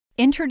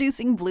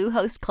Introducing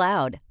Bluehost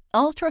Cloud,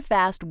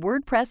 ultra-fast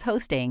WordPress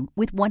hosting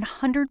with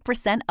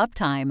 100%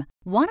 uptime.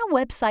 Want a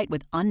website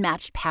with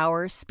unmatched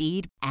power,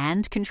 speed,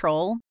 and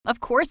control? Of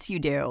course you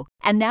do.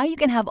 And now you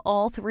can have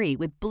all three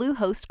with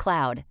Bluehost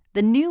Cloud,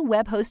 the new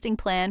web hosting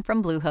plan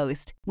from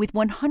Bluehost. With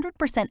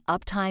 100%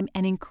 uptime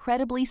and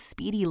incredibly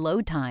speedy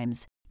load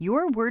times,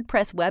 your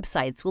WordPress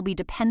websites will be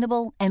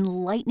dependable and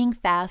lightning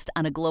fast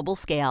on a global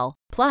scale.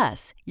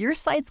 Plus, your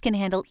sites can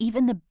handle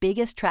even the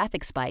biggest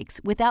traffic spikes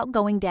without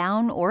going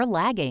down or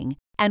lagging.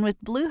 And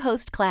with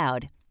Bluehost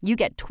Cloud, you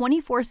get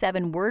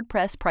 24/7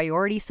 WordPress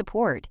priority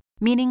support,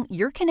 meaning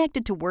you're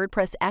connected to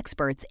WordPress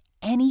experts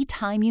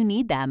anytime you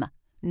need them.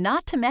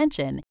 Not to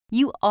mention,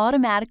 you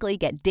automatically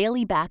get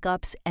daily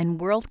backups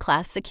and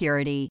world-class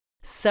security.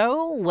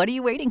 So, what are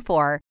you waiting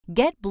for?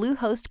 Get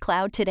Bluehost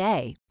Cloud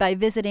today by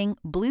visiting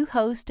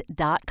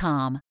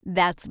Bluehost.com.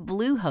 That's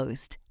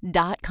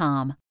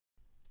Bluehost.com.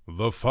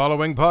 The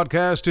following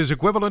podcast is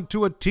equivalent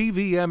to a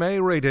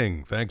TVMA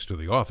rating, thanks to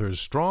the author's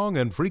strong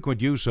and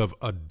frequent use of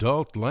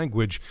adult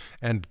language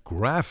and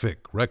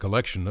graphic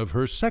recollection of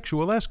her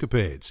sexual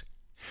escapades.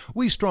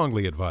 We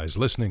strongly advise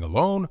listening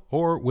alone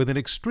or with an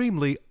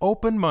extremely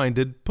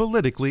open-minded,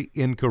 politically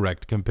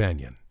incorrect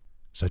companion,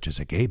 such as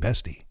a gay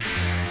bestie.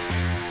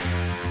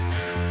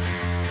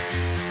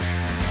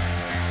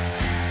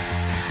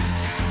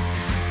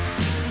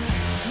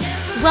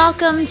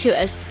 Welcome to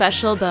a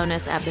special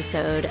bonus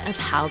episode of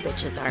How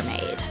Bitches Are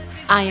Made.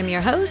 I am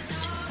your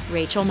host,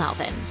 Rachel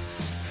Melvin.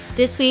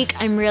 This week,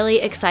 I'm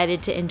really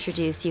excited to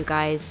introduce you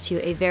guys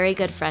to a very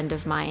good friend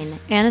of mine,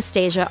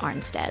 Anastasia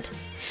Arnestad.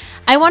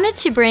 I wanted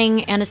to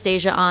bring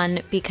Anastasia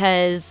on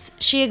because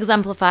she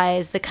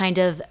exemplifies the kind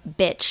of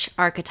bitch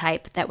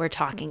archetype that we're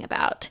talking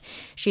about.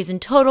 She's in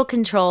total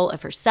control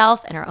of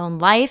herself and her own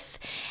life,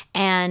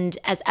 and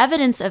as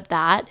evidence of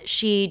that,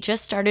 she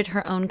just started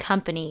her own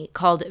company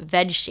called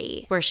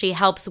VegShe, where she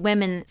helps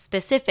women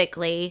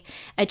specifically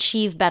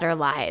achieve better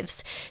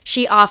lives.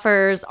 She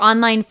offers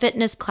online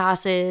fitness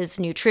classes,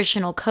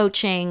 nutritional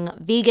coaching,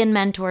 vegan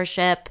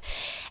mentorship.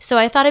 So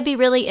I thought it'd be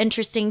really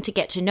interesting to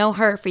get to know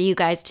her, for you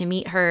guys to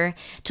meet her,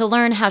 to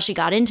learn how she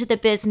got into the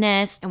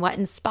business and what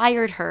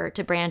inspired her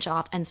to branch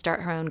off and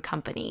start her own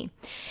company,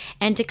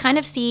 and to kind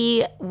of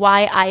see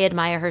why I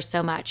admire her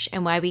so much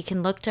and why we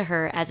can look to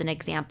her as an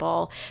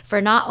example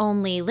for not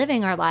only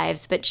living our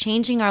lives, but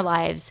changing our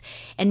lives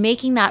and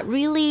making that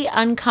really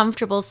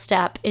uncomfortable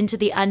step into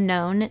the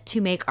unknown to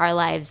make our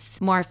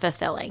lives more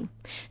fulfilling.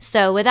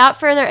 So without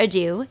further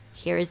ado,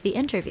 here is the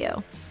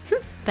interview.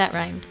 That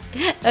rhymed.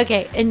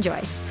 Okay,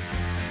 enjoy.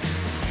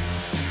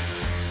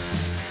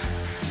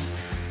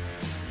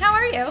 How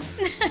are you?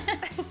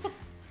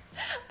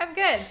 I'm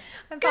good.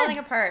 I'm falling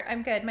apart.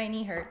 I'm good. My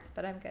knee hurts,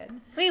 but I'm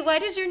good. Wait, why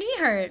does your knee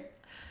hurt?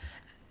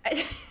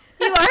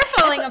 You are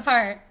falling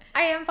apart.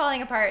 I am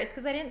falling apart. It's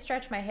because I didn't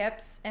stretch my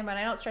hips, and when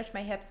I don't stretch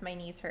my hips, my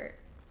knees hurt.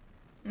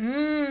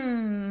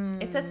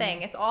 It's a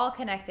thing. It's all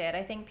connected.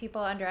 I think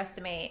people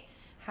underestimate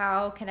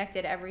how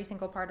connected every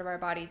single part of our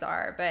bodies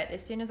are. But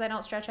as soon as I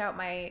don't stretch out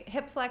my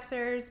hip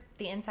flexors,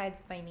 the insides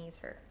of my knees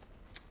hurt.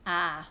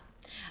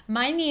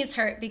 My knees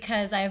hurt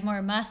because I have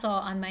more muscle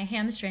on my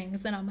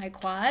hamstrings than on my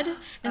quad.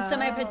 And so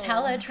my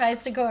patella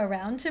tries to go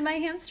around to my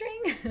hamstring.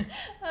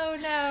 Oh,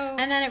 no.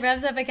 And then it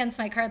rubs up against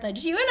my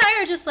cartilage. You and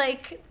I are just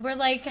like, we're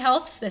like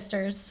health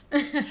sisters.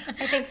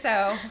 I think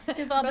so.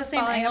 We've all the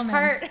same falling ailments.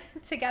 apart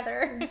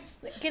together.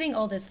 Getting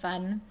old is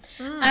fun.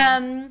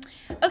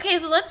 Okay,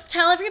 so let's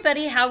tell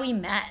everybody how we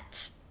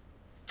met.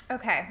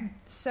 Okay,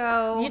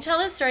 so... You tell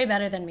this story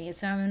better than me,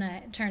 so I'm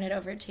going to turn it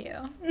over to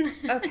you.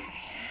 Okay.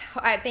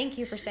 Thank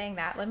you for saying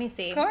that. Let me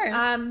see. Of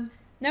course.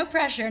 No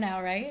pressure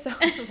now, right? So,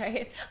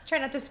 right. I'll try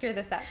not to screw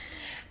this up.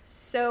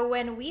 So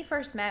when we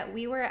first met,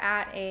 we were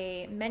at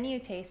a menu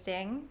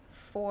tasting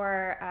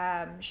for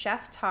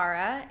Chef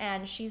Tara,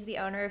 and she's the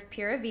owner of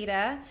Pura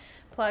Vida.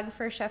 Plug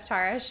for Chef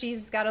Tara.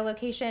 She's got a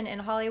location in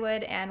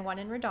Hollywood and one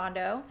in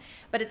Redondo.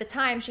 But at the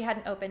time, she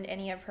hadn't opened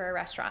any of her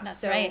restaurants.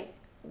 That's right.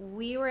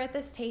 We were at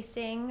this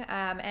tasting,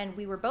 and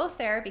we were both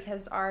there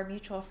because our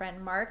mutual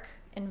friend Mark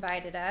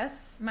invited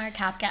us. Mark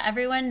Hapka.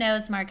 Everyone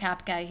knows Mark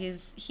Hapka.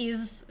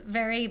 He's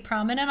very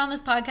prominent on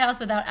this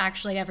podcast without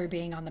actually ever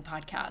being on the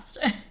podcast.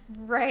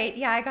 Right.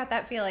 Yeah, I got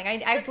that feeling.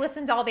 I've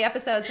listened to all the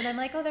episodes and I'm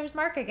like, oh, there's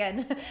Mark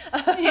again.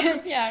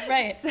 Yeah,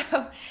 right.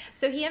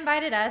 So he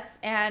invited us,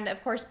 and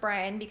of course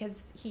Brian,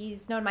 because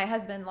he's known my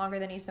husband longer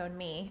than he's known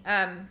me.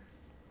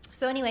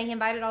 So anyway, he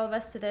invited all of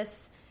us to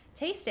this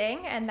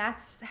tasting, and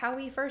that's how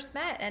we first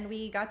met, and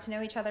we got to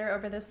know each other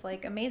over this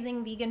like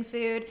amazing vegan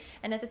food.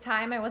 And at the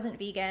time I wasn't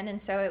vegan, and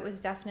so it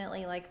was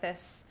definitely like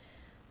this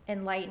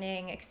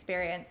enlightening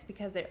experience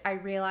because I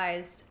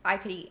realized I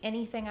could eat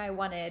anything I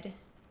wanted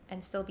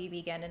and still be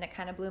vegan, and it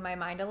kind of blew my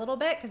mind a little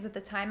bit because at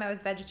the time I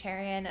was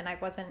vegetarian, and I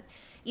wasn't,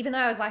 even though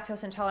I was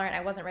lactose intolerant,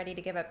 I wasn't ready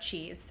to give up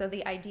cheese. So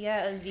the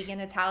idea of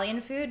vegan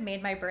Italian food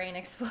made my brain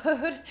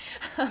explode.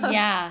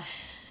 Yeah.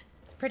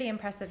 It's pretty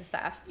impressive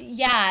stuff.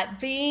 Yeah,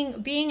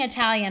 being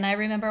Italian, I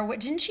remember,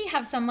 didn't she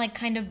have some like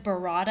kind of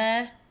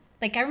burrata?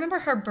 Like I remember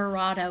her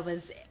burrata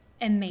was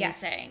amazing.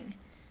 Yes.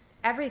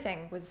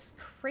 everything was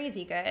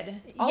crazy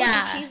good. All of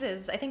the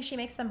cheeses, I think she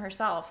makes them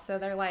herself, so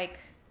they're like...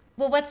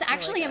 Well, what's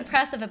actually really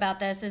impressive about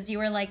this is you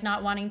were like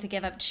not wanting to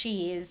give up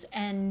cheese,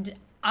 and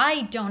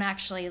I don't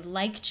actually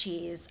like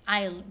cheese.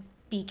 I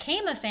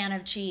became a fan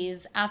of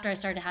cheese after I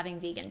started having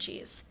vegan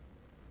cheese.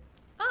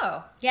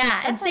 Oh.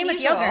 Yeah, and same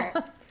unusual. with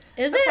yogurt.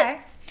 Is Okay. it?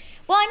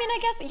 Well, I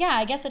mean,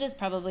 I guess it is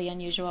probably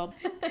unusual.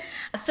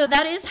 So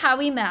that is how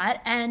we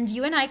met, and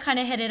you and I kind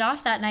of hit it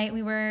off that night.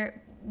 We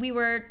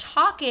were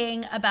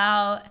talking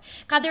about,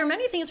 God, there were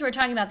many things we were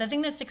talking about. The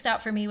thing that sticks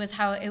out for me was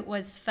how it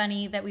was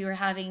funny that we were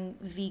having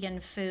vegan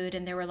food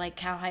and there were like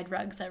cowhide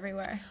rugs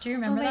everywhere. Do you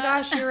remember that? Oh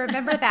my gosh, you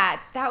remember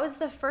that. That was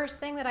the first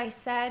thing that I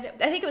said.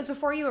 I think it was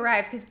before you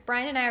arrived, because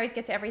Brian and I always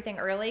get to everything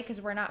early because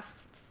we're not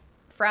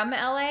from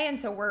LA, and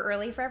so we're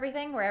early for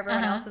everything where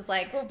everyone else is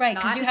like, well, right,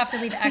 because not. you have to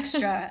leave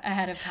extra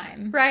ahead of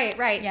time.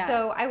 Right. Yeah.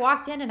 So I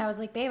walked in and I was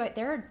like, babe,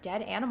 there are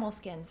dead animal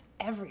skins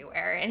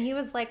everywhere. And he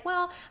was like,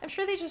 well, I'm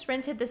sure they just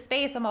rented the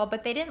space. I'm all,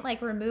 but they didn't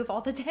like remove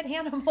all the dead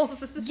animals.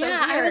 This is so weird.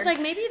 I was like,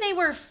 maybe they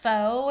were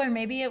faux, or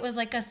maybe it was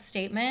like a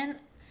statement.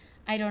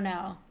 I don't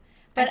know.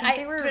 But I think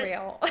they were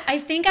real. I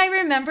think I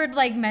remembered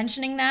like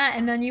mentioning that,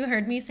 and then you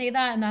heard me say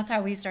that, and that's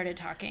how we started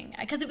talking.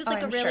 Because it was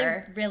like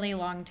really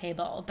long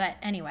table. But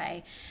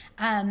anyway,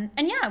 and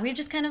yeah, we've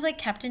just kind of like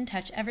kept in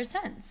touch ever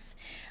since.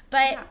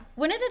 But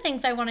one of the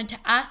things I wanted to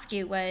ask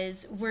you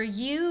was, were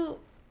you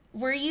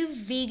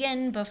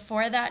vegan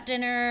before that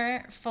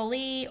dinner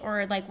fully,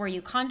 or like were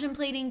you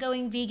contemplating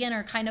going vegan,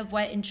 or kind of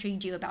what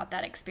intrigued you about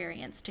that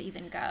experience to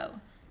even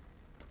go?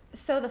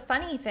 So the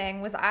funny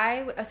thing was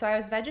I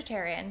was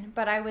vegetarian,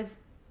 but I was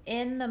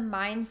in the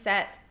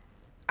mindset,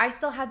 I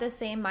still had the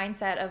same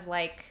mindset of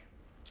like,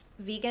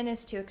 vegan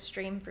is too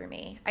extreme for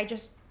me. I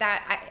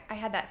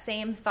had that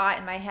same thought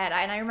in my head.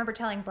 And I remember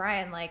telling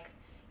Brian, like,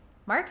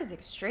 Mark is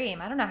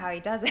extreme. I don't know how he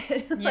does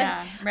it.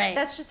 Yeah, right.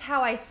 That's just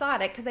how I saw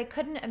it, because I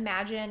couldn't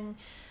imagine...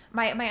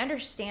 My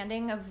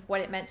understanding of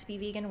what it meant to be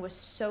vegan was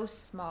so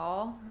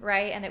small,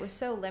 right? And it was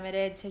so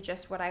limited to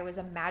just what I was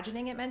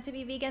imagining it meant to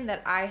be vegan,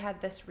 that I had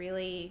this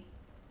really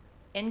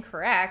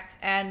incorrect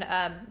and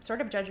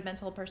sort of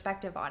judgmental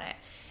perspective on it.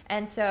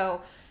 And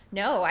so,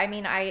 no, I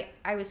mean, I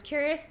was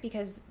curious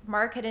because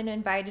Mark had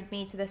invited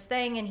me to this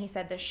thing, and he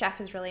said the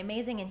chef is really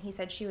amazing, and he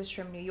said she was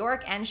from New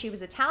York and she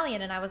was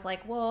Italian, and I was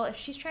like, well, if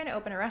she's trying to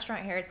open a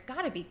restaurant here, it's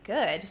got to be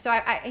good. So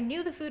I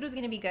knew the food was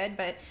going to be good,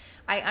 but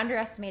I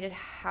underestimated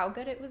how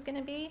good it was going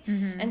to be.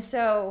 Mm-hmm. And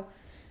so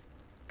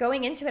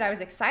going into it, I was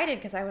excited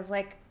because I was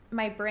like,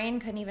 my brain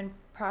couldn't even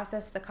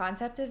process the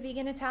concept of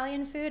vegan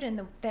Italian food.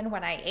 And then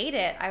when I ate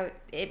it,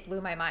 it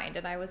blew my mind.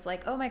 And I was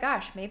like, oh my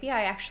gosh, maybe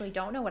I actually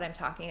don't know what I'm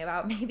talking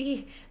about.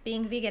 Maybe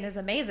being vegan is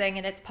amazing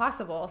and it's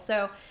possible.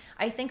 So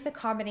I think the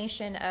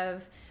combination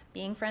of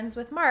being friends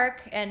with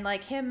Mark and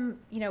like him,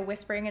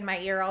 whispering in my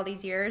ear all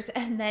these years,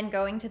 and then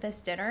going to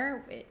this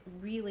dinner, it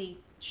really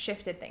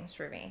shifted things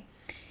for me.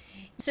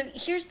 So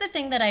here's the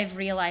thing that I've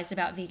realized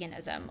about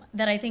veganism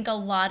that I think a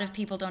lot of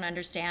people don't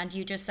understand.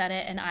 You just said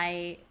it, and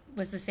I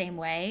was the same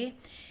way.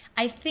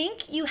 I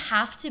think you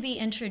have to be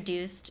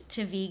introduced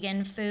to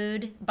vegan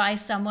food by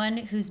someone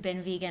who's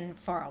been vegan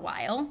for a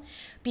while,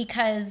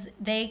 because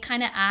they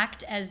kind of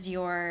act as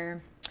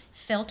your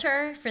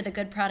filter for the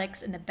good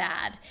products and the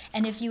bad.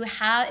 And if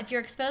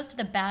you're exposed to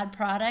the bad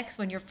products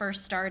when you're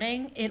first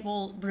starting, it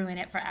will ruin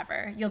it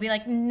forever. You'll be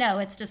like, no,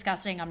 it's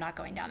disgusting, I'm not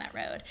going down that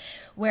road.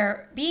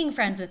 Where being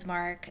friends with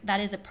Mark, that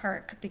is a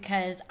perk,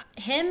 because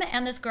him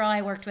and this girl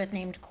I worked with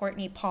named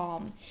Courtney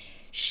Palm,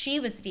 she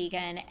was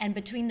vegan, and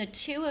between the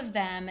two of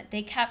them,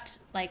 they kept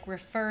like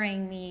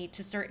referring me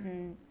to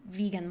certain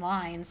vegan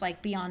lines,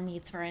 like Beyond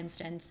Meats, for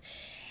instance.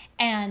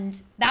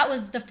 And that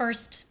was the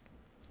first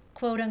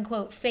quote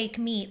unquote fake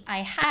meat I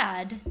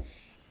had.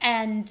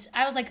 And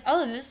I was like,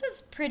 oh, this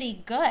is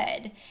pretty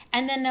good.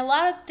 And then a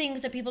lot of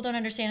things that people don't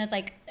understand is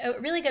like a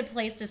really good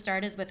place to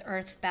start is with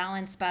Earth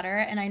Balance butter.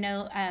 And I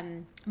know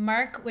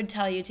Mark would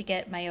tell you to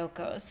get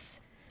Mayokos.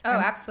 Oh,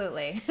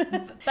 absolutely.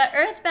 But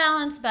Earth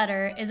Balance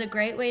butter is a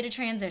great way to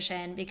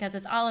transition because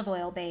it's olive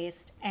oil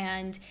based.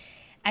 And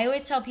I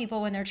always tell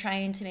people when they're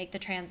trying to make the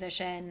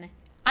transition,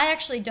 I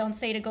actually don't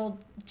say to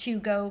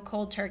go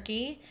cold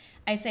turkey.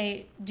 I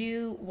say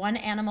do one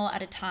animal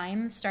at a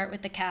time. Start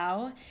with the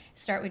cow.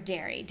 Start with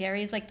dairy.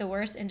 Dairy is like the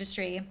worst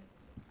industry,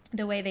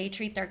 the way they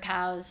treat their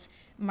cows.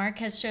 Mark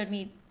has showed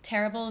me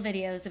terrible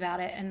videos about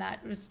it, and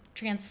that was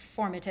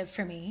transformative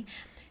for me.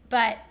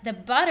 But the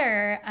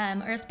butter,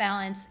 Earth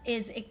Balance,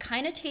 it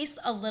kind of tastes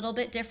a little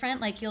bit different.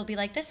 Like you'll be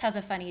like, this has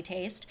a funny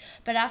taste.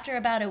 But after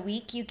about a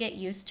week, you get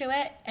used to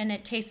it and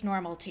it tastes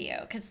normal to you.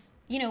 Because,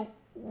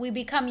 we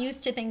become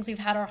used to things we've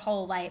had our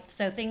whole life.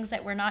 So things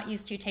that we're not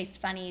used to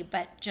taste funny,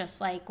 but just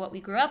like what we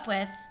grew up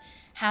with,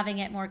 having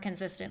it more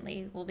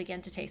consistently will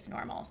begin to taste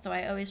normal. So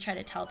I always try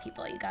to tell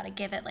people you got to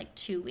give it like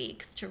 2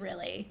 weeks to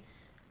really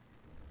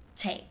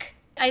take.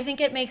 I think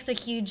it makes a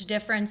huge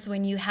difference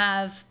when you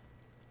have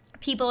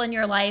people in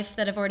your life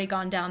that have already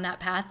gone down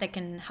that path that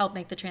can help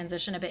make the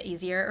transition a bit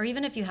easier. Or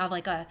even if you have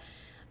like a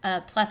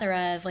a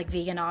plethora of like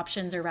vegan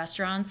options or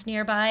restaurants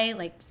nearby.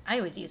 Like I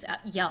always use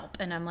Yelp,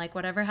 and I'm like,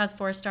 whatever has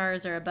 4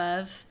 stars or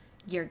above,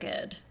 you're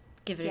good.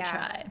 Give it a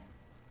try.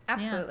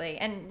 Absolutely.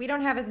 Yeah. And we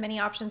don't have as many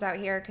options out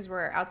here because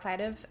we're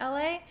outside of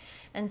LA.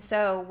 And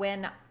so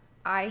when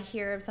I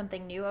hear of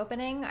something new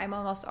opening, I'm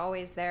almost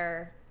always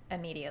there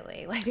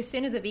immediately. Like as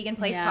soon as a vegan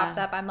place pops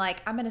up, I'm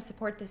like, I'm going to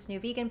support this new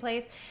vegan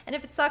place. And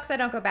if it sucks, I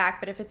don't go back.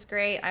 But if it's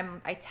great,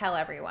 I tell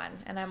everyone.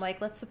 And I'm like,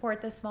 let's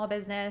support this small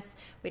business.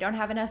 We don't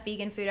have enough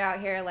vegan food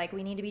out here. Like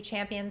we need to be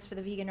champions for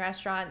the vegan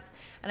restaurants.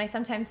 And I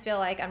sometimes feel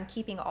like I'm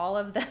keeping all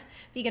of the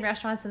vegan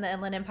restaurants in the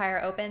Inland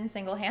Empire open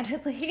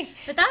single-handedly.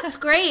 But that's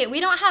great. We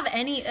don't have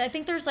any. I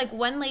think there's like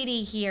one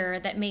lady here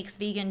that makes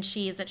vegan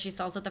cheese that she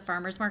sells at the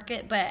farmer's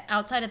market. But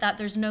outside of that,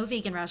 there's no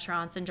vegan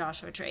restaurants in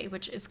Joshua Tree,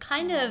 which is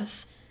kind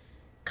of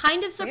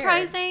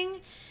surprising.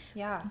 Weird.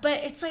 Yeah.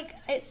 But it's like,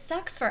 it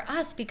sucks for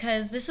us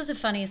because this is a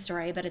funny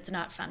story, but it's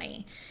not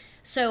funny.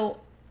 So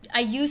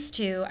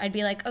I'd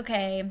be like,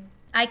 okay,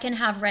 I can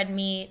have red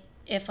meat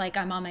if like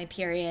I'm on my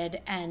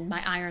period and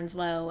my iron's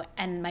low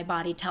and my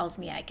body tells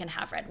me I can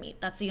have red meat.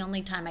 That's the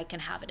only time I can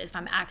have it, if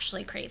I'm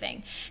actually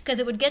craving. Because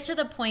it would get to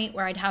the point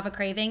where I'd have a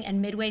craving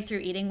and midway through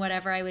eating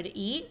whatever I would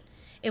eat,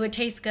 it would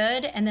taste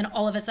good, and then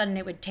all of a sudden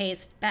it would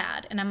taste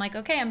bad. And I'm like,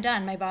 okay, I'm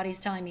done. My body's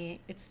telling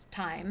me it's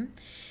time.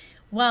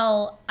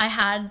 Well, I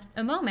had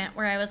a moment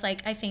where I was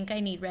like, I think I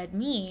need red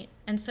meat.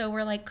 And so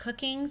we're like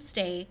cooking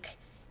steak,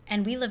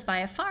 and we live by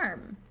a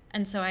farm.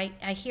 And so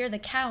I hear the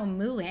cow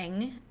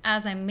mooing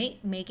as I'm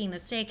making the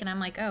steak, and I'm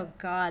like, oh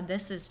God,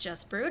 this is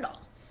just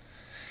brutal.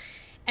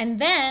 And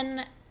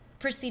then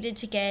proceeded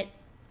to get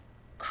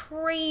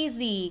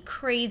crazy,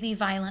 crazy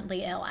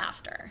violently ill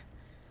after.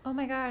 Oh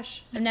my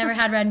gosh. I've never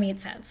had red meat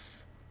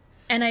since.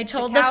 And I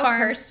told the farm.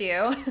 cow cursed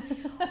you.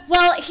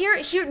 Well,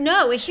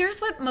 here's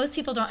what most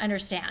people don't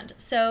understand.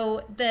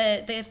 So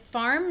the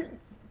farm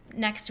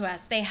next to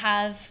us,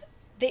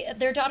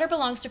 their daughter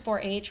belongs to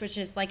 4-H, which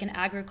is like an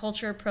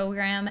agriculture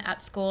program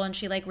at school, and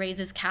she like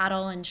raises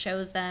cattle and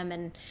shows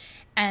them,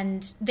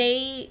 and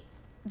they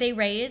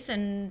raise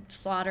and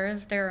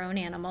slaughter their own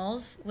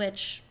animals,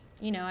 which,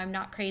 you know, I'm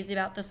not crazy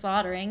about the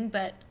slaughtering,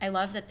 but I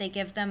love that they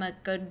give them a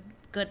good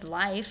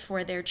life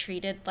where they're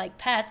treated like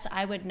pets.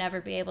 I would never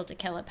be able to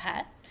kill a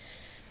pet,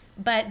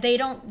 but they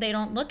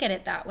don't look at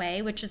it that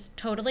way, which is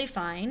totally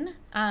fine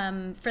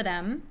for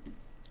them.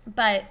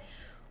 But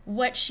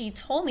what she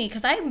told me,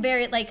 because I'm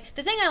very like,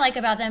 the thing I like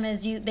about them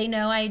is they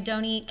know I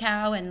don't eat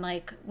cow, and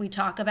like we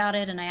talk about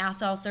it, and I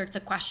ask all sorts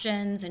of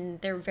questions, and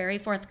they're very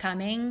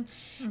forthcoming.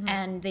 Mm-hmm.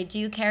 And they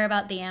do care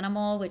about the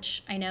animal,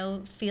 which I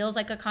know feels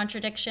like a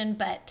contradiction,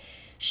 but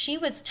she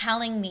was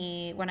telling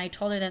me when I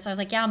told her this, I was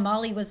like, yeah,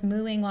 Molly was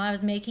mooing while I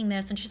was making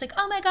this. And she's like,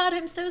 oh my God,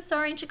 I'm so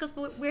sorry. And she goes,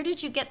 well, where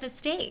did you get the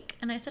steak?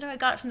 And I said, oh, I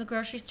got it from the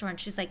grocery store. And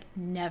she's like,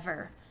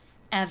 never,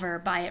 ever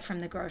buy it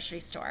from the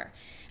grocery store.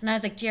 And I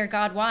was like, dear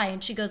God, why?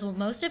 And she goes, well,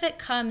 most of it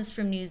comes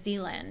from New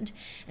Zealand.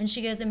 And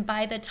she goes, and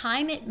by the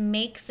time it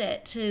makes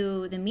it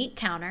to the meat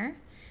counter,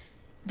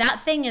 that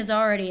thing is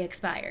already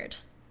expired.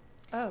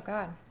 Oh,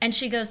 God. And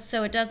she goes,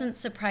 so it doesn't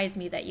surprise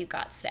me that you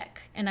got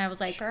sick. And I was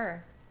like,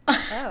 sure.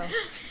 Oh.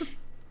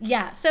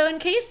 Yeah, so in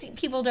case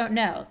people don't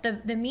know,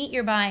 the meat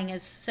you're buying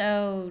is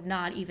so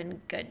not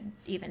even good,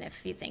 even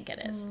if you think it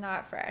is.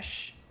 Not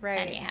fresh, right?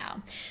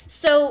 Anyhow,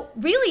 so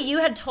really you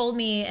had told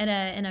me in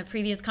a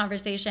previous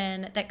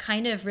conversation that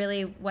kind of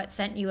really what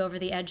sent you over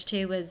the edge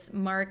too was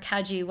Mark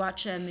had you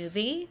watch a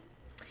movie.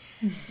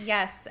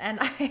 Yes,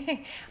 and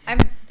I'm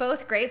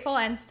both grateful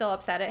and still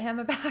upset at him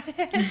about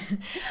it.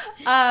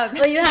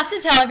 Well, you have to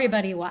tell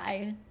everybody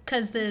why,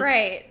 because the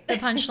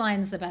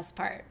punchline's the best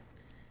part.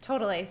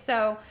 Totally.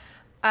 So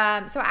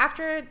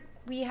after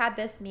we had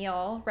this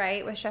meal,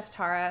 right, with Chef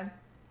Tara,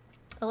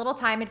 a little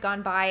time had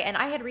gone by, and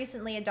I had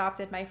recently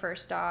adopted my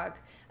first dog,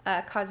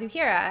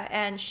 Kazuhira,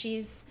 and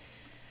she's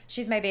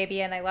my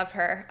baby, and I love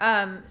her.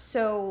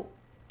 So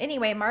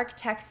anyway, Mark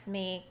texts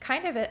me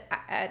kind of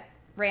at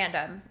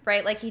random,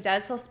 right? Like he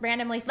does. He'll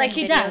randomly send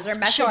videos or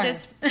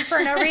messages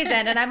for no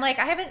reason. And I'm like,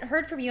 I haven't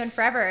heard from you in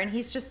forever. And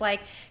he's just like,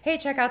 hey,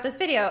 check out this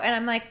video. And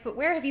I'm like, but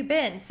where have you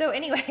been? So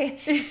anyway,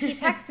 he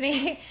texts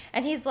me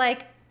and he's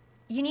like,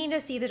 you need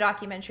to see the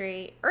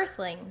documentary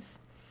Earthlings.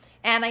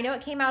 And I know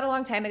it came out a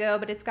long time ago,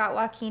 but it's got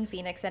Joaquin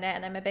Phoenix in it,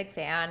 and I'm a big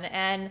fan.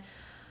 And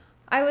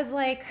I was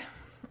like,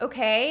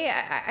 okay,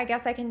 I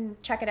guess I can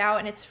check it out,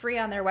 and it's free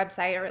on their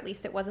website, or at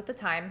least it was at the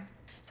time.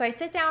 So I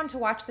sit down to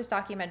watch this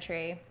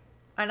documentary,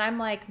 and I'm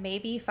like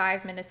maybe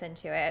 5 minutes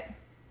into it.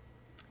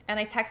 And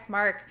I text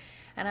Mark,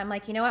 and I'm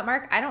like, you know what,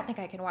 Mark? I don't think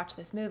I can watch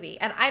this movie.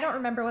 And I don't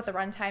remember what the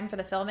runtime for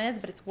the film is,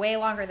 but it's way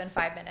longer than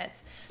 5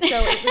 minutes.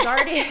 So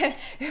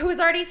it was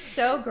already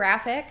so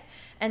graphic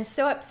and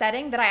so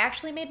upsetting that I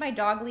actually made my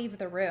dog leave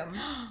the room.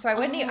 So I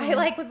wouldn't.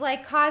 I was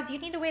like, Kaz, you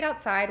need to wait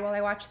outside while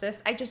I watch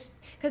this.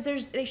 Because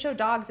they show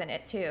dogs in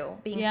it too,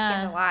 being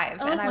skinned alive.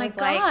 Oh and my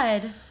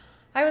God.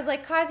 I was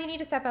like, Kaz, you need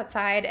to step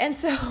outside. And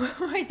so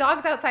my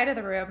dog's outside of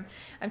the room.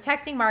 I'm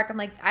texting Mark. I'm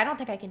like, I don't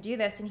think I can do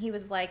this. And he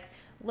was like,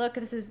 look,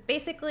 this is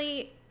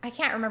basically, I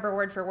can't remember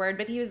word for word,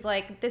 but he was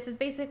like, this is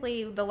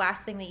basically the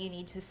last thing that you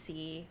need to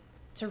see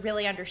to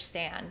really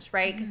understand,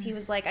 right? Because he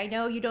was like, I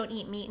know you don't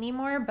eat meat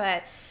anymore,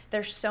 but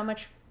there's so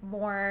much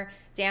more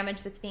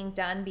damage that's being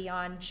done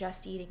beyond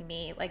just eating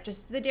meat. Like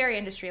just the dairy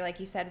industry, like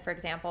you said, for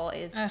example,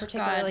 is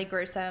particularly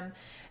gruesome,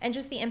 and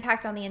just the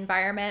impact on the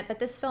environment. But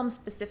this film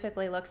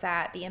specifically looks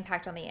at the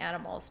impact on the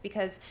animals,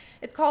 because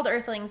it's called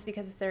Earthlings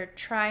because they're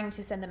trying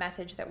to send the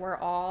message that we're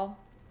all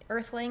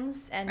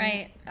Earthlings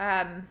and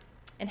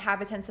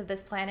inhabitants of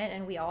this planet,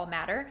 and we all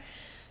matter.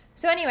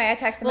 So anyway, I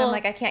texted him. I'm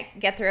like, I can't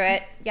get through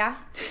it. Yeah.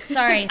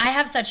 Sorry, I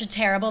have such a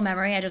terrible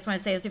memory. I just want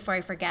to say this before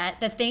I forget.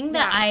 The thing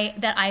that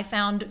I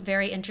found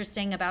very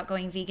interesting about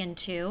going vegan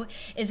too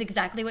is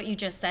exactly what you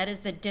just said, is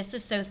the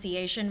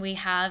disassociation we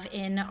have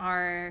in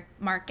our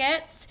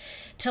markets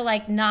to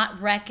like not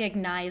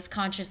recognize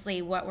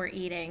consciously what we're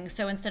eating.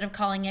 So instead of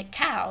calling it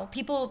cow,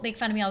 people make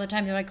fun of me all the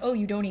time. They're like, oh,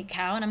 you don't eat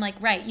cow? And I'm like,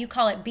 right, you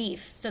call it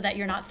beef so that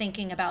you're not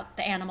thinking about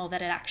the animal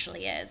that it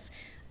actually is.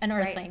 An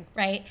earthling,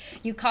 right?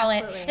 You call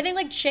Absolutely. It, I think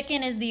like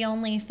chicken is the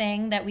only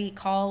thing that we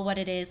call what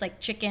it is, like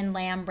chicken,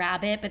 lamb,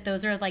 rabbit, but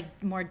those are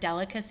like more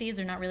delicacies.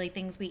 They're not really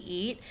things we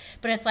eat.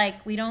 But it's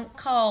like, we don't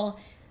call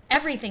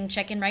everything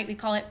chicken, right? We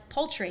call it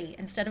poultry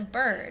instead of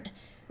bird.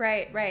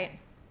 Right.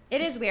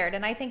 It is weird.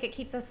 And I think it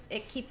keeps us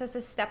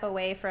a step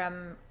apart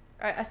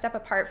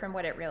from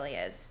what it really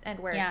is and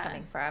where it's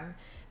coming from.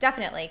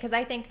 Definitely, because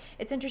I think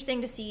it's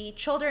interesting to see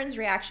children's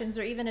reactions,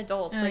 or even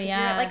adults. Like if you're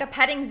at like a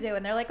petting zoo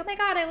and they're like, oh my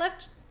God, I love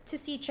to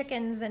see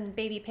chickens and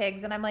baby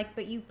pigs, and I'm like,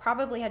 but you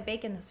probably had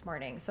bacon this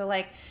morning. So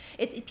like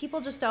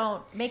people just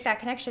don't make that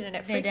connection, and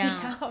it freaks me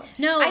out.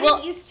 I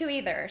didn't used to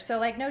either, so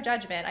like no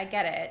judgment, I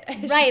get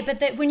it. Right,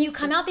 but when you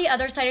come out the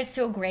other side, it's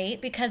so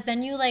great, because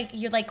then you're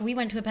like we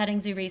went to a petting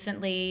zoo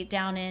recently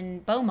down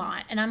in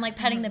Beaumont, and I'm like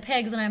petting the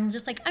pigs, and I'm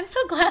just like, I'm so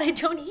glad I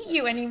don't eat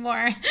you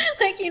anymore.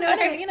 Like, you know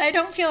what I mean? I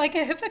don't feel like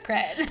a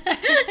hypocrite.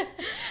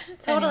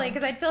 Totally,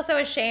 because I'd feel so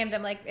ashamed.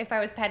 I'm like, if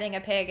I was petting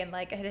a pig and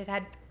like it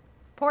had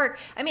pork.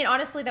 I mean,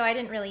 honestly, though, I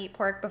didn't really eat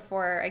pork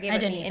before I gave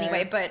it meat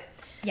anyway, but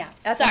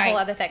that's a whole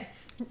other thing.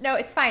 No,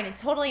 it's fine.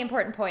 It's a totally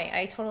important point.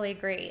 I totally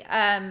agree.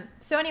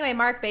 So anyway,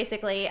 Mark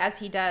basically, as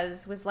he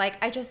does, was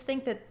like, I just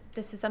think that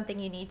this is something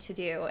you need to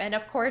do. And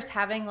of course,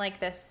 having like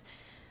this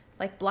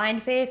like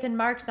blind faith in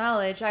Mark's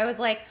knowledge, I was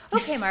like,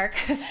 okay, Mark.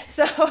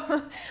 So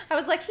I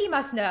was like, he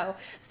must know.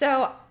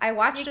 So I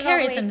watched it all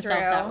the way through. He carries himself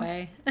that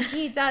way.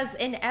 He does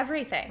in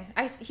everything.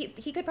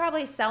 He could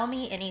probably sell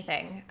me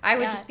anything. I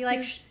would just be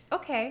like,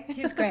 okay.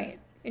 He's great.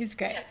 He's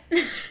great.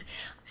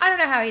 I don't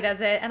know how he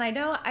does it, and I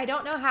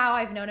don't know how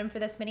I've known him for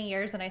this many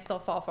years, and I still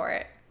fall for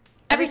it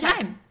every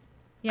time.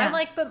 Yeah. I'm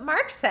like, but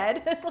Mark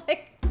said,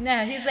 like,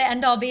 no, he's the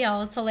end all be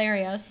all. It's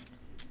hilarious.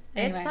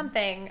 Anyway. It's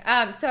something.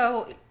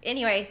 So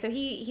anyway, so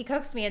he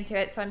coaxed me into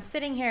it. So I'm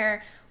sitting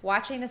here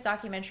watching this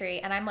documentary,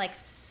 and I'm like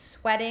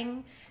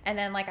sweating, and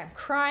then like I'm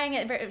crying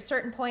at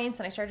certain points,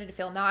 and I started to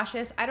feel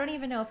nauseous. I don't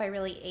even know if I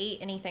really ate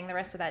anything the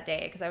rest of that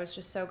day because I was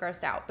just so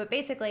grossed out. But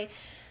basically,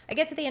 I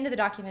get to the end of the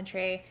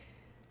documentary,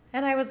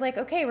 and I was like,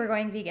 okay, we're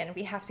going vegan.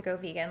 We have to go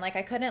vegan. Like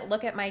I couldn't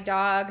look at my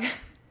dog.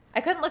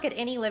 I couldn't look at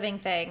any living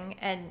thing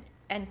and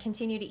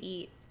continue to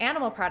eat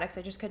animal products.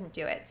 I just couldn't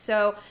do it.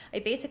 So I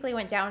basically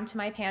went down to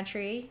my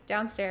pantry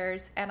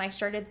downstairs, and I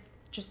started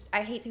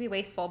I hate to be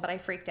wasteful, but I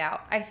freaked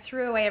out. I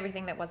threw away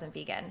everything that wasn't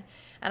vegan.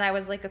 And I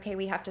was like, okay,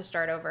 we have to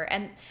start over.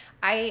 And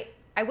I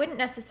wouldn't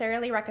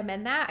necessarily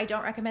recommend that. I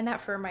don't recommend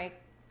that for my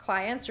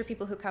clients or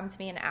people who come to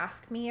me and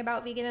ask me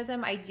about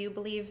veganism. I do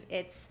believe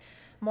it's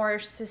more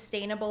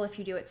sustainable if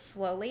you do it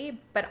slowly,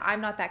 but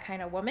I'm not that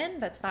kind of woman.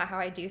 That's not how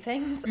I do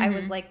things. I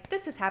was like,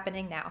 this is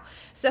happening now.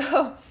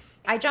 So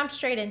I jumped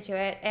straight into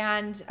it,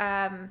 and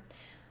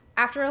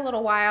after a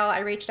little while, I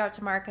reached out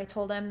to Mark. I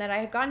told him that I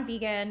had gone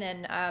vegan,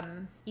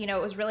 and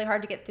it was really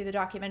hard to get through the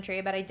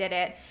documentary, but I did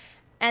it.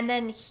 And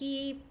then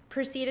he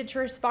proceeded to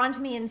respond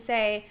to me and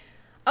say,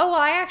 oh, well,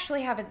 I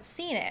actually haven't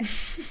seen it.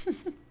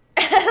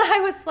 And I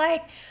was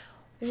like,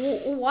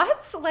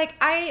 what? Like,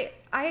 I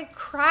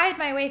cried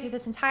my way through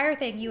this entire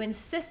thing. You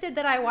insisted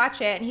that I watch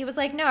it. And he was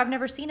like, no, I've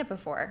never seen it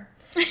before.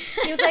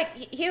 He was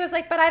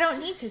like, but I don't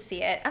need to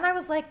see it. And I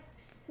was like,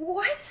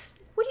 what?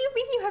 What do you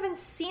mean you haven't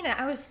seen it?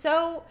 I was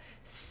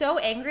so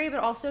angry, but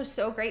also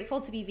so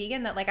grateful to be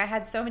vegan that like I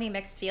had so many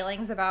mixed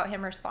feelings about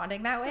him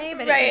responding that way.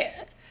 But it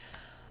just,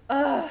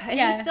 and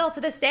he still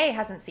to this day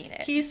hasn't seen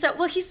it. He's so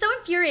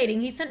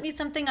infuriating. He sent me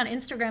something on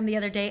Instagram the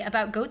other day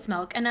about goat's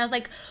milk, and I was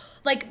like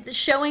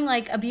showing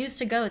like abuse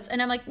to goats,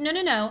 and I'm like,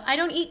 no, I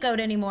don't eat goat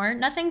anymore.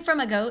 Nothing from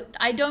a goat.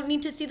 I don't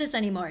need to see this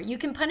anymore. You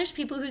can punish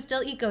people who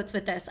still eat goats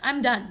with this.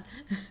 I'm done.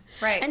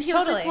 Right. And he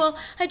was like, well,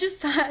 I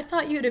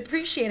thought you'd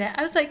appreciate it.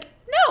 I was like,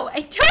 no,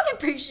 I don't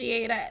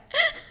appreciate it.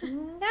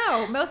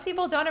 No, most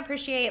people don't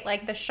appreciate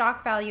like the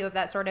shock value of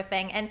that sort of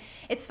thing. And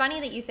it's funny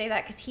that you say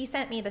that because he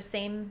sent me the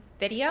same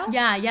video.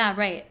 Yeah,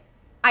 right.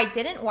 I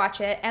didn't watch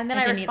it, and then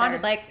I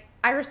responded like,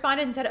 I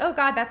responded and said, "Oh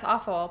God, that's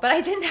awful," but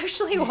I didn't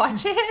actually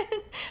watch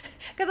it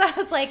because I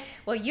was like,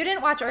 "Well, you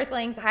didn't watch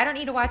Earthlings. I don't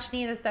need to watch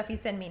any of the stuff you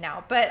send me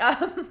now." But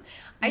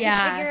I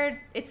just figured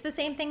it's the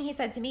same thing he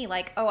said to me,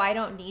 like, "Oh, I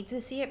don't need to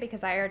see it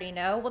because I already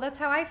know." Well, that's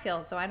how I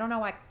feel, so I don't know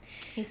why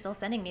he's still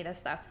sending me this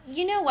stuff.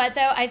 You know what,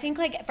 though? I think,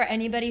 like, for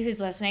anybody who's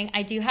listening,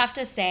 I do have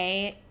to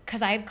say,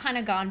 because I've kind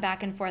of gone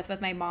back and forth with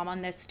my mom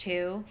on this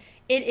too,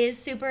 it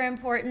is super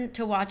important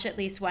to watch at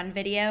least one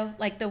video.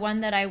 Like the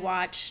one that I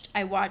watched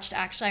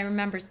actually, I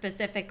remember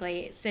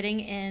specifically sitting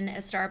in a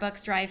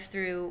Starbucks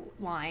drive-through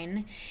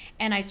line,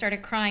 and I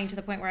started crying to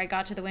the point where I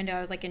got to the window.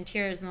 I was like in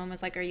tears, and mom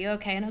was like, "Are you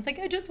okay?" And I was like,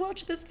 "I just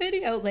watched this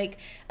video," like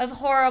of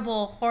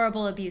horrible,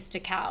 horrible abuse to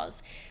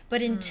cows.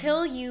 But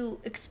until you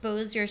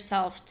expose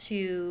yourself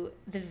to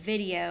the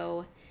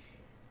video,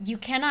 you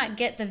cannot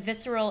get the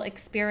visceral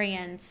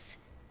experience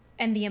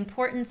and the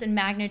importance and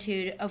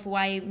magnitude of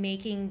why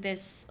making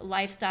this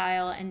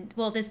lifestyle and,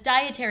 well, this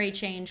dietary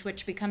change,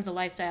 which becomes a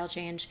lifestyle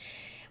change,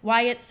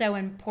 why it's so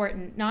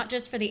important, not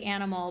just for the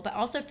animal, but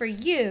also for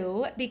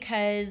you,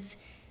 because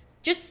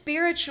just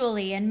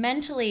spiritually and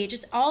mentally,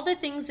 just all the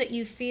things that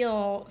you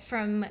feel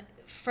from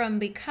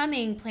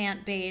becoming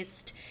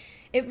plant-based,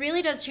 it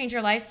really does change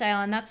your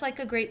lifestyle. And that's like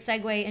a great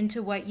segue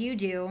into what you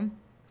do,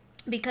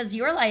 because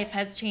your life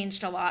has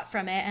changed a lot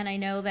from it. And I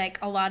know like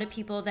a lot of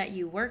people that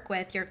you work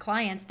with, your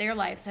clients, their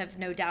lives have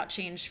no doubt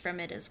changed from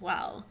it as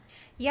well.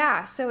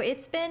 Yeah, so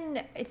it's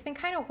been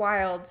kind of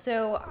wild.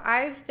 So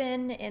I've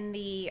been in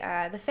the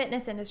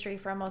fitness industry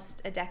for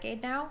almost a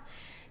decade now.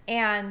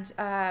 And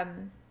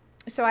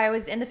so I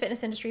was in the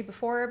fitness industry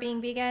before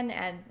being vegan,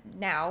 and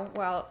now,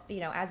 well,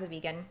 as a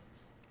vegan.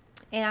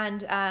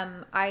 And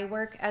I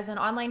work as an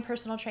online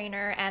personal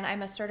trainer, and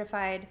I'm a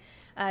certified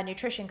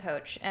nutrition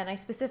coach. And I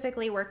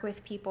specifically work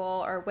with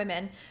people or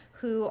women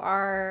who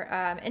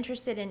are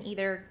interested in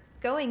either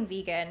going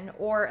vegan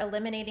or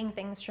eliminating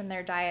things from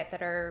their diet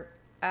that are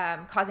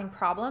causing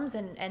problems.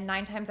 And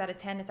 9 times out of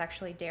 10, it's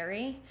actually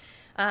dairy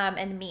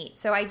and meat.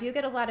 So I do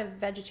get a lot of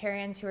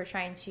vegetarians who are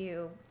trying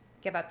to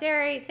give up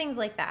dairy, things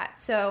like that.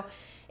 So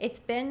it's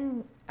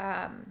been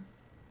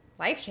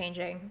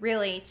life-changing,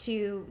 really,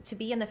 to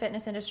be in the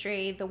fitness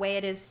industry the way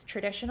it is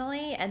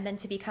traditionally, and then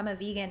to become a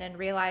vegan and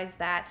realize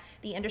that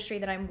the industry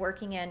that I'm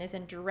working in is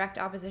in direct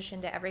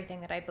opposition to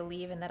everything that I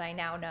believe and that I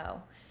now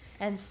know.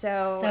 And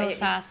so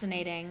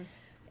fascinating.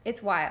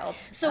 It's wild.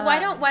 So why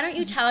don't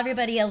you tell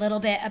everybody a little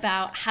bit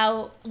about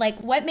how, like,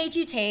 what made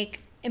you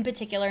take in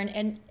particular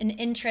an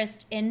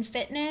interest in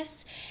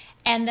fitness?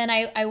 And then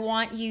I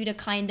want you to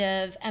kind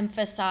of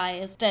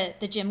emphasize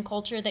the gym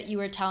culture that you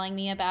were telling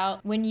me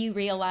about when you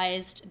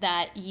realized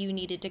that you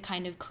needed to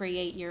kind of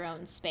create your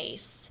own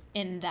space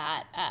in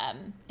that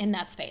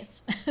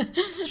space.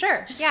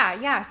 Sure.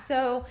 Yeah.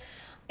 So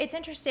it's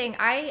interesting.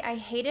 I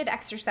hated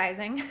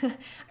exercising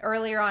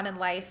earlier on in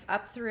life,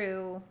 up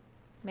through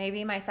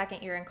maybe my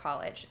second year in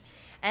college.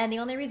 And the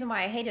only reason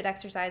why I hated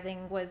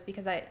exercising was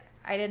because I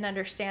didn't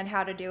understand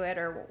how to do it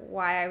or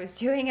why I was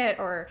doing it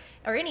or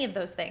any of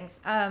those things.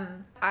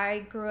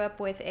 I grew up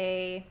with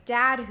a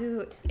dad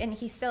who, and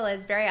he still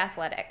is, very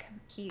athletic.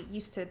 He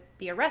used to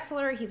be a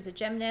wrestler. He was a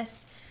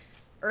gymnast.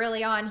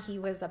 Early on, he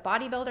was a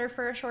bodybuilder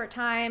for a short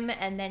time,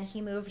 and then he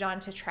moved on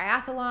to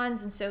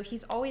triathlons. And so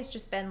he's always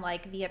just been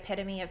like the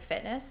epitome of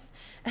fitness.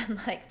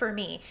 And like for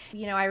me,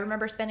 I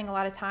remember spending a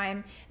lot of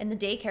time in the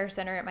daycare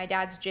center at my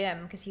dad's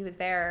gym because he was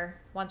there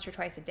once or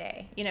twice a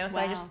day, so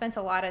Wow. I just spent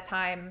a lot of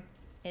time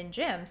in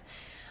gyms.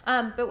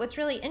 But what's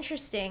really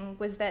interesting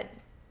was that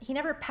he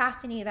never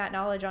passed any of that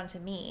knowledge on to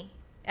me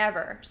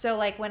ever. So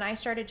like when I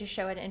started to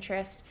show an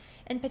interest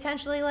in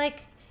potentially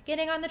like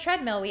getting on the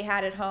treadmill we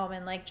had at home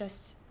and like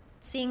just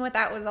seeing what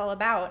that was all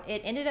about,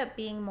 it ended up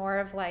being more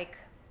of like,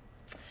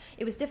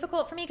 it was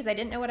difficult for me because I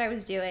didn't know what I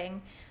was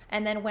doing.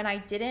 And then when I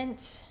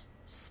didn't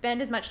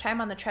spend as much time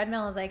on the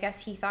treadmill as I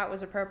guess he thought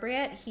was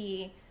appropriate,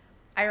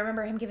 I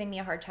remember him giving me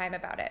a hard time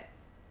about it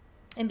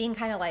and being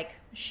kind of like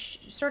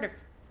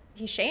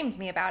he shamed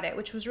me about it,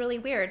 which was really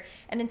weird.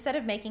 And instead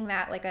of making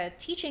that like a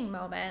teaching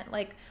moment,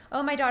 like,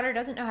 oh, my daughter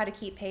doesn't know how to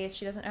keep pace.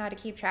 She doesn't know how to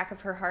keep track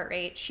of her heart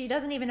rate. She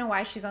doesn't even know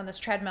why she's on this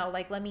treadmill.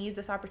 Like, let me use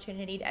this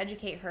opportunity to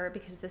educate her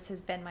because this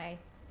has been my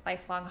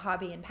lifelong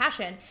hobby and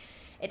passion.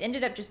 It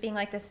ended up just being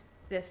like this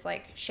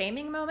like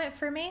shaming moment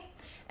for me.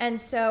 And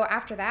so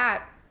after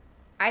that,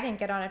 I didn't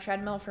get on a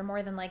treadmill for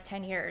more than like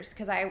 10 years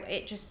because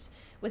it just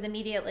was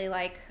immediately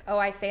like, oh,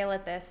 I fail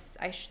at this.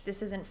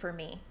 This isn't for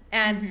me.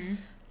 And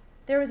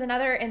there was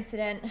another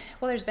incident,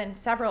 well, there's been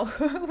several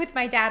with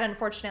my dad,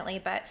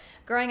 unfortunately, but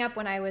growing up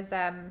when I was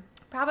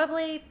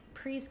probably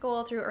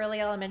preschool through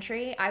early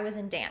elementary, I was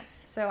in dance.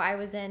 So I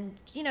was in,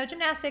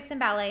 gymnastics and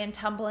ballet and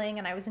tumbling,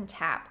 and I was in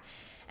tap.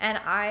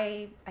 And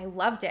I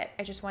loved it.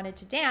 I just wanted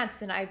to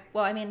dance.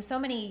 And so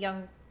many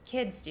young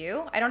kids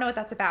do. I don't know what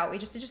that's about. It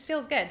just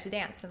feels good to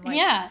dance. And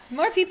yeah,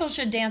 more people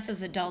should dance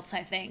as adults,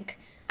 I think.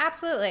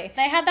 Absolutely.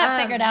 They had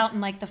that figured out in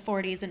like the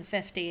 40s and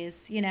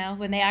 50s, you know,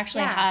 when they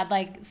actually had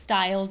like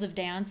styles of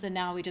dance, and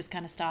now we just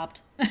kind of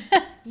stopped.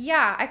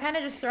 Yeah, I kind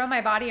of just throw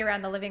my body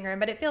around the living room,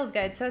 but it feels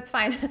good, so it's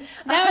fine.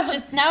 Now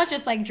it's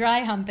just like dry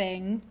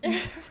humping.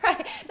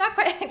 Right. Not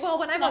quite. Well,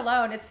 when I'm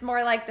alone, it's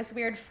more like this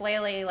weird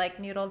flaily like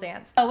noodle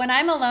dance. Oh, when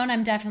I'm alone,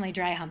 I'm definitely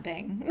dry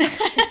humping.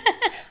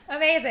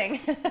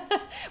 Amazing.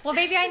 Well,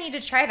 maybe I need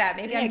to try that.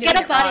 Maybe I'm doing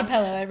get a it body wrong.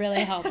 pillow. It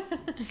really helps.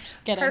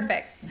 Just kidding.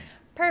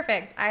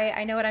 Perfect.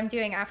 I know what I'm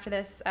doing after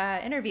this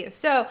interview.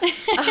 So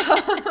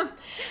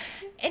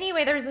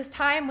anyway, there was this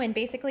time when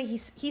basically he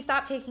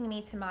stopped taking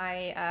me to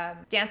my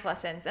dance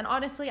lessons. And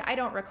honestly, I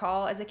don't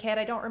recall as a kid.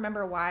 I don't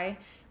remember why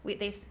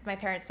my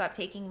parents stopped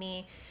taking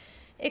me.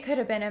 It could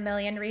have been a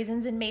million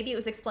reasons, and maybe it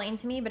was explained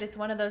to me, but it's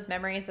one of those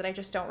memories that I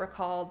just don't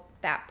recall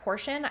that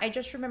portion. I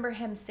just remember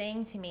him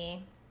saying to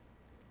me,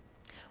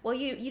 well,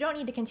 you don't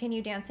need to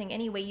continue dancing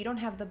anyway. You don't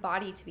have the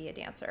body to be a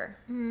dancer.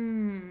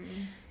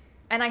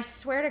 And I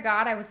swear to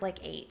God, I was like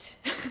 8.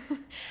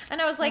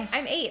 And I was like,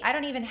 I'm 8. I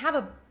don't even have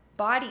a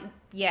body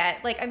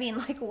yet. Like, I mean,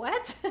 like,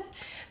 what?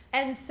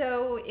 And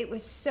so it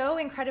was so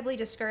incredibly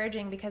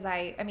discouraging because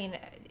I mean,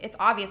 it's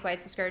obvious why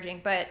it's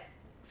discouraging, but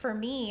for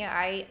me,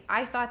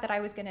 I thought that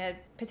I was going to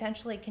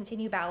potentially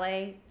continue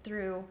ballet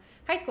through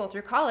high school,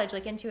 through college,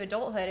 like into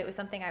adulthood. It was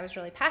something I was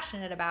really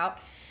passionate about.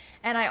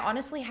 And I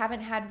honestly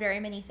haven't had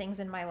very many things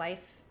in my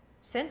life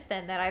since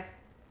then that I've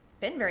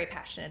been very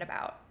passionate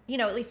about, you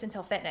know, at least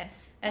until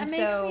fitness. And that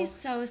makes me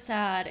so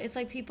sad. It's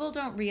like people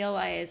don't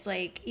realize,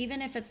 like,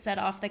 even if it's set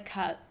off the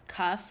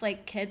cuff,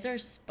 like, kids are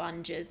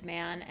sponges,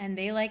 man, and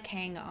they like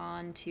hang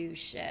on to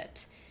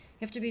shit.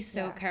 You have to be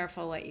so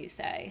careful what you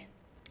say.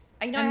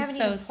 I know, I haven't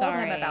even told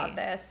him about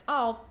this.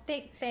 Oh,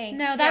 thanks.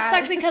 No, that's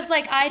like because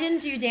like I didn't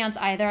do dance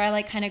either. I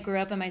like kind of grew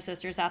up in my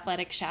sister's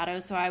athletic shadow,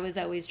 so I was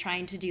always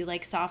trying to do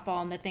like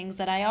softball and the things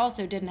that I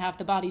also didn't have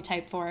the body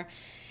type for.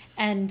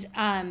 And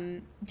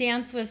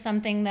dance was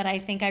something that I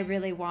think I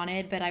really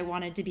wanted, but I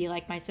wanted to be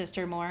like my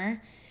sister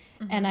more.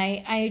 Mm-hmm. And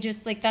I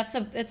just like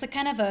it's a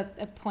kind of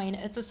a point.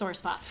 It's a sore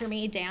spot for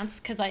me, dance,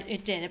 because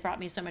it brought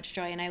me so much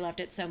joy and I loved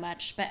it so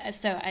much. But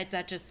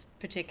that just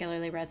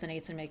particularly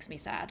resonates and makes me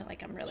sad.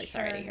 Like, I'm really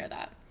sorry to hear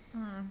that.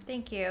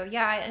 Thank you.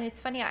 Yeah, and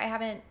it's funny, I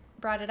haven't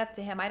brought it up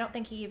to him. I don't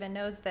think he even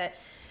knows that.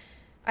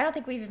 I don't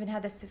think we've even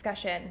had this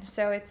discussion.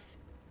 So it's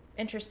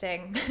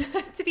interesting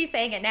to be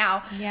saying it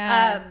now.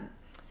 Yeah.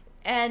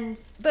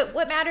 But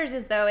what matters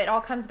is, though, it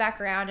all comes back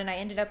around and I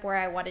ended up where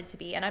I wanted to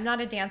be. And I'm not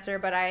a dancer,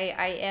 but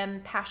I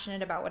am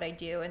passionate about what I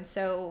do. And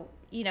so,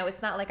 you know,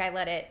 it's not like I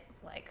let it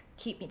like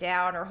keep me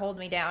down or hold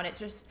me down. It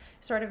just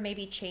sort of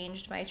maybe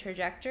changed my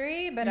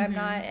trajectory, but I'm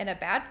not in a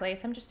bad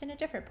place. I'm just in a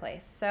different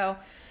place. So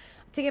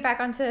to get back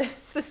onto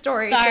the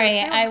story. Sorry,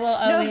 I will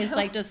always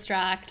like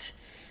distract.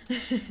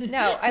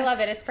 No, I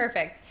love it. It's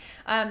perfect.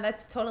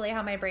 That's totally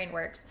how my brain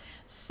works.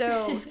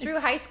 So through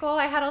high school,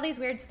 I had all these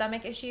weird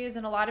stomach issues,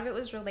 and a lot of it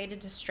was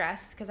related to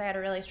stress because I had a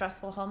really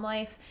stressful home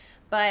life.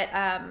 But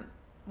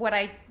what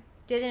I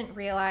didn't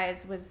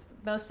realize was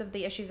most of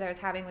the issues I was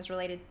having was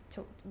related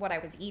to what I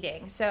was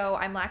eating. So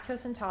I'm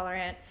lactose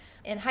intolerant.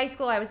 In high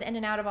school, I was in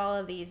and out of all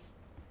of these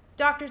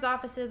doctor's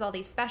offices, all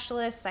these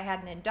specialists. I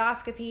had an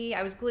endoscopy.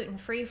 I was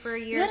gluten-free for a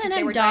year. You had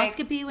an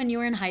endoscopy when you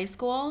were in high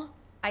school?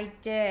 I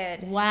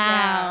did.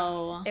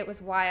 Wow. Yeah, it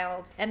was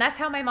wild. And that's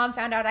how my mom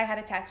found out I had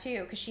a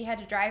tattoo, because she had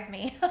to drive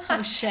me.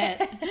 Oh,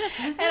 shit.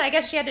 And I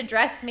guess she had to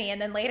dress me.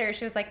 And then later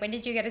she was like, when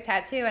did you get a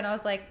tattoo? And I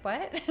was like,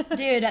 what?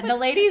 Dude, the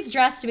ladies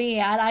dressed me.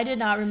 I did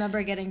not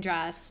remember getting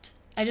dressed.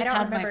 I just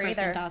had my first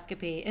either.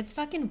 endoscopy. It's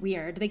fucking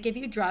weird. They give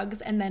you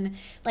drugs and then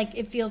like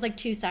it feels like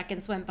 2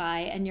 seconds went by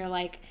and you're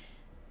like,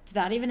 did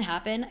that even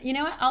happen? You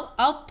know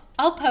what?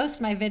 I'll post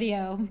my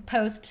video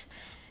post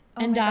endoscopy.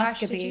 Oh my gosh,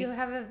 did you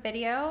have a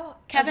video?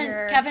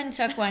 Kevin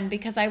took one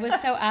because I was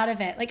so out of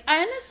it. Like,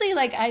 I honestly,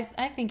 like,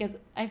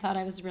 I thought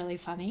I was really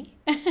funny.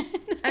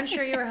 I'm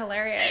sure you were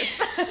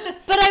hilarious.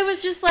 But I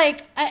was just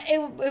like,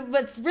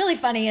 what's really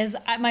funny is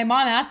my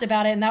mom asked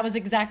about it, and that was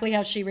exactly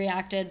how she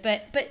reacted.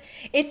 But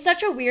it's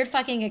such a weird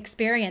fucking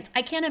experience.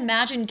 I can't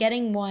imagine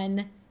getting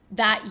one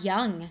that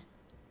young.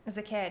 As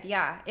a kid,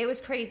 yeah. It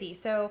was crazy.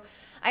 So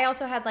I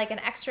also had, like, an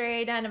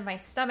x-ray done of my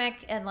stomach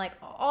and, like,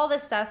 all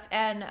this stuff.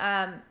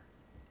 And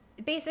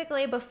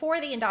basically, before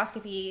the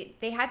endoscopy,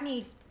 they had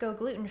me go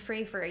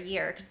gluten-free for a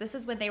year, because this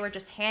is when they were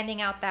just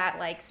handing out that,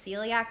 like,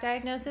 celiac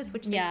diagnosis,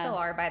 which they still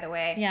are, by the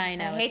way. Yeah, I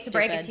know. And I hate to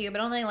break it to you,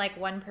 but only, like,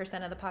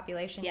 1% of the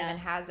population even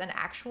has an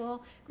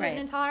actual gluten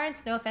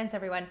intolerance. No offense,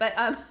 everyone. But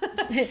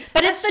but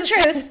it's the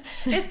truth.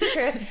 It's the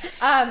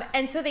truth.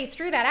 And so they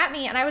threw that at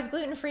me, and I was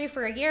gluten-free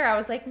for a year. I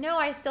was like, no,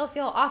 I still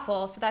feel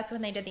awful. So that's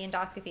when they did the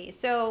endoscopy.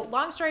 So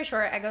long story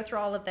short, I go through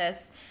all of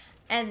this,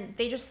 and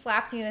they just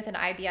slapped me with an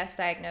IBS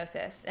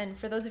diagnosis. And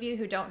for those of you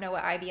who don't know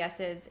what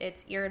IBS is,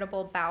 it's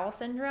irritable bowel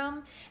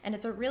syndrome. And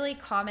it's a really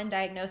common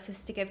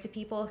diagnosis to give to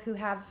people who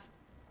have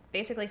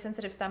basically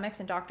sensitive stomachs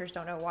and doctors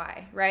don't know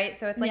why, right?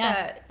 So it's like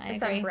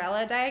this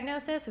umbrella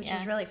diagnosis, which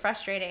is really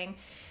frustrating.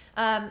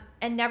 And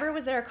never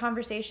was there a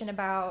conversation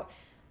about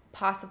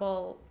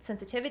possible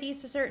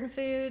sensitivities to certain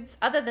foods.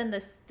 Other than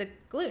the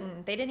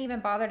gluten, they didn't even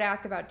bother to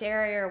ask about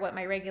dairy or what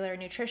my regular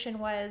nutrition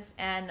was.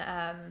 And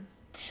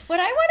what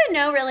I want to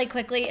know really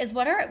quickly is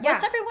what's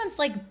everyone's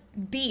like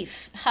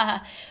beef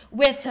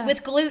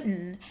with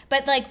gluten,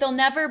 but like they'll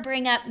never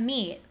bring up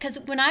meat. Because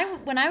when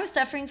I was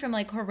suffering from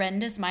like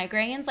horrendous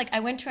migraines, like I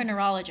went to a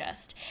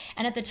neurologist,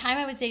 and at the time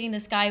I was dating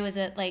this guy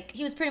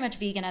he was pretty much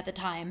vegan at the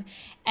time,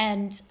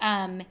 and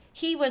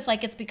he was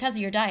like, it's because of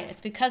your diet.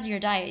 It's because of your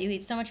diet. You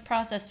eat so much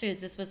processed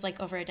foods. This was like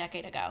over a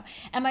decade ago.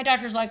 And my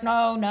doctor's like,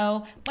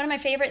 no. One of my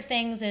favorite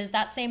things is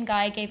that same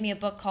guy gave me a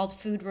book called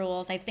Food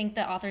Rules. I think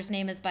the author's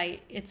name is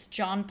it's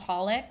John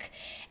Pollock.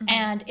 Mm-hmm.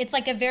 And it's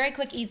like a very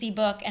quick, easy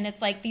book. And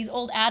it's like these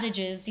old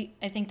adages,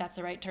 I think that's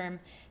the right term,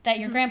 that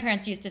your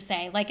grandparents used to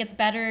say. Like, it's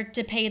better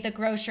to pay the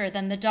grocer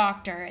than the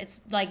doctor. It's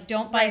like,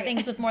 don't buy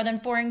things with more than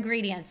 4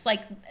 ingredients.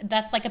 Like,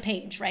 that's like a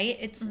page, right?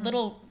 It's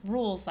little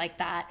rules like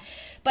that.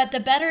 But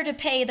the better to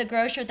pay the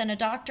grocer than a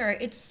doctor,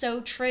 it's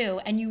so true.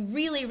 And you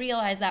really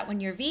realize that when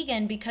you're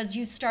vegan, because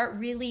you start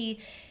really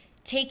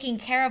taking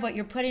care of what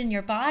you're putting in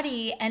your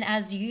body. And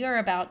as you're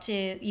about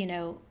to,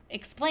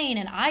 explain,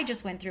 and I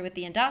just went through with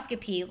the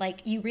endoscopy,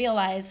 like you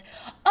realize,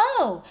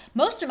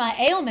 most of my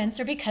ailments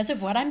are because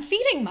of what I'm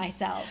feeding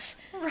myself.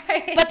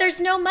 Right. But there's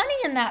no money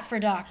in that for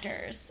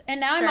doctors. And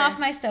now I'm off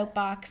my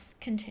soapbox.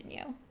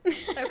 Continue.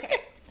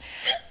 Okay.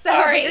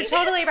 Sorry. You're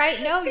totally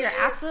right. No, you're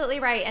absolutely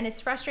right. And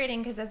it's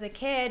frustrating because as a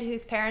kid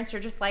whose parents are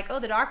just like,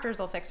 the doctors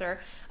will fix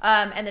her,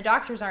 and the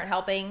doctors aren't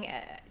helping,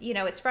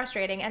 it's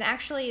frustrating. And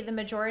actually the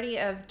majority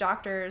of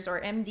doctors or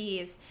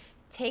MDs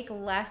take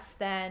less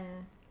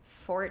than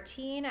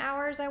 14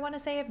 hours, I want to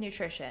say, of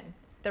nutrition,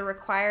 the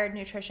required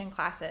nutrition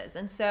classes.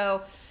 And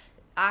so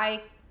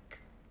I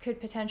could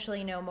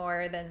potentially know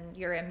more than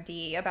your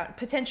MD about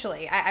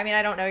potentially. I mean,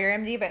 I don't know your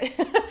MD, but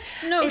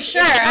no, it's,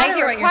 sure. It's not I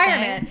hear what you're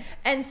saying.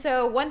 And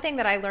so one thing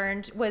that I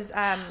learned was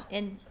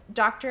in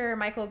Dr.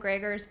 Michael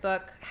Greger's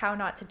book, How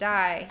Not to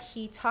Die,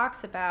 he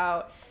talks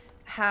about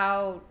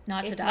how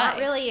it's not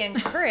really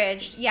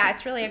encouraged. Yeah,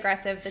 it's really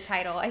aggressive, the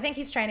title. I think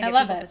he's trying to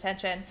get people's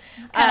attention.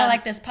 Kind of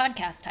like this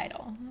podcast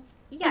title.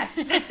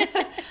 Yes.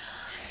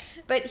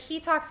 But he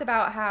talks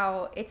about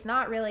how it's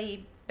not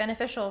really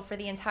beneficial for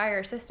the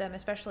entire system,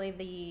 especially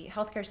the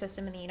healthcare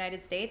system in the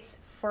United States,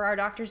 for our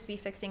doctors to be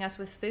fixing us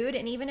with food.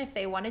 And even if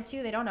they wanted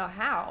to, they don't know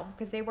how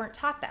because they weren't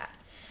taught that.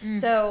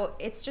 So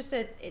it's just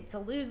it's a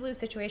lose-lose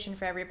situation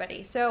for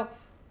everybody. So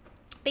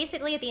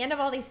basically at the end of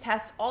all these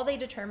tests, all they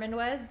determined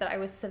was that I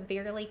was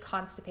severely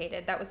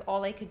constipated. That was all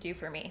they could do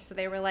for me. So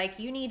they were like,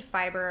 you need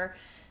fiber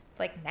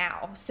like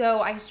now.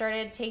 So I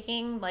started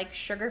taking like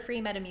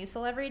sugar-free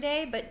Metamucil every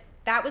day, but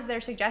that was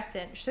their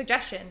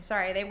suggestion.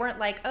 Sorry. They weren't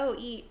like,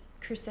 eat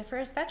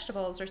cruciferous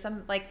vegetables or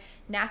some like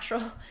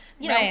natural,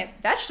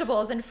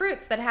 vegetables and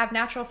fruits that have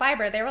natural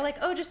fiber. They were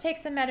like, just take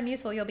some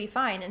Metamucil, you'll be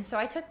fine. And so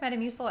I took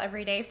Metamucil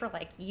every day for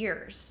like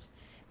years,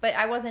 but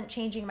I wasn't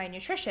changing my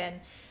nutrition.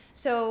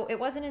 So it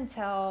wasn't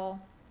until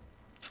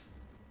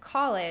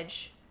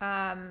college,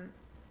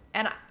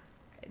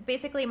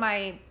 basically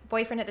my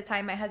boyfriend at the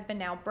time, my husband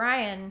now,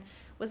 Brian,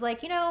 was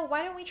like,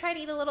 why don't we try to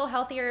eat a little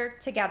healthier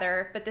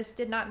together? But this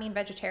did not mean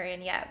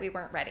vegetarian yet. We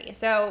weren't ready.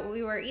 So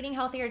we were eating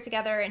healthier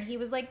together, and he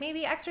was like,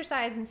 maybe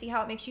exercise and see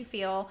how it makes you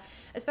feel,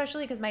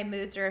 especially because my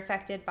moods are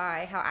affected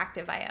by how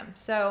active I am.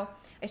 So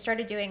I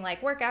started doing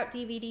like workout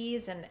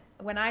DVDs, and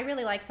when I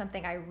really like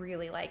something, I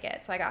really like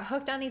it. So I got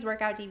hooked on these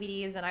workout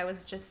DVDs, and I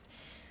was just,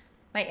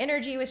 my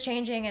energy was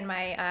changing, and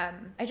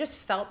I just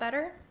felt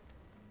better,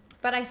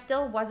 but I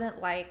still wasn't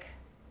like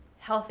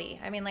healthy.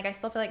 I mean, like I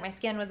still feel like my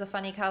skin was a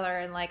funny color,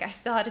 and like I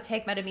still had to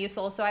take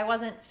Metamucil, so I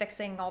wasn't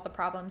fixing all the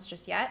problems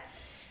just yet.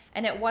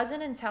 And it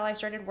wasn't until I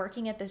started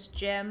working at this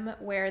gym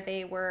where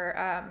they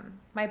were,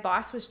 my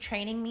boss was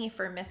training me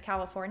for Miss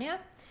California,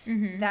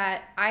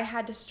 that I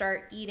had to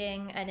start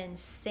eating an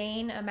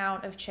insane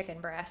amount of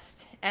chicken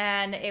breast.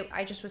 And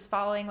I just was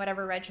following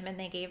whatever regimen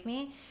they gave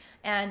me.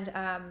 And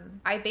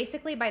I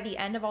basically, by the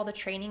end of all the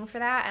training for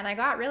that, and I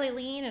got really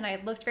lean and I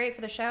looked great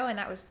for the show, and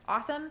that was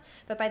awesome.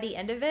 But by the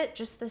end of it,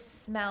 just the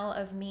smell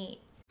of meat.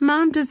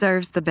 Mom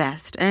deserves the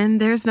best, and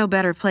there's no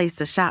better place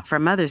to shop for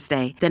Mother's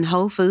Day than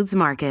Whole Foods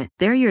Market.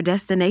 They're your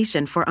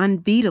destination for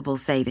unbeatable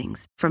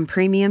savings, from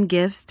premium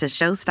gifts to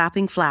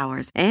show-stopping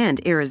flowers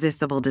and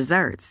irresistible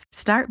desserts.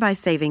 Start by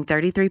saving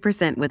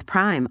 33% with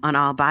Prime on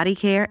all body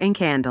care and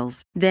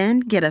candles.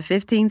 Then get a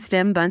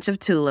 15-stem bunch of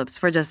tulips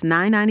for just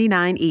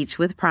 $9.99 each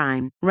with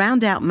Prime.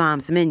 Round out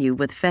Mom's menu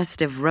with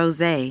festive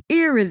rosé,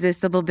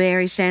 irresistible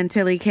berry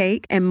chantilly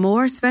cake, and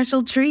more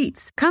special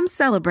treats. Come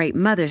celebrate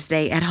Mother's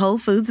Day at Whole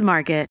Foods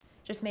Market.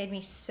 Just made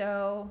me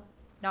so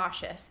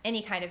nauseous,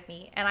 any kind of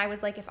meat. And I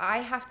was like, if I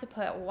have to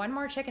put one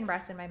more chicken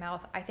breast in my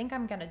mouth, I think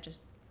I'm going to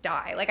just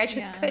die. Like I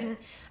just couldn't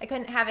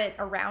have it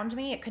around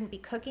me. It couldn't be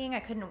cooking. I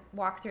couldn't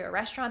walk through a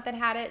restaurant that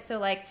had it. So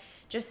like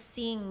just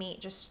seeing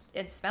meat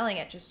and smelling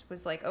it just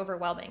was like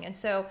overwhelming. And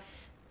so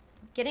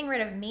getting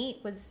rid of meat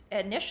was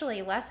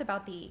initially less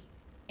about the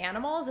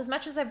animals. As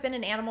much as I've been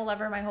an animal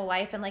lover my whole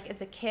life, and like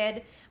as a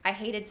kid, I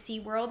hated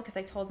SeaWorld because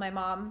I told my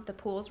mom the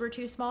pools were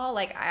too small.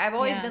 Like I've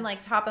always been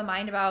like top of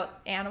mind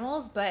about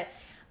animals, but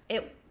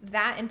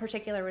that in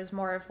particular was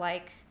more of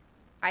like,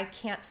 I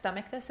can't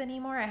stomach this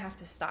anymore. I have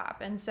to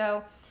stop. And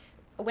so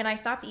when I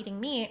stopped eating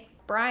meat,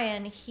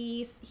 Brian,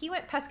 he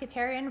went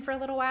pescatarian for a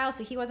little while,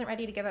 so he wasn't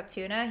ready to give up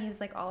tuna. He was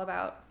like all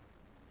about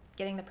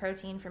getting the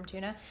protein from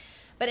tuna.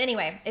 But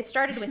anyway, it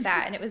started with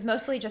that, and it was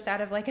mostly just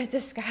out of like a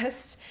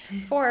disgust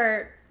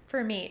for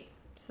meat.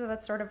 So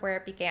that's sort of where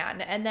it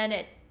began. And then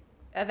it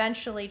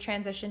eventually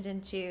transitioned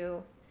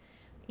into,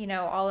 you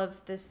know, all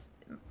of this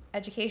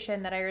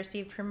education that I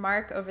received from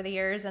Mark over the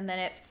years, and then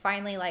it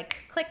finally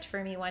like clicked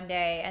for me one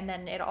day, and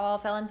then it all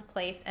fell into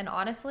place. And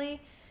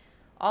honestly,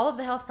 all of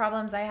the health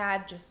problems I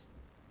had just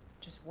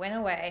went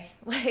away.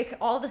 Like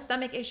all the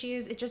stomach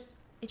issues, it just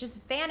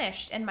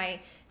vanished, and my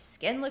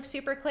skin looks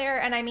super clear.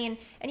 And I mean,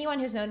 anyone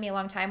who's known me a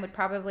long time would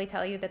probably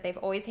tell you that they've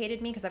always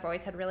hated me because I've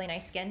always had really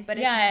nice skin. But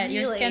yeah, it's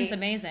your skin's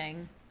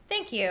amazing.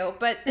 Thank you.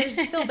 But there's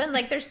still been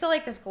like, there's still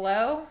like this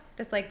glow,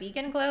 this like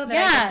vegan glow that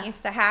I didn't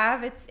used to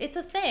have. It's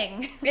a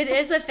thing. It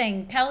is a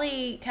thing.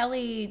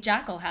 Kelly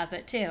Jackal has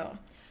it too.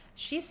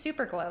 She's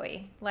super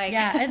glowy. Like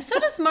yeah, and so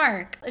does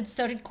Mark.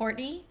 So did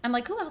Courtney. I'm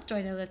like, who else do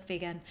I know that's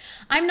vegan?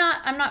 I'm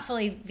not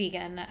fully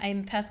vegan.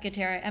 I'm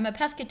pescatarian. I'm a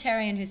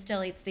pescatarian who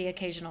still eats the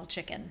occasional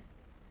chicken.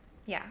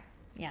 Yeah.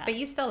 Yeah. But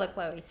you still look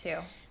glowy too.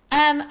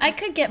 I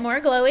could get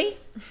more glowy.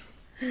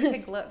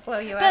 Could glow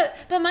you up.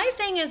 But my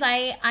thing is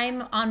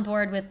I'm on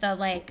board with the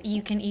like,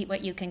 you can eat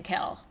what you can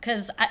kill.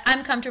 Because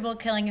I'm comfortable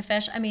killing a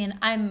fish. I mean,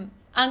 I'm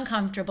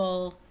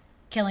uncomfortable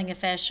killing a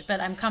fish, but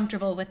I'm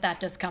comfortable with that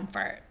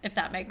discomfort, if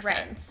that makes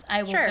sense.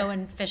 I will go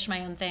and fish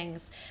my own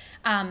things.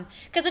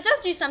 Because it does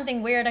do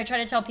something weird. I try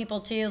to tell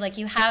people too, like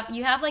you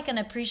have like an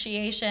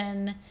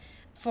appreciation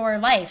for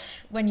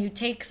life when you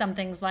take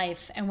something's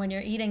life, and when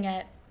you're eating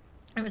it.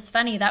 It was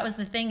funny. That was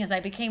the thing, is I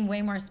became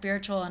way more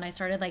spiritual, and I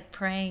started like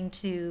praying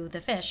to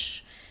the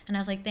fish. And I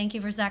was like, thank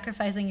you for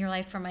sacrificing your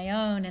life for my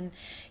own. And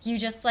you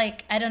just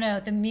like, I don't know,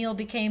 the meal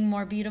became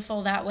more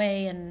beautiful that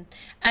way. And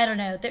I don't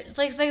know, there's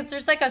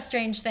like a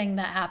strange thing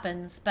that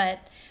happens.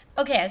 But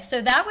okay,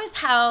 so that was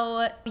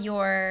how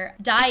your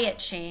diet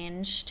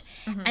changed.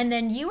 Mm-hmm. And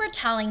then you were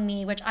telling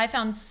me, which I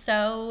found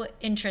so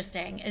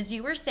interesting, is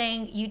you were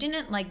saying you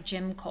didn't like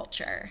gym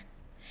culture.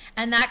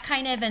 And that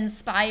kind of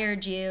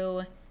inspired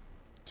you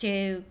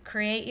to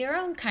create your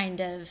own kind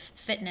of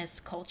fitness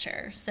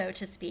culture, so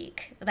to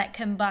speak, that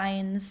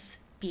combines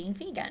being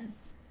vegan.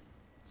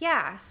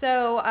 Yeah.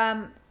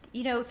 So,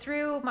 you know,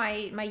 through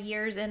my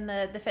years in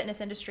the fitness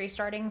industry,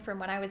 starting from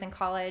when I was in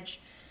college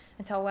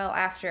until well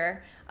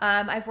after,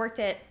 I've worked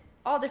at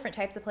all different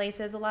types of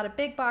places, a lot of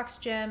big box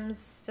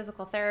gyms,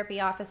 physical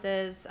therapy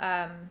offices,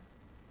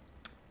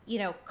 you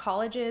know,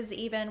 colleges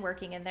even,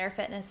 working in their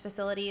fitness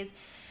facilities.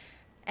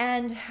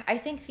 And I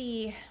think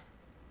the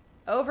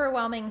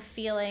overwhelming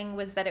feeling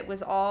was that it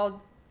was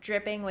all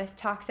dripping with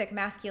toxic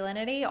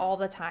masculinity all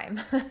the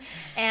time.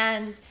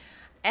 And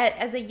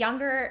as a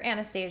younger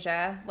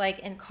Anastasia, like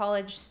in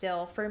college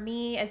still, for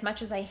me, as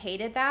much as I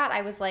hated that,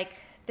 I was like,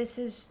 this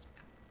is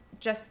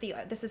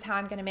how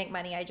I'm going to make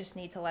money. I just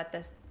need to let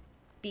this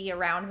be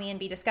around me and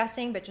be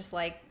disgusting, but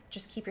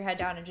just keep your head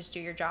down and just do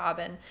your job.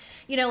 And,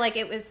 you know, like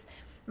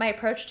my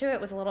approach to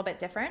it was a little bit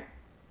different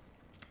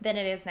than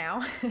it is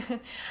now.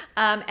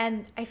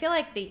 And I feel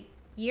like the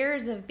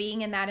years of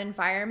being in that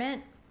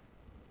environment,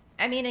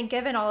 I mean, and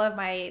given all of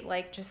my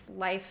like just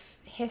life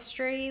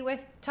history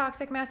with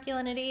toxic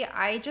masculinity,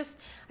 I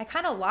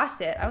kind of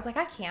lost it. I was like,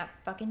 I can't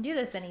fucking do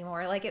this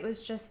anymore. Like it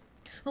was just.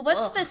 Well,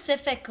 what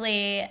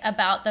specifically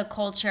about the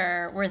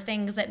culture were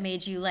things that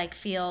made you like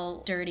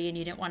feel dirty and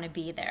you didn't want to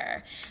be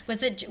there?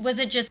 Was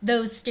it just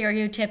those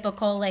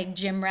stereotypical like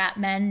gym rat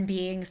men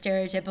being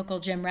stereotypical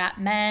gym rat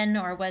men,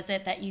 or was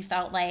it that you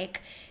felt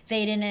like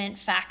they didn't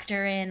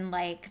factor in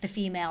like the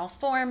female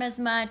form as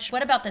much?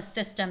 What about the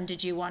system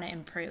did you want to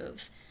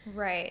improve?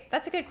 Right.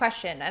 That's a good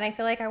question. And I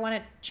feel like I want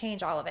to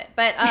change all of it.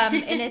 But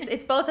and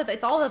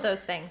it's all of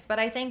those things. But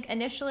I think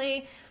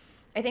initially,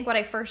 what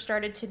I first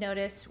started to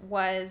notice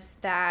was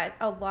that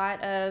a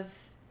lot of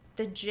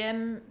these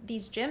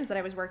gyms that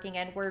I was working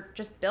in were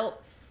just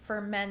built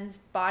for men's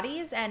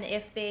bodies. And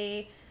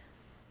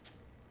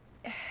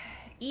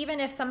even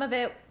if some of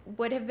it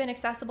would have been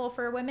accessible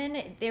for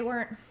women,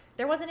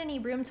 there wasn't any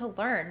room to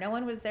learn. No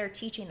one was there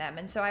teaching them.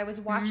 And so I was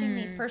watching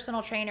these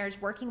personal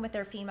trainers working with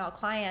their female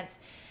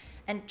clients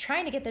and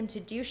trying to get them to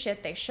do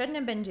shit they shouldn't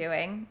have been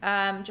doing,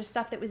 just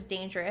stuff that was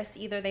dangerous.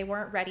 Either they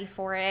weren't ready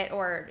for it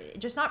or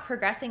just not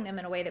progressing them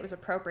in a way that was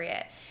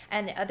appropriate.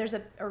 And there's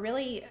a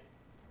really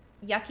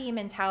yucky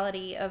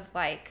mentality of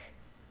like,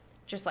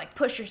 just like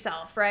push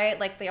yourself, right?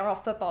 Like they are all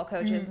football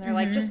coaches and they're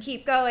like, just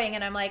keep going.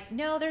 And I'm like,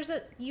 no,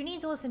 you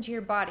need to listen to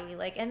your body.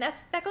 Like, and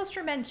that goes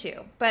for men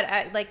too.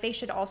 But like they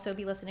should also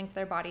be listening to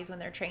their bodies when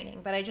they're training.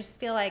 But I just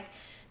feel like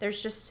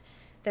there's just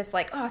this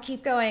like, oh,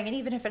 keep going, and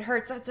even if it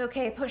hurts, that's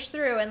okay, push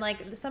through. And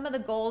like some of the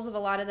goals of a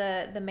lot of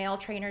the male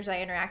trainers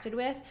I interacted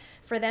with,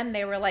 for them,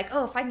 they were like,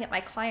 oh, if I can get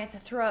my client to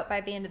throw up by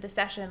the end of the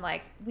session,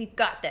 like, we've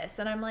got this.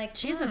 And I'm like,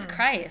 Jesus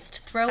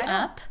Christ, throw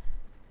up?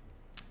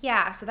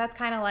 Yeah, so that's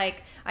kind of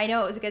like, I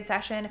know it was a good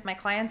session if my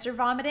clients are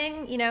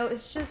vomiting, you know.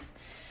 It's just,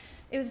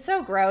 it was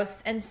so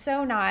gross and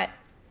so not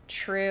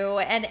true,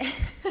 and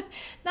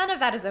none of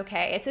that is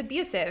okay. It's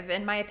abusive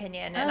in my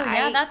opinion.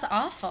 And that's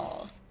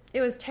awful. It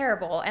was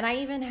terrible. And I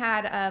even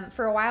had,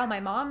 for a while, my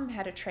mom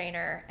had a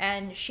trainer,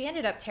 and she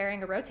ended up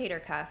tearing a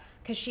rotator cuff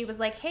because she was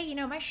like, hey, you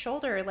know, my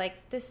shoulder,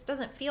 like, this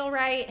doesn't feel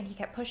right. And he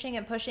kept pushing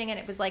and pushing, and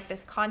it was like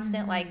this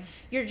constant, like,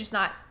 you're just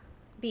not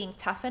being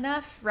tough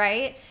enough,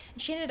 right?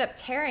 And she ended up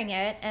tearing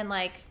it, and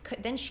like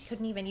then she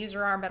couldn't even use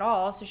her arm at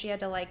all, so she had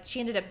to like,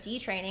 she ended up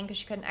detraining because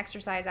she couldn't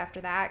exercise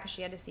after that, because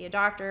she had to see a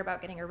doctor about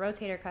getting her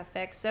rotator cuff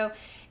fixed. So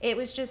it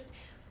was just,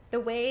 the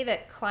way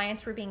that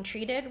clients were being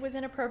treated was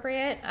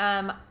inappropriate.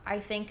 I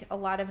think a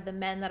lot of the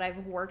men that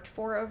I've worked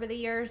for over the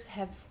years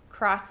have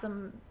crossed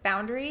some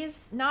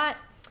boundaries. No,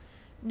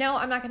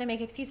 I'm not going to make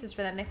excuses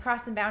for them. They've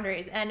crossed some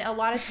boundaries, and a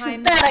lot of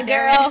times that a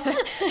girl.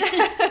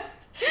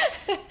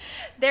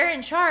 They're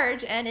in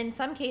charge, and in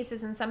some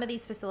cases, in some of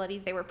these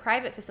facilities, they were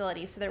private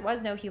facilities, so there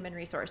was no human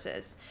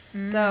resources.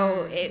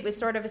 So it was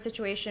sort of a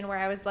situation where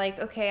I was like,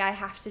 okay, I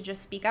have to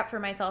just speak up for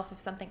myself if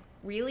something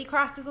really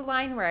crosses a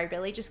line where I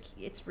really just,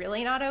 it's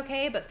really not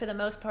okay. But for the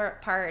most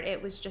part,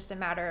 it was just a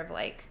matter of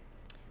like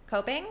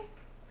coping,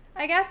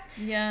 I guess,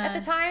 at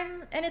the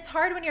time. And it's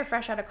hard when you're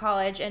fresh out of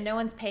college and no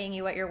one's paying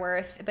you what you're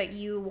worth, but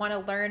you want to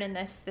learn in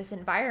this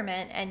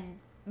environment. And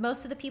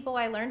most of the people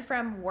I learned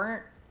from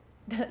weren't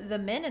the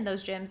men in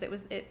those gyms. It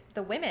was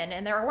the women,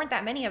 and there weren't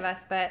that many of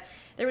us, but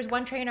there was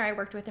one trainer I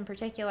worked with in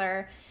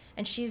particular,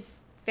 and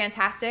she's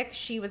fantastic.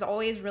 She was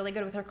always really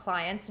good with her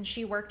clients, and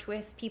she worked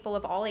with people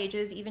of all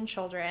ages, even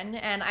children,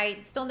 and I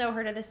still know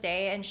her to this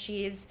day, and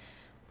she's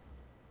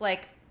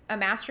like a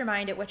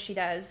mastermind at what she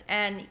does.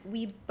 And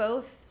we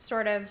both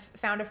sort of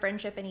found a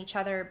friendship in each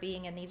other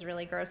being in these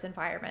really gross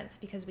environments,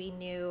 because we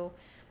knew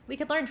we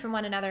could learn from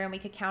one another and we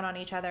could count on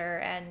each other.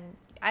 And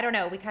I don't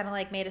know, we kind of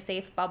like made a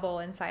safe bubble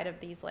inside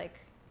of these like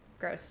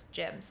gross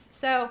gyms.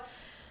 So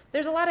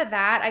there's a lot of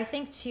that. I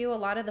think too, a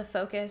lot of the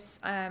focus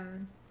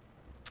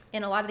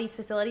in a lot of these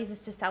facilities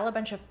is to sell a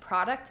bunch of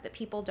product that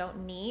people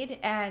don't need.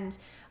 And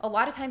a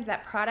lot of times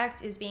that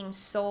product is being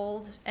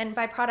sold, and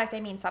by product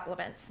I mean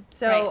supplements.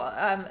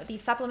 So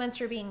these supplements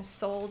are being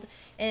sold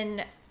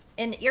in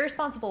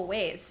irresponsible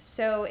ways.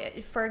 So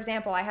for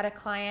example, I had a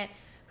client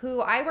who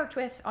I worked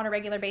with on a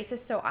regular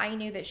basis, so I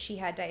knew that she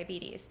had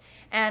diabetes.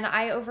 And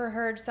I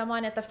overheard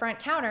someone at the front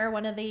counter,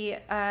 one of the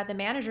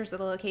managers of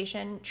the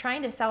location,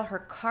 trying to sell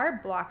her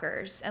carb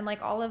blockers and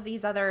like all of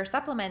these other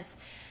supplements.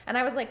 And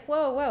I was like,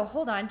 whoa,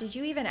 hold on. Did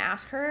you even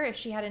ask her if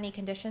she had any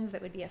conditions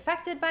that would be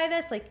affected by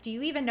this? Like, do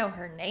you even know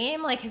her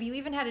name? Like, have you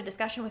even had a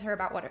discussion with her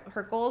about what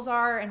her goals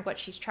are and what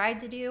she's tried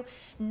to do?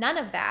 None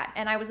of that.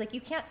 And I was like, you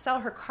can't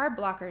sell her carb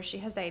blockers. She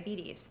has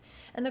diabetes.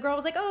 And the girl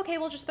was like, oh, okay,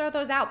 we'll just throw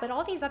those out. But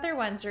all these other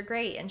ones are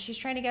great. And she's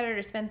trying to get her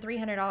to spend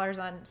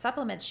 $300 on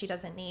supplements she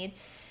doesn't need.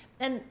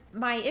 And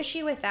my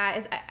issue with that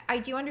is I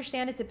do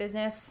understand it's a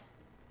business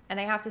and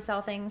they have to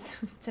sell things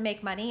to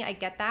make money. I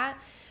get that.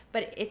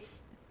 But it's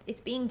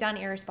being done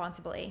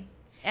irresponsibly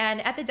and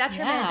at the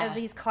detriment of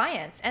these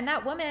clients. And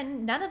that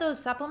woman, none of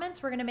those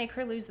supplements were going to make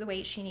her lose the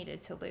weight she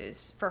needed to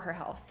lose for her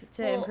health,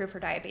 to improve her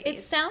diabetes.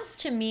 It sounds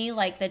to me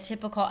like the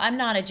typical, I'm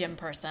not a gym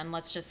person,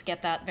 let's just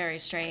get that very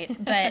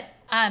straight. But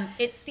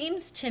it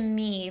seems to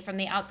me from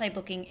the outside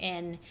looking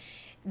in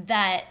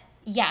that,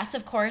 yes,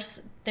 of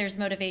course, there's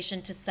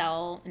motivation to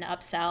sell and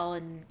upsell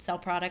and sell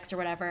products or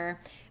whatever.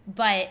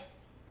 But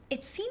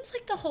it seems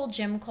like the whole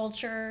gym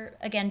culture,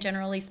 again,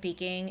 generally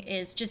speaking,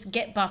 is just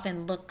get buff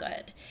and look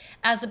good,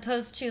 as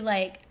opposed to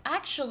like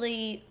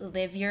actually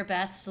live your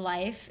best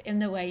life in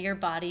the way your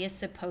body is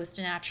supposed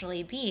to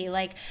naturally be.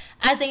 Like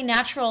as a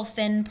natural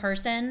thin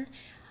person,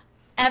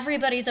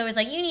 everybody's always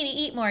like, you need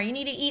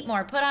to eat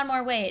more, put on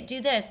more weight, do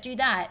this, do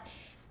that.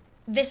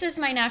 This is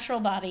my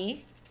natural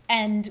body.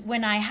 And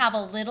when I have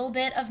a little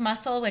bit of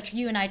muscle, which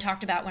you and I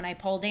talked about when I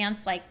pole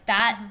dance, like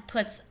that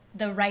puts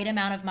the right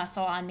amount of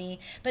muscle on me.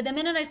 But the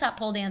minute I stop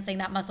pole dancing,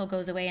 that muscle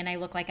goes away and I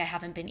look like I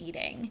haven't been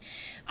eating.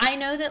 I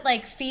know that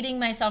like feeding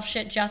myself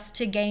shit just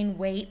to gain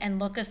weight and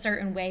look a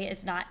certain way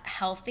is not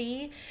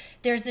healthy.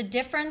 There's a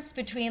difference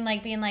between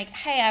like being like,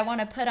 hey, I want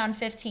to put on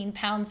 15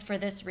 pounds for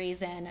this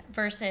reason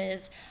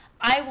versus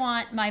I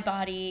want my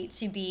body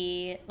to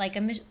be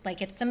like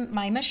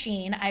my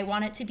machine. I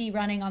want it to be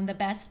running on the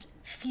best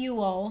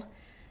fuel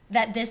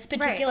that this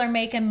particular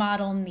make and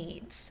model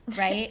needs,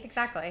 right?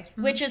 Exactly.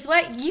 Which is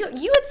what you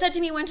had said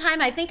to me one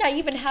time. I think I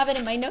even have it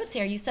in my notes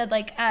here. You said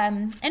like,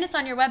 and it's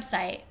on your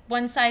website,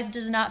 one size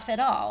does not fit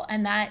all.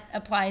 And that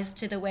applies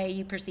to the way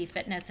you perceive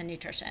fitness and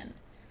nutrition.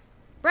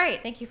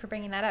 Right. Thank you for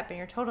bringing that up. And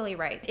you're totally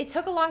right. It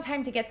took a long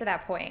time to get to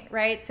that point,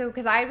 right? So,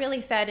 because I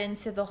really fed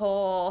into the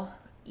whole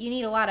you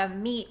need a lot of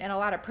meat and a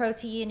lot of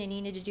protein, and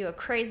you need to do a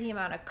crazy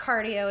amount of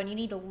cardio, and you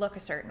need to look a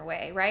certain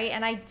way, right?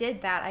 And I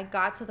did that. I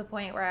got to the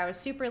point where I was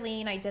super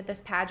lean. I did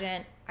this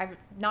pageant. I've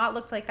not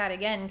looked like that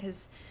again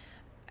because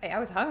I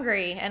was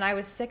hungry and I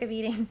was sick of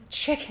eating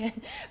chicken.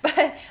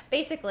 But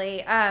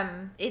basically,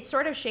 it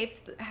sort of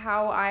shaped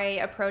how I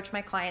approach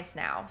my clients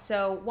now.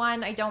 So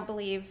one, I don't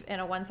believe in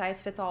a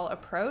one-size-fits-all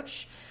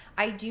approach.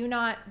 I do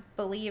not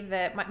believe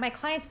that my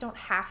clients don't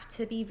have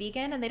to be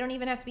vegan, and they don't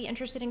even have to be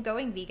interested in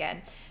going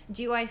vegan.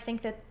 Do I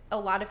think that a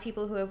lot of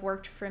people who have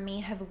worked for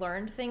me have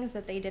learned things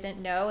that they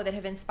didn't know that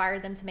have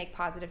inspired them to make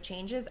positive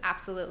changes?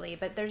 Absolutely.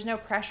 But there's no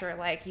pressure,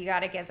 like you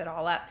got to give it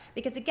all up.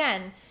 Because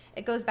again,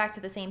 it goes back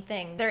to the same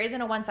thing. There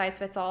isn't a one size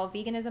fits all.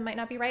 Veganism might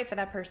not be right for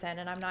that person,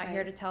 and I'm not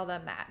here to tell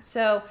them that.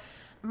 So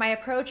my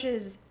approach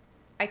is,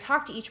 I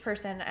talk to each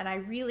person and I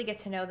really get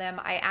to know them.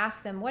 I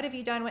ask them, what have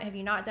you done? What have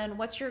you not done?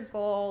 What's your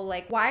goal?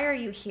 Like, why are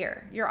you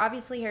here? You're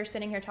obviously here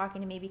sitting here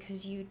talking to me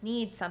because you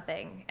need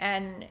something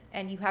and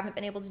you haven't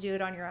been able to do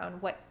it on your own.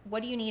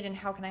 What do you need and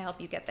how can I help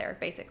you get there,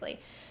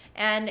 basically?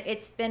 And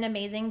it's been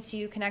amazing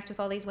to connect with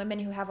all these women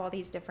who have all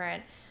these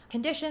different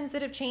conditions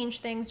that have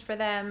changed things for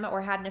them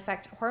or had an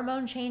effect,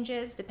 hormone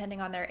changes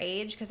depending on their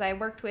age. Because I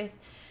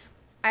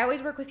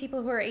always work with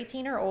people who are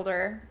 18 or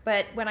older,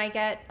 but when I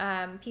get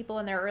people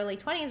in their early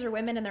 20s or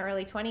women in their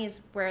early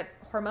 20s where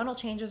hormonal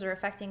changes are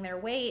affecting their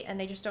weight and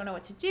they just don't know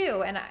what to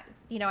do, and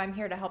I'm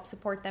here to help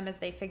support them as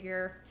they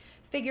figure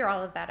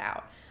all of that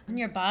out. And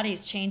your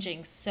body's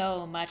changing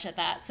so much at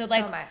that. So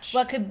much.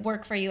 What could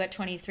work for you at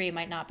 23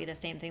 might not be the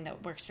same thing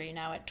that works for you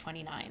now at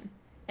 29.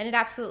 And it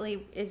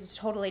absolutely is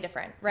totally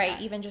different, right?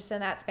 Yeah. Even just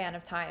in that span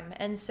of time.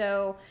 And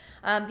so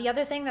the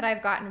other thing that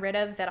I've gotten rid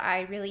of that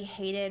I really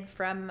hated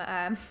from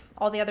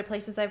all the other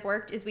places I've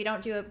worked is we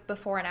don't do it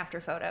before and after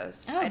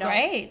photos. Oh, I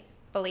don't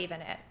believe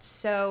in it.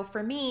 So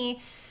for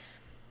me,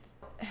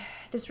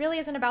 this really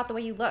isn't about the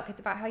way you look. It's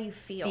about how you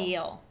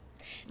feel.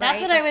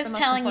 That's right? What I was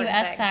telling you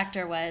S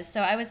Factor was.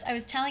 So I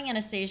was telling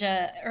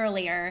Anastasia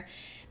earlier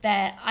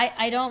that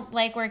I don't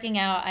like working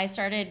out. I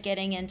started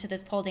getting into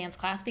this pole dance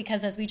class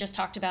because, as we just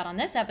talked about on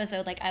this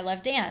episode, like, I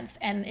love dance.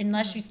 And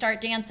unless you start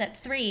dance at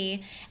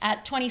 3,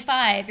 at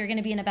 25, you're going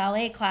to be in a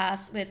ballet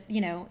class with,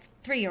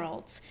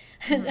 3-year-olds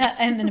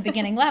and in the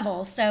beginning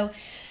level. So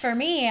for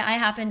me, I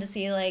happened to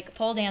see like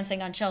pole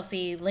dancing on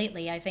Chelsea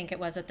lately, I think it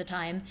was at the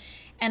time.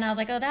 And I was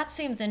like, oh, that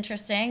seems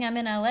interesting. I'm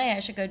in LA. I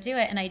should go do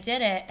it. And I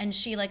did it. And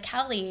she, like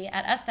Kelly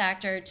at S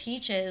Factor,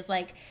 teaches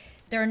like,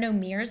 there are no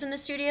mirrors in the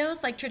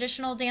studios, like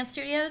traditional dance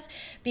studios,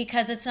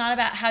 because it's not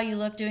about how you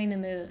look doing the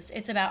moves.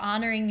 It's about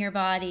honoring your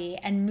body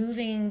and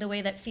moving the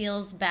way that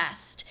feels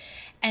best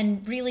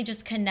and really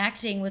just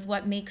connecting with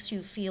what makes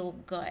you feel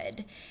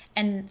good.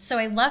 And so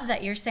I love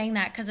that you're saying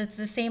that because it's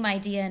the same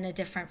idea in a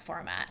different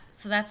format.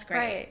 So that's great.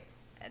 Right.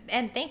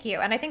 And thank you.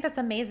 And I think that's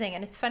amazing.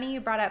 And it's funny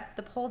you brought up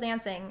the pole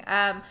dancing.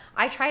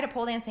 I tried a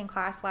pole dancing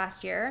class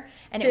last year.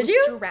 And Did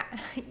you?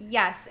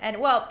 Yes. And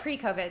well,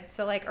 pre-COVID,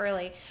 so like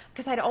early,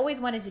 because I'd always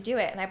wanted to do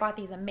it. And I bought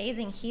these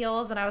amazing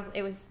heels and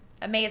it was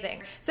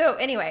amazing. So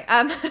anyway,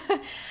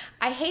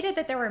 I hated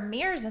that there were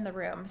mirrors in the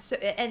room. So,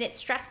 and it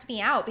stressed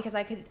me out because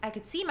I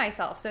could see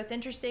myself. So it's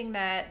interesting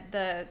that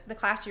the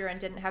class you're in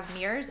didn't have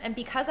mirrors. And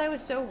because I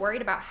was so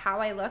worried about how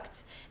I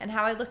looked and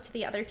how I looked to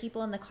the other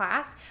people in the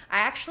class, I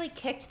actually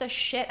kicked the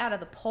shit out of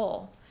the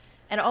pole.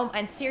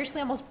 And seriously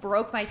almost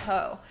broke my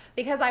toe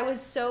because I was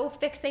so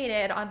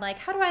fixated on like,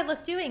 how do I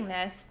look doing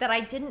this, that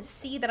I didn't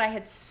see that I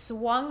had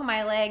swung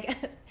my leg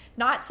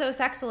not so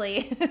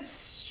sexily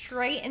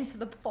straight into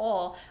the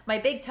pole, my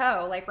big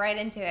toe, like right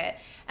into it.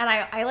 And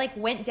I like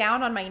went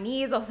down on my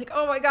knees. I was like,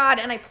 oh my God.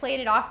 And I played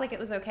it off like it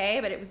was okay,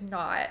 but it was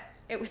not.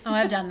 Oh,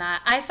 I've done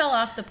that. I fell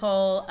off the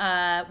pole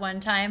one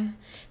time.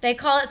 They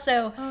call it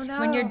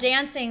when you're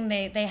dancing,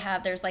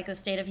 there's like a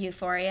state of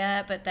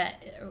euphoria, but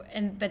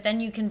then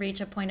you can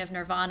reach a point of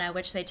nirvana,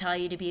 which they tell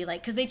you to be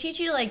like, because they teach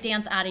you to like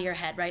dance out of your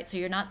head, right? So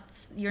you're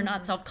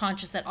not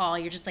self-conscious at all.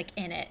 You're just like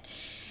in it.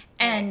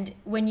 And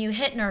when you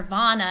hit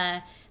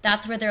nirvana,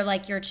 that's where they're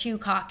like, you're too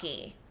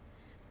cocky.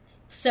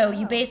 So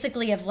you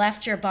basically have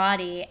left your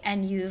body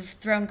and you've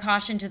thrown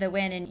caution to the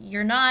wind, and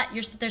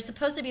there's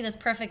supposed to be this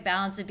perfect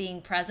balance of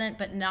being present,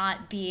 but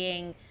not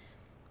being,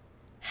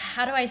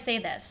 how do I say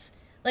this?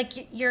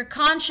 Like you're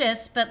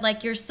conscious, but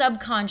like your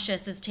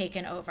subconscious is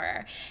taken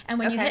over. And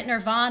when you hit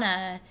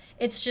nirvana,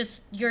 it's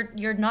just,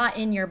 you're not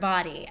in your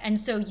body. And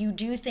so you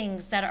do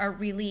things that are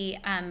really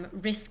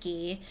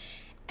risky.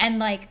 And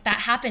like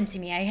that happened to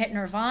me. I hit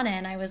nirvana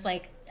and I was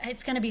like,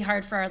 it's going to be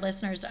hard for our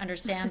listeners to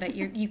understand, but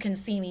you can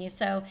see me.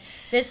 So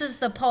this is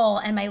the pole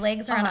and my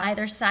legs are on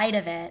either side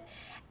of it.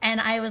 And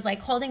I was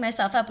like holding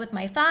myself up with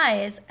my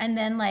thighs, and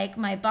then like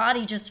my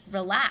body just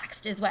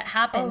relaxed is what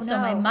happened. Oh, no. So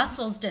my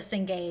muscles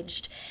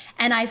disengaged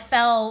and I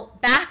fell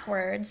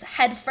backwards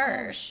head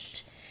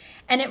first.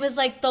 And it was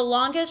like the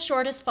longest,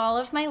 shortest fall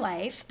of my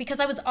life because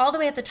I was all the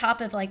way at the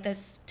top of like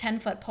this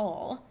 10-foot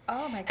pole.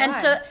 Oh my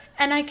God.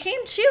 And I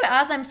came to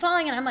as I'm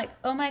falling and I'm like,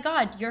 oh my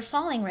God, you're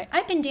falling right.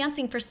 I've been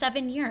dancing for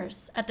 7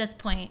 years at this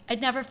point. I'd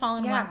never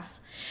fallen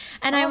once.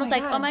 And I was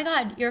like, oh my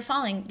God, you're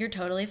falling. You're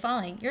totally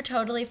falling. You're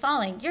totally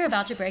falling. You're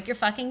about to break your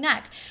fucking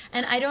neck.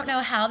 And I don't know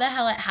how the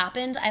hell it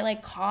happened. I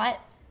like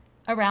caught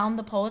around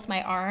the pole with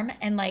my arm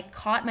and like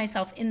caught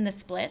myself in the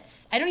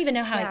splits. I don't even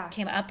know how I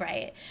came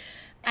upright.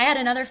 I had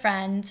another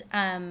friend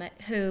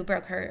who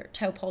broke her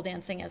toe pole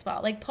dancing as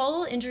well. Like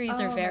pole injuries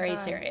are very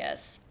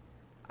serious.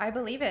 I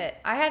believe it.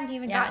 I hadn't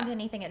even gotten to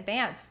anything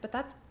advanced, but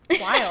that's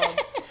wild.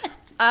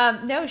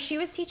 No, she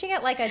was teaching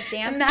at like a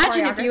dance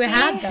Imagine if you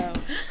had though.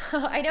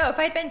 I know. If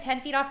I'd been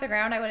 10 feet off the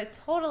ground, I would have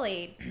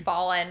totally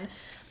fallen.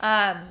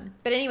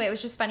 But anyway, it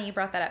was just funny you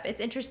brought that up. It's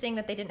interesting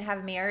that they didn't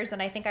have mirrors,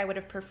 and I think I would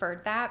have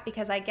preferred that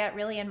because I get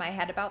really in my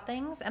head about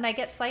things, and I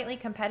get slightly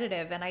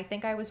competitive, and I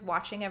think I was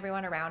watching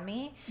everyone around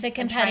me. The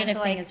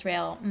competitive thing is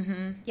real.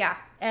 Mm-hmm. Yeah.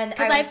 And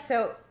I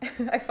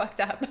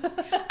fucked up.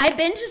 I've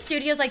been to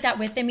studios like that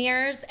with the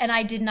mirrors, and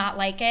I did not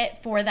like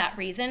it for that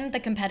reason. The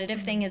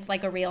competitive thing is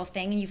like a real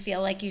thing, and you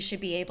feel like you should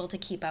be able to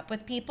keep up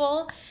with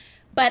people.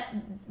 But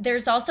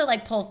there's also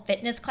like pole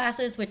fitness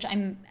classes, which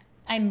I'm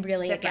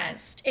really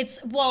against.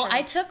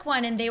 I took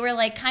one and they were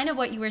like kind of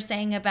what you were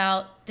saying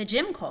about the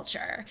gym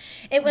culture.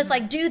 It was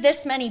like, do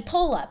this many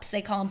pull-ups.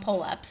 They call them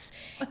pull-ups.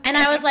 Okay. And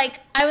I was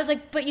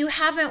like, but you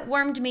haven't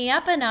warmed me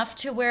up enough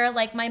to where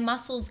like my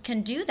muscles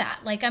can do that.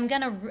 Like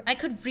I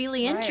could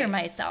really injure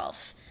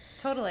myself.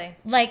 Totally.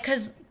 Like,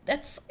 cause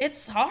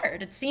it's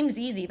hard. It seems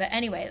easzy, but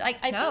anyway, like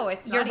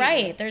you're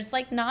right. There's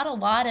like not a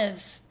lot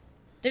of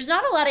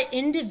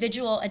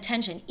individual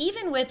attention,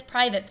 even with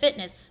private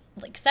fitness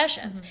like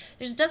sessions.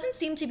 There doesn't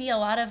seem to be a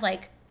lot of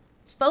like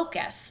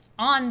focus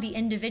on the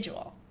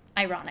individual,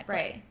 ironically.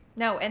 Right.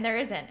 No, and there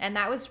isn't. And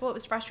that was what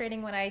was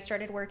frustrating when I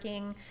started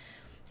working.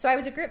 So I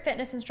was a group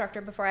fitness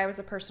instructor before I was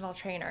a personal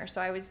trainer.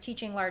 So I was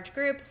teaching large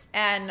groups,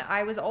 and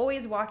I was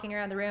always walking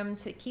around the room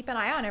to keep an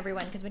eye on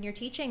everyone, because when you're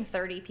teaching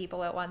 30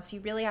 people at once,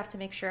 you really have to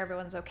make sure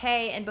everyone's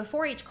okay. And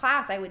before each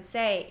class, I would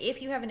say,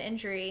 if you have an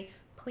injury,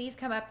 please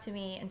come up to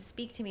me and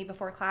speak to me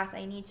before class.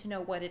 I need to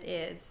know what it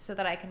is so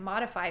that I can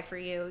modify for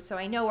you so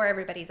I know where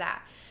everybody's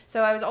at.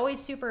 So I was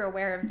always super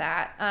aware of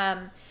that.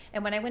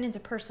 And when I went into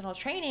personal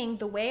training,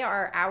 the way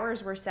our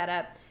hours were set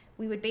up,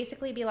 we would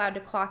basically be allowed to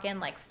clock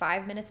in like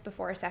 5 minutes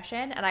before a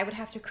session, and I would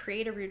have to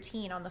create a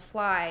routine on the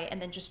fly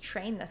and then just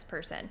train this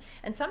person.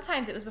 And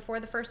sometimes it was before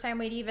the first time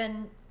we'd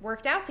even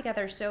worked out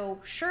together. So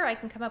sure, I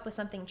can come up with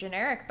something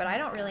generic, but I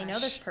don't really know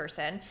this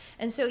person.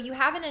 And so you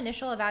have an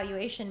initial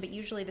evaluation, but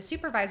usually the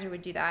supervisor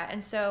would do that.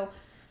 And so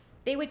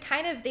they would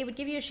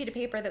give you a sheet of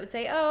paper that would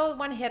say, oh,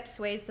 one hip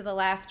sways to the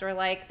left, or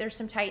like there's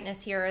some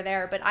tightness here or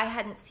there, but I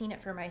hadn't seen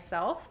it for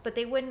myself. But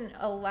they wouldn't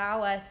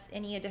allow us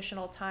any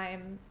additional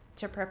time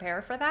to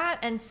prepare for that.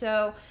 And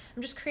so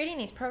I'm just creating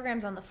these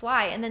programs on the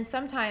fly. And then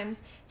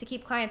sometimes to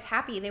keep clients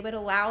happy, they would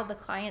allow the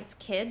client's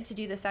kid to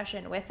do the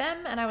session with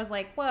them. And I was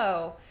like,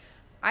 whoa,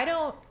 I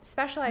don't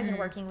specialize in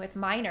working with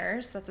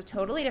minors. That's a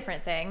totally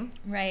different thing.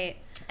 Right.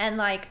 And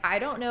like, I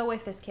don't know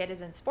if this kid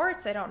is in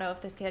sports. I don't know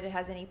if this kid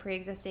has any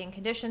pre-existing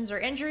conditions or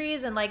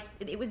injuries. And like,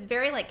 it was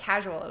very like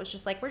casual. It was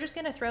just like, we're just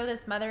going to throw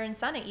this mother and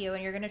son at you,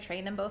 and you're going to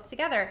train them both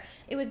together.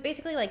 It was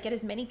basically like, get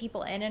as many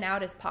people in and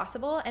out as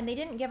possible. And they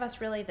didn't give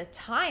us really the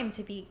time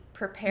to be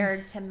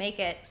prepared to make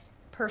it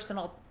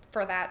personal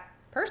for that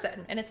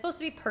person. And it's supposed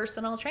to be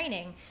personal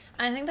training.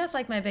 I think that's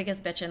like my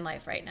biggest bitch in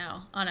life right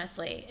now,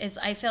 honestly, is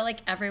I feel like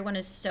everyone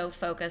is so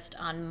focused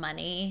on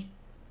money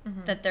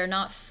that they're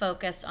not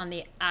focused on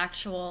the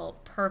actual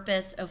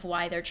purpose of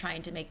why they're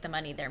trying to make the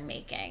money they're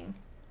making.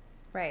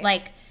 Right.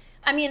 Like,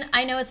 I mean,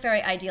 I know it's very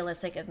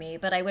idealistic of me,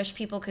 but I wish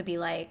people could be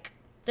like,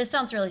 this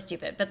sounds really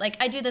stupid, but like,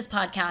 I do this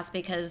podcast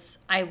because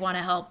I want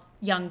to help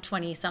young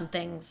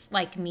 20-somethings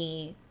like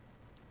me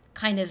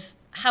kind of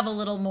have a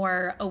little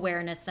more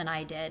awareness than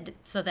I did,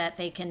 so that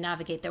they can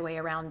navigate their way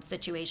around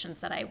situations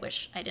that I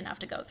wish I didn't have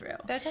to go through.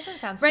 That doesn't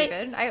sound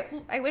stupid.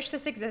 I wish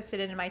this existed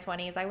in my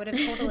 20s. I would have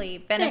totally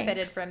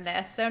benefited from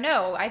this. So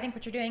no, I think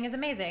what you're doing is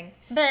amazing.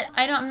 But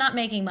I'm not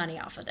making money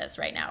off of this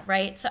right now,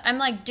 right? So I'm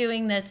like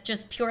doing this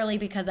just purely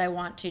because I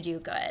want to do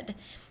good.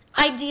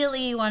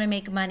 Ideally, you want to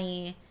make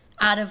money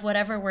out of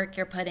whatever work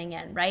you're putting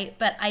in, right?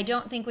 But I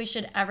don't think we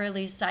should ever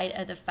lose sight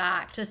of the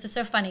fact. This is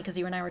so funny because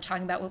you and I were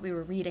talking about what we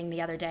were reading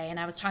the other day, and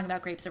I was talking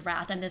about Grapes of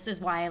Wrath, and this is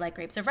why I like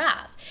Grapes of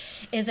Wrath,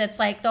 is it's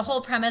like the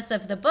whole premise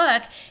of the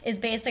book is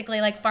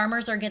basically like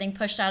farmers are getting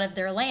pushed out of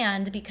their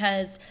land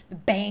because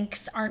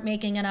banks aren't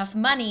making enough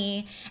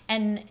money,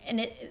 and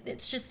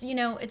it's just, you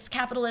know, it's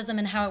capitalism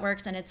and how it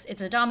works, and it's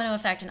a domino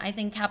effect, and I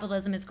think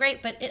capitalism is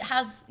great, but it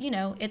has, you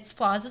know, its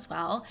flaws as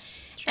well.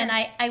 Sure. And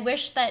I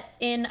wish that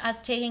in us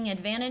taking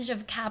advantage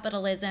of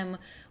capitalism,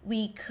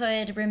 we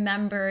could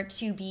remember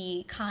to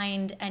be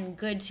kind and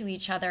good to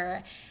each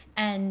other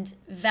and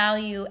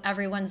value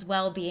everyone's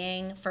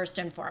well-being first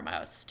and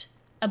foremost,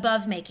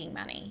 above making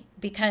money.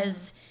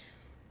 Because,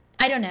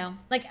 I don't know,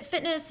 like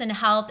fitness and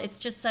health, it's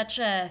just such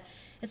a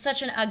it's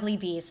such an ugly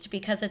beast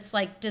because it's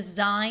like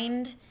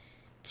designed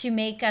to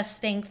make us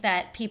think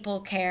that people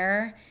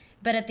care.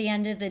 But at the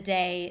end of the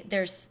day,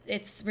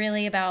 it's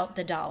really about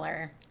the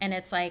dollar. And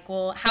it's like,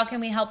 well, how can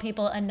we help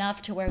people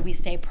enough to where we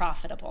stay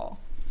profitable?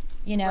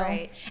 You know?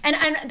 Right. And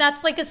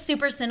that's like a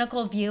super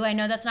cynical view. I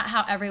know that's not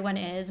how everyone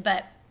is,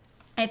 but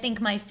I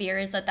think my fear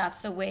is that that's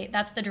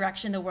the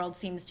direction the world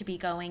seems to be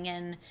going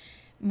in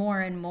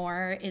more and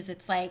more. Is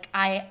it's like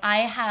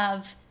I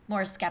have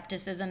more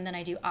skepticism than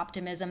I do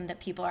optimism that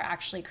people are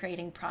actually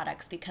creating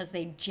products because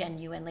they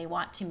genuinely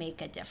want to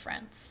make a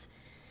difference.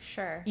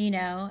 Sure. You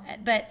know,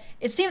 but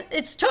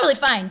it's totally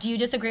fine. Do you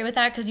disagree with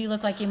that? Because you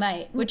look like you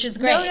might, which is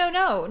great.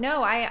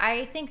 No.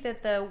 I think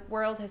that the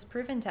world has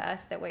proven to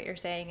us that what you're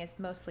saying is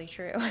mostly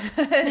true.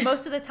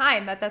 Most of the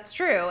time that's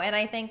true. And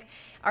I think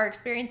our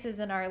experiences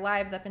in our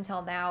lives up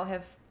until now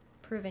have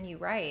proven you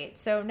right.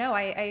 So no,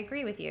 I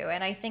agree with you.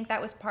 And I think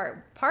that was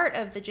part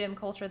of the gym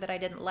culture that I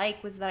didn't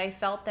like, was that I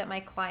felt that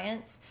my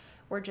clients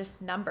were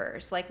just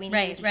numbers. Like we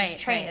needed to just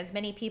train as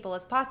many people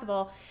as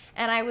possible.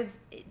 And I was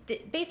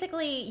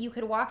basically, you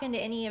could walk into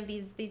any of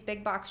these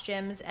big box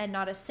gyms and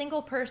not a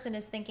single person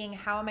is thinking,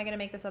 how am I going to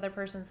make this other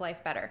person's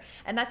life better?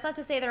 And that's not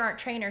to say there aren't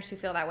trainers who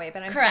feel that way,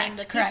 but I'm saying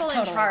the people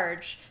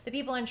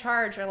in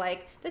charge are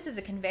like, this is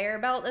a conveyor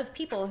belt of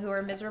people who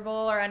are miserable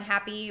or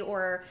unhappy,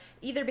 or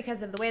either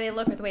because of the way they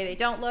look or the way they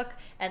don't look.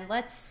 And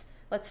let's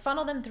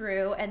funnel them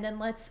through, and then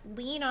let's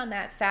lean on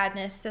that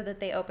sadness so that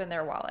they open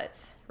their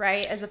wallets,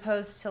 right? As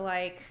opposed to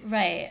like,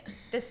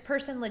 this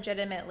person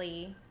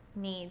legitimately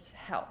needs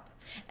help.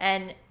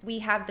 And we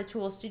have the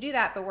tools to do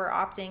that, but we're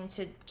opting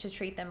to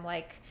treat them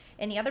like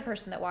any other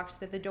person that walks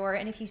through the door.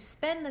 And if you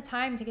spend the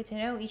time to get to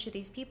know each of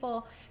these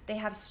people, they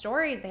have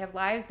stories, they have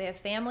lives, they have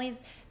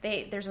families.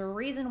 There's a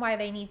reason why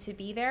they need to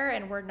be there,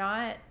 and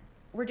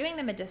we're doing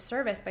them a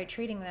disservice by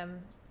treating them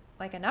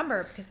like a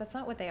number, because that's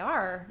not what they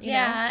are. You know?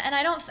 And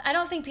I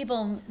don't think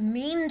people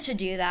mean to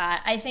do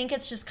that. I think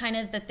it's just kind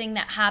of the thing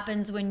that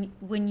happens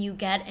when you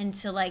get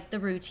into like the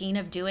routine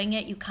of doing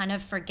it. You kind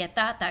of forget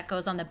that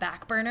goes on the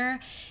back burner,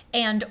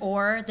 and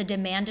or the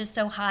demand is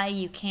so high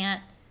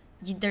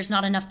there's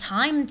not enough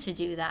time to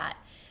do that.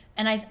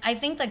 And I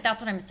think like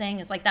that's what I'm saying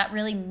is like that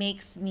really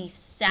makes me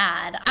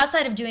sad.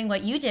 Outside of doing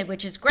what you did,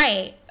 which is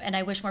great, and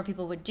I wish more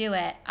people would do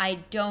it, I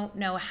don't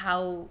know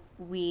how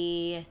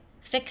we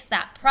fix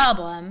that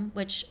problem,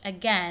 which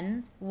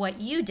again, what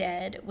you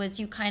did was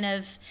you kind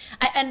of,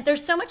 and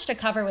there's so much to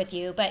cover with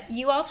you, but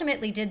you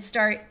ultimately did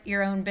start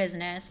your own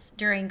business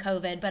during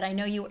COVID, but I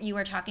know you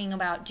were talking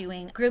about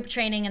doing group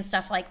training and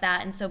stuff like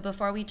that. And so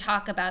before we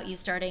talk about you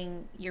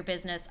starting your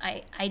business,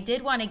 I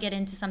did want to get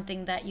into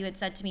something that you had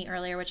said to me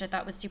earlier, which I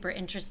thought was super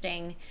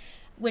interesting,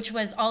 which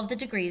was all of the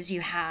degrees you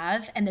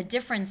have and the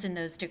difference in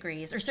those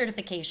degrees or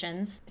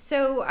certifications.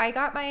 So I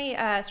got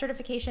my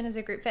certification as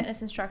a group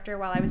fitness instructor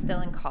while I was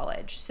still in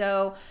college.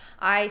 So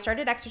I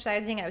started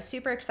exercising. I was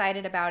super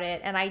excited about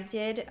it. And I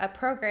did a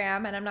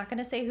program, and I'm not going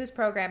to say whose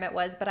program it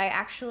was, but I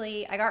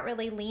got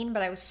really lean,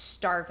 but I was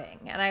starving.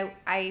 And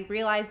I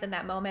realized in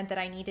that moment that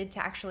I needed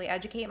to actually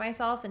educate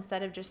myself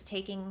instead of just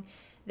taking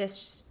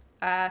this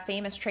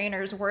famous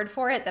trainer's word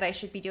for it, that I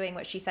should be doing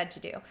what she said to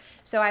do.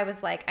 So I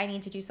was like, I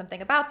need to do something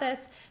about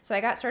this. So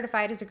I got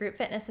certified as a group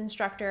fitness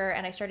instructor,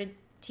 and I started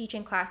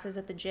teaching classes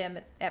at the gym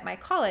at my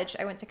college.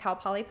 I went to Cal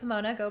Poly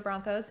Pomona, go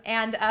Broncos.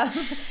 And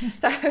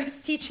so I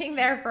was teaching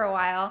there for a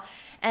while.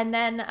 And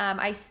then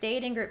I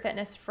stayed in group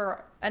fitness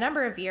for a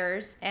number of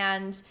years,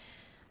 and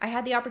I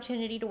had the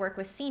opportunity to work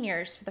with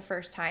seniors for the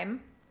first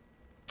time.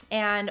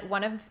 And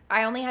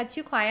I only had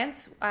 2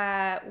 clients.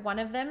 One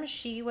of them,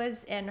 she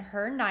was in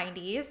her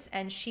 90s,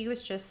 and she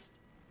was just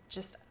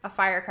a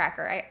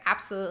firecracker. I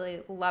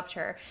absolutely loved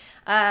her.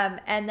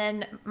 And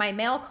then my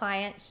male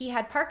client, he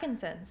had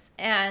Parkinson's.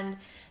 And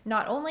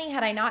not only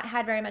had I not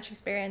had very much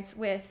experience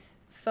with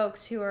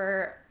folks who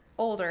are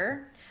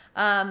older,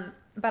 but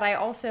I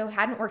also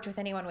hadn't worked with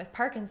anyone with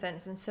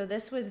Parkinson's. And so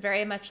this was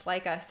very much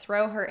like a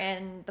throw her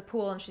in the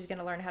pool and she's going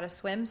to learn how to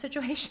swim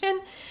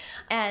situation.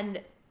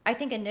 And I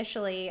think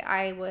initially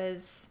I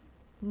was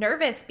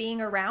nervous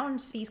being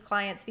around these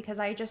clients because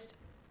I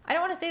don't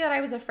want to say that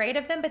I was afraid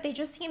of them, but they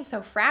just seemed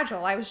so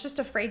fragile. I was just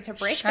afraid to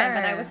break them.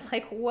 And I was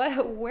like,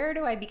 where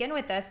do I begin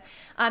with this?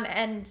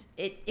 And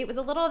it was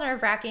a little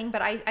nerve-wracking,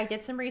 but I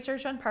did some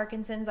research on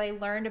Parkinson's. I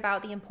learned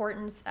about the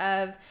importance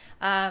of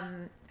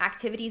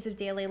activities of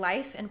daily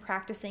life and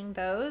practicing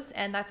those.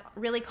 And that's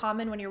really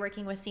common when you're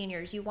working with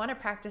seniors. You want to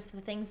practice the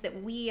things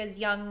that we as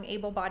young,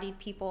 able-bodied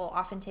people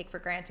often take for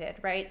granted,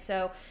 right?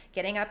 So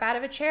getting up out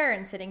of a chair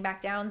and sitting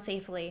back down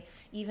safely,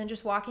 even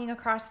just walking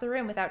across the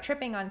room without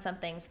tripping on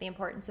something. So the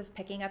importance of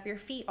picking up your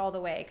feet all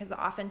the way, because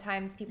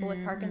oftentimes people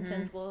with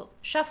Parkinson's will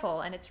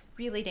shuffle and it's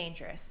really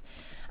dangerous.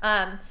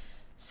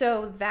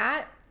 So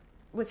that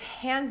was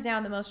hands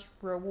down the most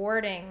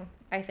rewarding,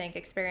 I think,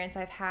 experience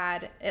I've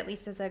had, at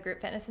least as a group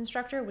fitness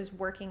instructor, was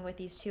working with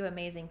these 2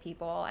 amazing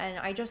people. And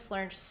I just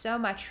learned so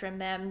much from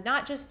them,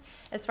 not just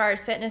as far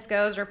as fitness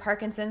goes or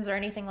Parkinson's or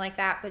anything like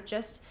that, but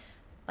just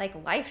like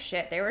life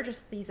shit. They were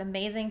just these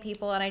amazing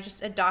people, and I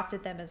just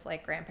adopted them as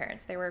like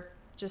grandparents. They were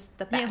just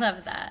the best. I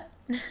love that.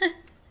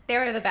 They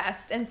were the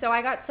best. And so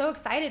I got so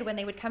excited when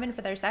they would come in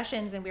for their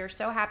sessions, and we were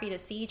so happy to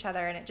see each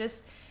other. And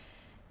it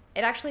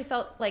actually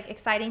felt like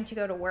exciting to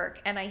go to work.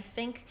 And I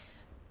think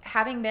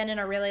having been in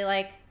a really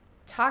like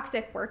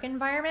toxic work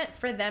environment,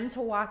 for them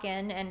to walk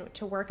in and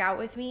to work out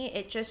with me,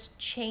 it just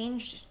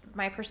changed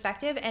my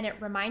perspective, and it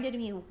reminded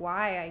me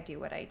why I do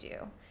what I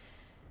do.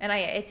 And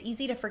it's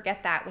easy to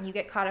forget that when you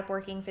get caught up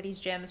working for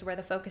these gyms where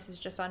the focus is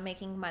just on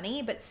making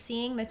money. But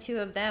seeing the two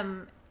of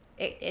them,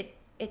 it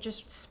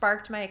just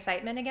sparked my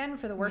excitement again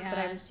for the work that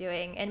I was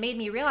doing, and made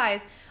me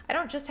realize I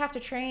don't just have to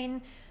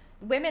train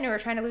women who are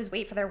trying to lose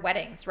weight for their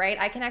weddings, right?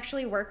 I can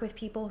actually work with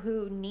people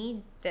who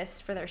need this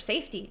for their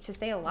safety, to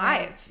stay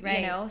alive,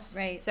 you know?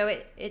 Right. So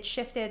it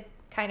shifted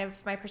kind of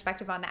my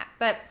perspective on that.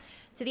 But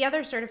to the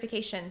other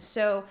certifications,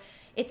 so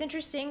it's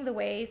interesting the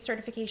way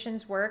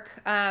certifications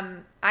work.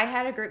 I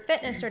had a group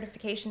fitness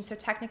certification, so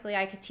technically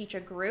I could teach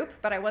a group,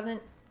 but I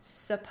wasn't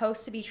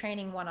supposed to be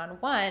training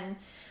one-on-one.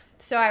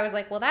 So I was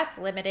like, well, that's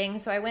limiting.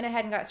 So I went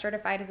ahead and got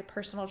certified as a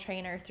personal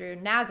trainer through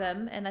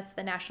NASM, and that's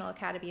the National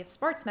Academy of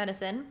Sports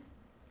Medicine.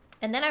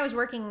 And then I was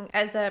working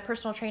as a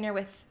personal trainer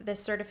with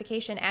this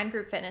certification and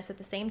group fitness at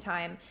the same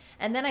time.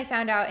 And then I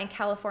found out in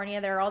California,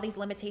 there are all these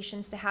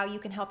limitations to how you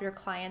can help your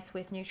clients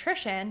with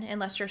nutrition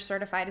unless you're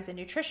certified as a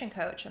nutrition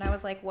coach. And I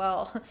was like,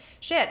 well,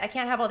 shit, I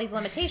can't have all these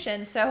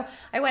limitations. So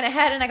I went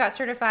ahead and I got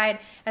certified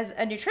as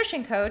a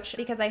nutrition coach,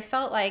 because I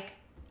felt like,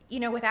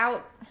 you know,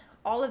 without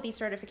all of these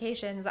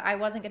certifications, I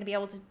wasn't going to be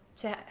able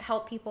to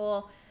help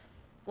people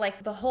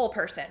like the whole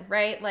person,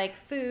 right? Like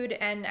food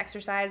and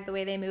exercise, the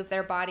way they move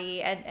their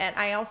body. And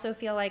I also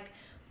feel like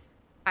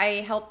I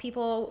help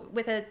people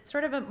with a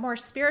sort of a more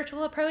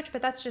spiritual approach,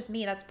 but that's just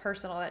me. That's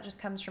personal. That just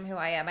comes from who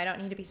I am. I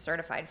don't need to be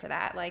certified for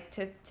that. Like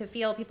to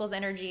feel people's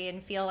energy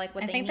and feel like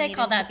what they need. I think they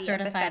call that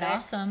certified empathetic.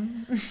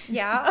 awesome.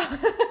 Yeah.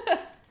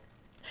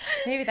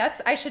 Maybe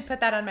I should put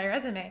that on my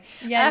resume.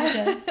 Yeah, you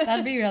should.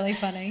 That'd be really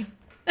funny.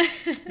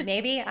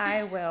 Maybe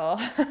I will.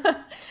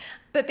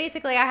 But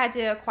basically I had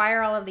to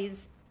acquire all of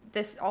this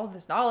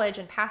knowledge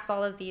and pass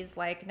all of these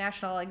like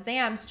national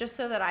exams just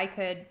so that I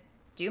could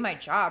do my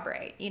job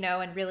right, you know,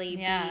 and really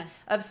be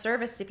of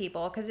service to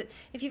people. Because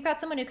if you've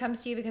got someone who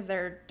comes to you because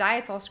their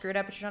diet's all screwed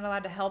up, but you're not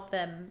allowed to help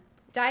them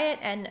diet,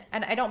 and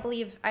I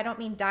don't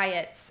mean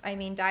diets, I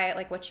mean diet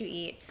like what you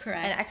eat.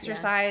 Correct. And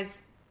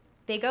exercise,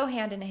 they go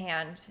hand in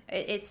hand.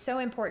 It's so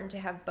important to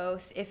have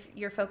both if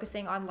you're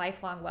focusing on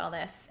lifelong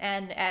wellness.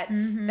 And at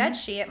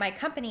VegShe, at my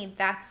company,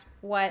 that's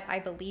what I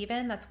believe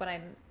in. That's what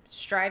I'm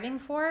striving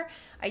for.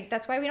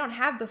 That's why we don't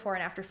have before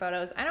and after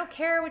photos. I don't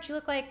care what you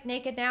look like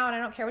naked now, and I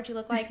don't care what you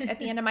look like at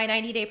the end of my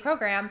 90-day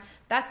program.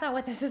 That's not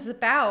what this is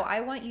about.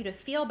 I want you to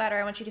feel better.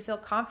 I want you to feel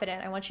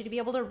confident. I want you to be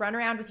able to run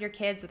around with your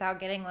kids without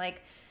getting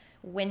like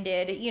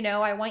winded. You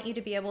know, I want you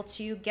to be able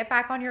to get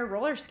back on your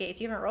roller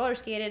skates. You haven't roller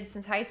skated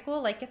since high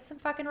school. Like, get some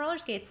fucking roller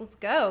skates. Let's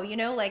go. You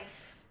know, like,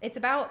 it's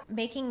about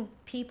making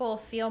people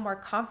feel more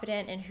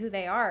confident in who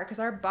they are, because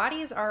our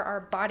bodies are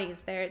our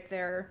bodies.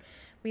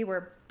 We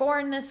were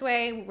born this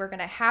way. We're going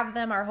to have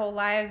them our whole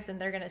lives, and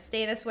they're going to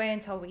stay this way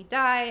until we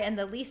die. And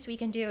the least we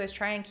can do is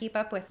try and keep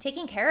up with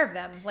taking care of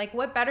them. Like,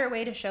 what better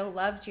way to show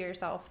love to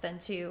yourself than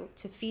to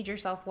feed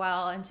yourself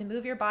well and to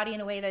move your body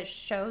in a way that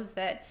shows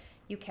that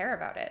you care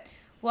about it?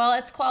 Well,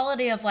 it's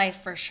quality of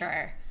life for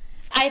sure.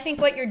 I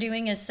think what you're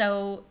doing is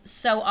so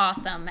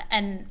awesome.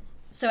 And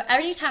so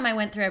every time I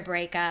went through a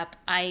breakup,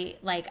 I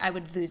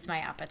would lose my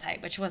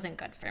appetite, which wasn't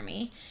good for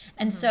me.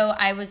 And so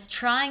I was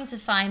trying to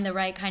find the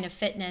right kind of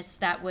fitness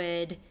that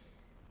would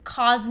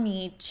cause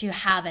me to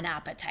have an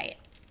appetite.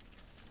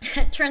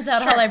 It turns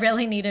out all I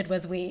really needed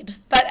was weed.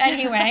 But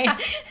anyway,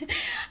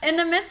 in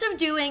the midst of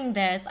doing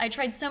this, I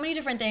tried so many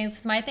different things,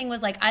 because my thing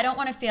was like, I don't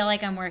want to feel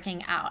like I'm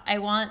working out. I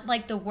want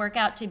like the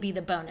workout to be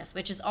the bonus,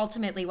 which is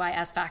ultimately why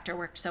S Factor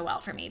worked so well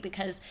for me,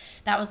 because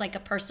that was like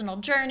a personal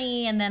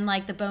journey. And then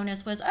like the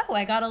bonus was, oh,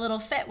 I got a little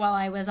fit while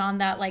I was on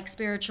that like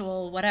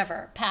spiritual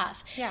whatever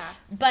path. Yeah.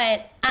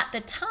 But at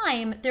the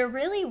time, there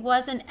really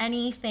wasn't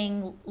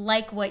anything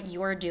like what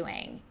you're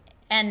doing.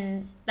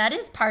 And that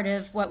is part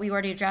of what we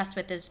already addressed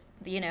with this,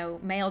 you know,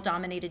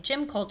 male-dominated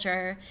gym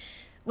culture,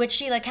 which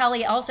Sheila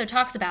Kelly also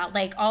talks about.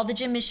 Like, all the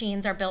gym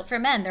machines are built for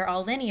men. They're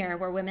all linear,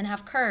 where women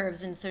have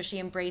curves. And so she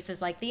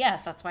embraces, like, the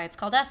S. That's why it's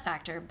called S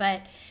Factor.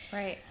 But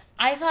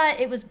I thought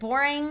it was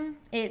boring.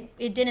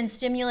 It didn't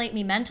stimulate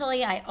me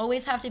mentally. I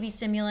always have to be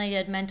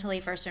stimulated mentally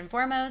first and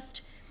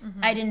foremost.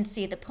 I didn't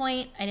see the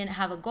point. I didn't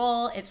have a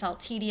goal. It felt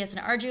tedious and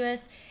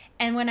arduous.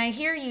 And when I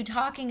hear you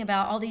talking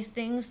about all these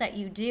things that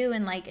you do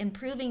and like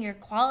improving your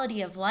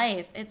quality of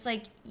life, it's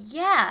like,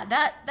 yeah,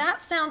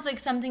 that sounds like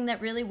something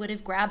that really would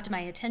have grabbed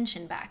my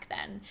attention back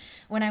then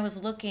when I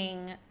was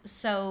looking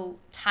so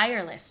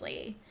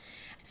tirelessly.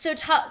 So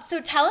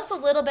tell us a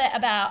little bit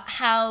about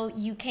how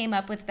you came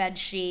up with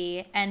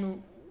VegShe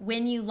and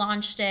when you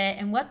launched it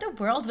and what the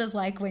world was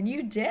like when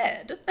you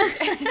did.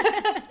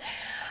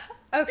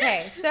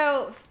 Okay,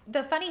 so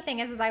the funny thing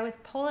is I was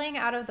pulling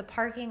out of the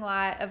parking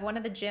lot of one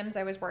of the gyms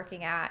I was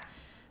working at.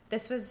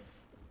 This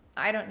was,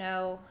 I don't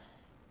know,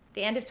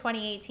 the end of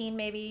 2018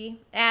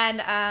 maybe.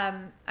 And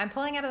I'm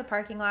pulling out of the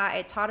parking lot.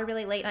 I taught a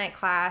really late night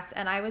class,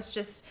 and I was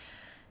just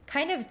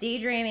kind of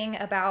daydreaming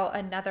about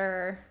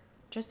another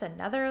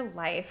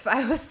life.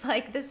 I was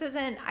like,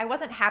 I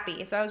wasn't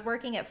happy. So I was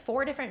working at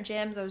 4 different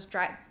gyms. I was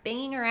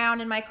banging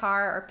around in my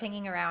car or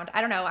pinging around.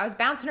 I don't know. I was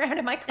bouncing around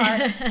in my car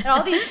at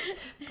all these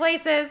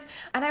places.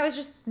 And I was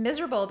just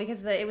miserable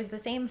because it was the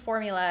same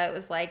formula. It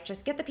was like,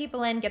 just get the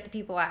people in, get the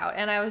people out.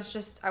 And I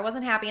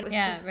wasn't happy. It was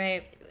just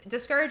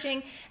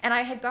discouraging. And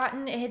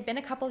it had been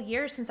a couple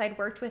years since I'd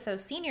worked with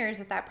those seniors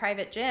at that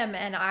private gym.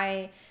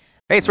 And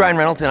Hey, it's Ryan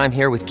Reynolds, and I'm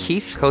here with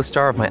Keith,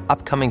 co-star of my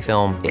upcoming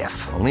film,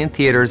 If, only in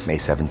theaters May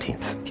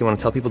 17th. Do you want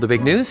to tell people the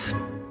big news?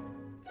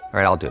 All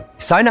right, I'll do it.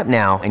 Sign up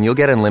now and you'll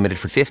get unlimited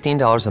for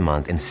 $15 a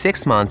month and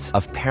 6 months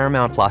of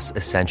Paramount Plus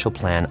Essential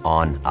Plan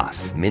on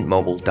us.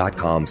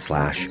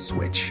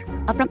 MintMobile.com/switch.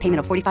 Upfront payment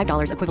of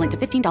 $45 equivalent to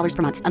 $15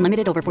 per month.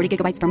 Unlimited over 40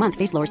 gigabytes per month.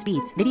 Face lower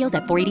speeds. Videos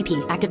at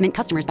 480p. Active Mint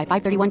customers by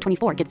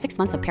 531.24 get 6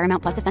 months of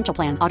Paramount Plus Essential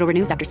Plan. Auto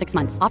renews after 6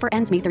 months. Offer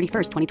ends May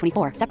 31st,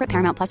 2024. Separate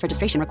Paramount Plus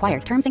registration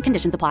required. Terms and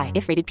conditions apply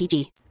if rated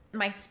PG.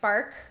 My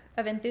spark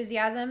of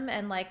enthusiasm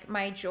and like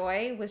my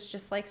joy was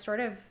just like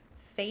sort of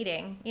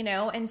fading,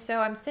 And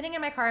so I'm sitting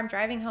in my car, I'm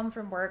driving home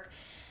from work,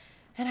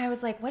 and I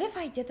was like, what if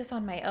I did this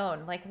on my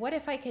own? Like, what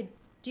if I could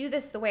do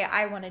this the way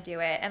I want to do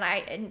it?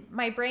 And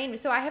my brain,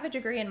 so I have a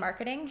degree in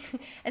marketing.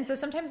 And so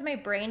sometimes my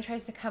brain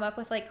tries to come up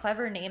with like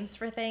clever names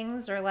for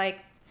things, or like,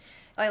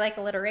 I like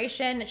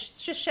alliteration.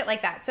 It's just shit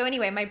like that. So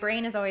anyway, my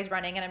brain is always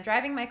running, and I'm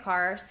driving my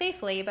car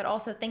safely, but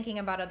also thinking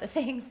about other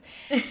things.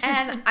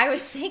 And I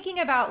was thinking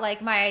about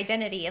like my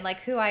identity and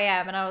like who I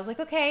am. And I was like,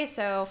 okay,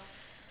 so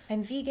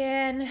I'm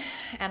vegan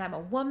and I'm a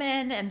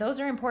woman, and those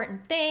are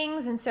important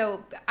things. And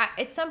so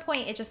at some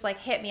point it just like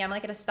hit me. I'm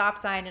like at a stop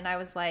sign, and I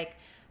was like,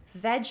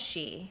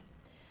 VegShe.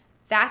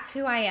 That's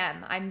who I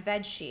am. I'm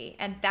VegShe,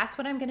 and that's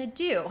what I'm going to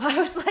do. I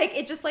was like,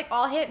 it just like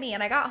all hit me.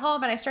 And I got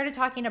home and I started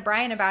talking to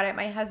Brian about it,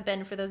 my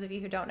husband, for those of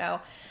you who don't know.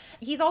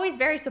 He's always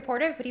very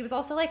supportive, but he was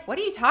also like, what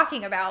are you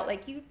talking about?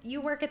 Like,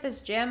 you work at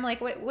this gym.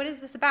 Like, what is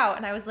this about?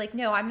 And I was like,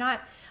 no, I'm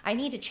not. I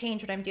need to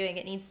change what I'm doing.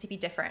 It needs to be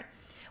different.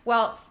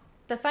 Well,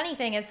 the funny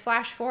thing is,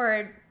 flash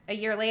forward a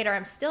year later,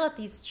 I'm still at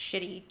these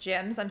shitty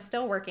gyms. I'm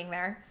still working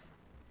there.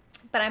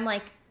 But I'm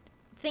like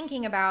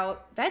thinking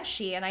about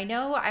VegShe, and I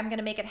know I'm going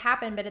to make it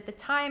happen. But at the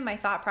time, my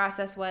thought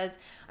process was,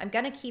 I'm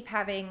going to keep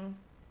having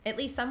at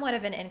least somewhat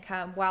of an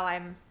income while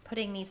I'm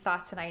putting these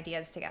thoughts and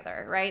ideas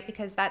together, right?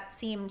 Because that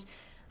seemed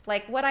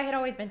like what I had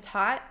always been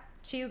taught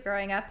to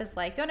growing up, is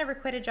like, don't ever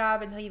quit a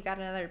job until you've got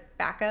another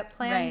backup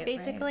plan,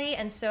 basically. Right.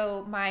 And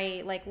so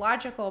my like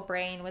logical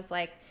brain was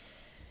like,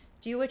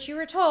 do what you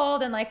were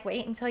told and like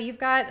wait until you've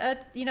got a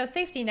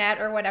safety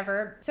net or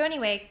whatever. So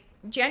anyway,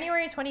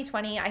 January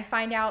 2020, I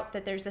find out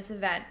that there's this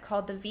event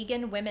called the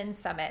Vegan Women's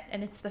Summit,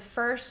 and it's the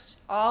first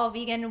all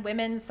vegan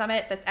women's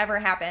summit that's ever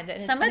happened.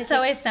 And Summits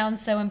always sound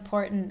so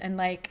important and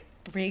like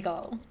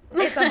regal.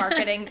 It's a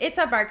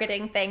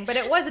marketing thing, but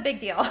it was a big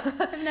deal.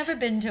 I've never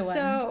been to one.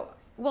 So,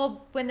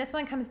 well, when this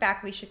one comes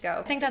back, we should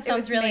go. I think that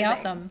sounds really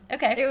awesome.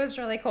 Okay. It was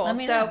really cool.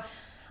 So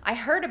I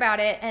heard about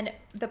it, and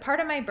the part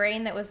of my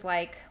brain that was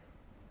like,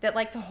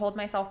 to hold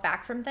myself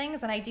back from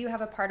things. And I do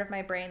have a part of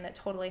my brain that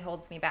totally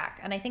holds me back.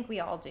 And I think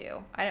we all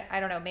do. I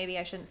don't know. Maybe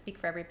I shouldn't speak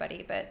for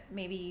everybody, but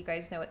maybe you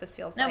guys know what this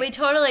feels like. No, we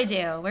totally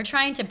do. We're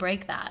trying to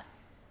break that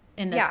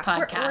in this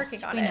podcast. We're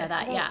working on it. We know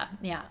that. Well,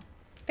 yeah.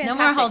 Fantastic. No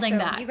more holding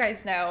back. You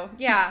guys know.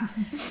 Yeah.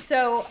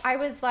 So I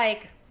was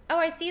like, oh,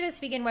 I see this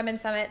Vegan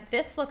Women's Summit.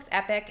 This looks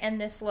epic,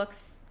 and this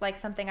looks like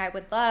something I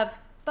would love.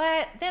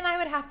 But then I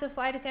would have to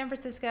fly to San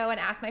Francisco and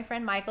ask my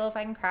friend Michael if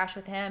I can crash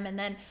with him. And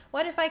then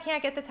what if I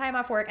can't get the time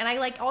off work? And I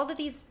like all of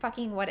these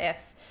fucking what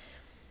ifs.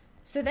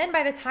 So then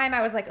by the time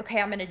I was like,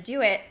 okay, I'm going to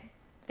do it,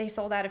 they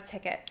sold out of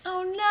tickets.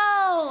 Oh,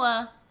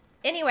 no.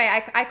 Anyway,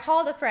 I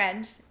called a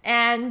friend,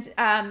 and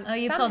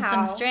you pulled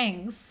some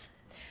strings.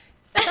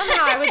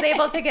 Somehow I was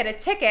able to get a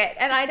ticket.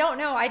 And I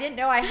didn't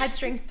know I had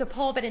strings to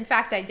pull, but in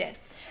fact I did.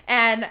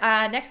 And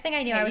next thing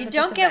I knew, I was at this event.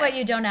 You don't get what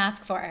you don't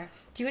ask for.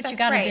 Do what you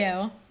gotta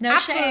do. No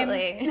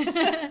Absolutely.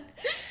 shame.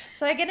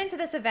 So I get into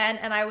this event,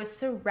 and I was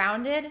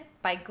surrounded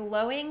by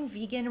glowing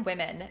vegan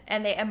women,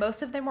 and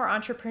most of them were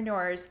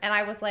entrepreneurs. And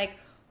I was like,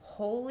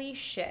 holy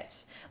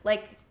shit.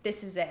 Like,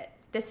 this is it.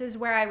 This is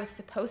where I was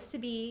supposed to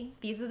be.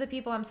 These are the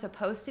people I'm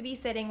supposed to be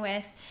sitting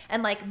with.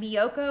 And like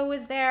Miyoko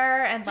was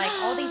there, and like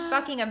all these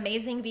fucking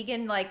amazing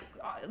vegan like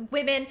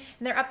women,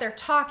 and they're up there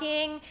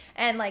talking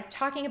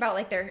about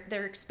like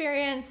their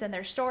experience and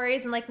their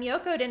stories. And like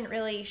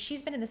Miyoko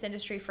she's been in this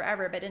industry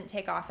forever, but didn't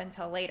take off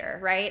until later,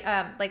 right?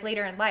 Like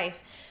later in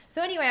life.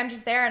 So anyway, I'm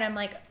just there, and I'm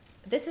like,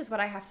 this is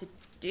what I have to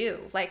do.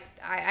 Like,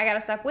 I gotta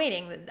stop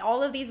waiting.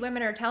 All of these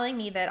women are telling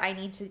me that I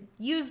need to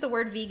use the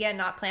word vegan,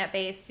 not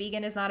plant-based.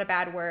 Vegan is not a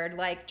bad word.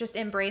 Like, just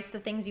embrace the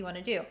things you want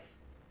to do.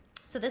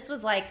 So this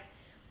was like,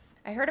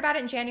 I heard about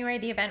it in January.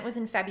 The event was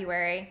in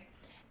February.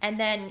 And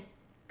then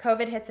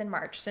COVID hits in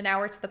March. So now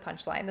we're to the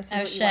punchline. This is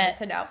what you wanted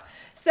to know.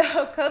 So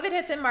COVID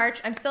hits in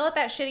March. I'm still at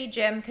that shitty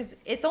gym because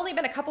it's only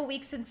been a couple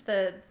weeks since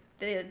the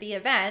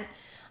event.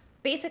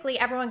 Basically,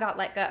 everyone got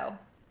let go.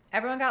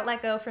 everyone got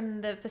let go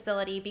from the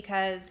facility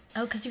because...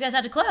 Oh, because you guys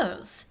had to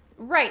close.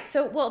 Right.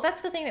 So, well,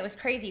 that's the thing that was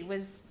crazy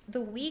was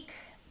the week,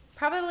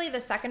 probably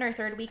the second or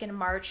third week in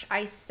March,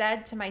 I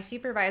said to my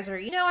supervisor,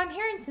 I'm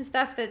hearing some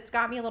stuff that's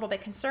got me a little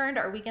bit concerned.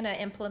 Are we going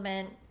to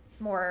implement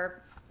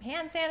more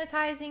hand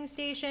sanitizing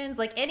stations,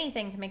 like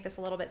anything to make this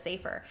a little bit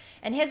safer?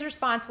 And his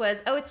response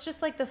was, oh, it's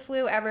just like the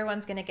flu,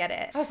 everyone's gonna get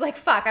it. I was like,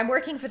 fuck, I'm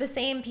working for the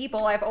same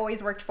people I've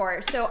always worked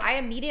for. So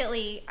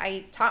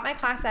I taught my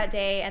class that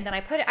day, and then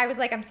I was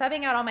like, I'm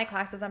subbing out all my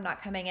classes, I'm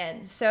not coming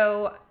in.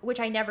 So, which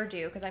I never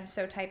do because I'm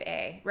so type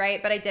A,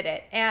 right? But I did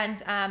it. And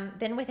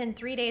then within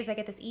 3 days, I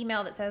get this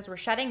email that says, we're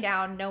shutting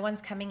down, no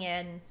one's coming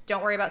in,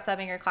 don't worry about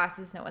subbing your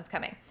classes, no one's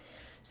coming.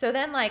 So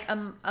then like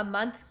a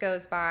month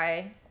goes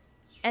by,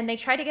 and they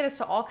tried to get us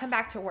to all come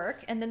back to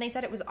work. And then they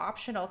said it was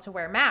optional to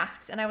wear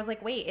masks. And I was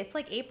like, wait, it's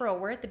like April.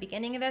 We're at the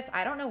beginning of this.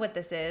 I don't know what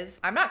this is.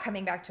 I'm not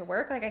coming back to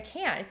work. Like, I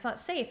can't. It's not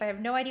safe. I have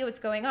no idea what's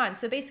going on.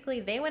 So basically,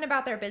 they went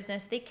about their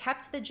business. They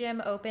kept the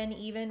gym open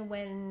even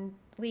when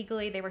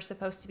legally they were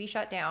supposed to be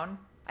shut down.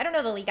 I don't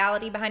know the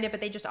legality behind it,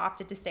 but they just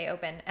opted to stay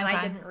open. And I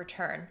didn't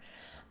return.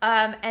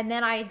 And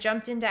then I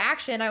jumped into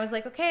action. I was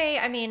like, okay,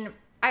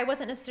 I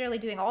wasn't necessarily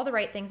doing all the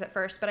right things at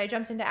first, but I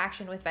jumped into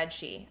action with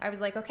VegShe. I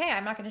was like, okay,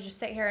 I'm not going to just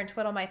sit here and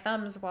twiddle my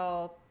thumbs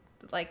while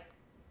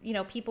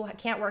people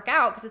can't work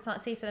out because it's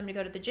not safe for them to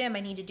go to the gym.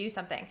 I need to do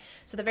something.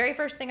 So the very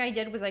first thing I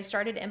did was I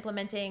started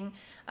implementing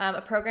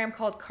a program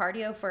called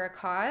Cardio for a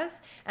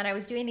Cause. And I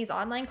was doing these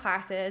online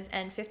classes,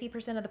 and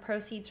 50% of the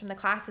proceeds from the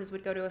classes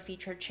would go to a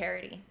featured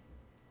charity.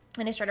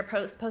 And I started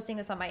posting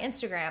this on my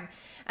Instagram.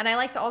 And I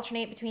like to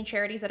alternate between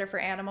charities that are for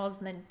animals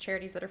and then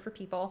charities that are for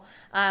people,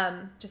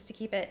 just to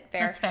keep it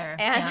fair. That's fair.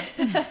 And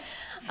so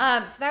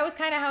that was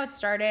kind of how it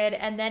started.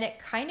 And then it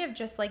kind of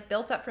just like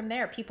built up from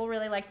there. People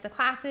really liked the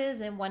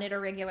classes and wanted a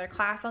regular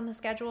class on the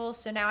schedule.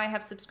 So now I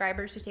have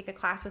subscribers who take a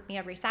class with me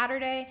every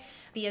Saturday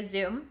via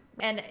Zoom.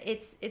 And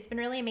it's been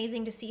really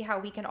amazing to see how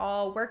we can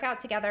all work out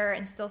together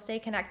and still stay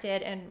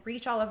connected and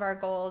reach all of our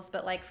goals,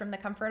 but like from the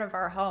comfort of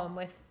our home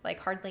with like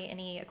hardly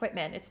any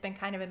equipment. It's been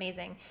kind of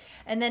amazing.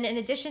 And then in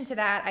addition to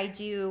that, I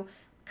do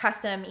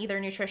custom either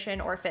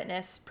nutrition or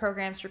fitness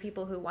programs for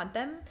people who want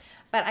them.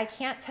 But I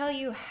can't tell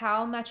you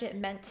how much it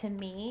meant to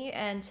me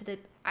and to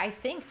I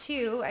think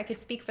too, I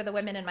could speak for the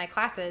women in my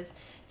classes,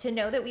 to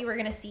know that we were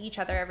going to see each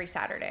other every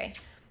Saturday.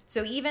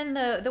 So even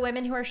the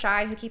women who are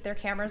shy, who keep their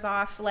cameras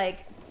off,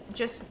 like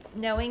just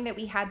knowing that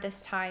we had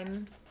this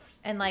time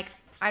and like,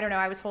 I don't know,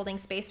 I was holding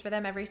space for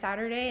them every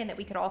Saturday and that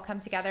we could all come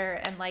together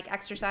and like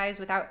exercise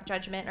without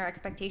judgment or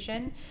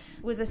expectation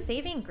was a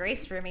saving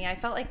grace for me. I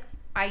felt like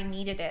I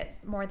needed it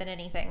more than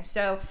anything.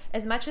 So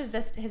as much as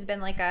this has been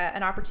like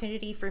an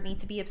opportunity for me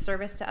to be of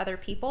service to other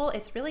people,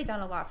 it's really done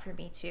a lot for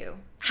me too.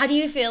 How do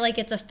you feel like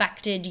it's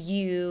affected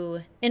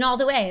you in all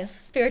the ways,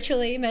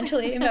 spiritually,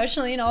 mentally,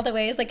 emotionally, in all the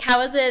ways? Like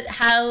how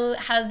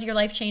has your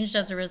life changed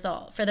as a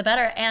result for the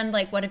better? And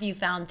like, what have you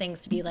found things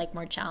to be like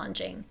more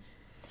challenging?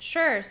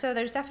 Sure. So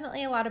there's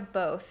definitely a lot of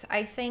both.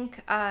 I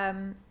think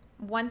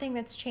one thing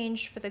that's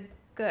changed for the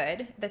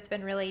good that's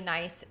been really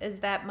nice is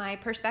that my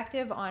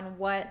perspective on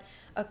what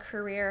a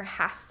career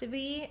has to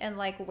be and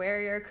like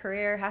where your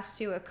career has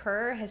to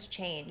occur has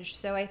changed.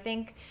 So I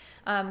think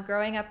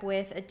growing up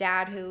with a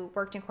dad who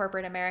worked in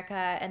corporate America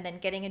and then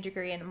getting a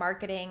degree in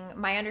marketing,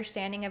 my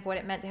understanding of what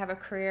it meant to have a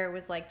career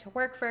was like to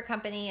work for a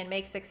company and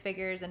make six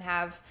figures and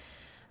have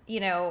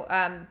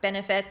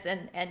benefits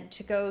and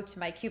to go to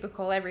my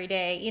cubicle every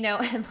day,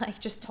 and like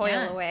just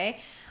toil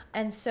away.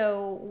 And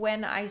so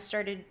when I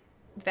started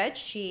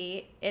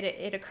VegShe,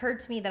 it occurred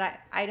to me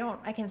that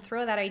I can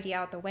throw that idea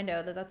out the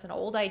window, that's an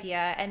old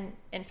idea. And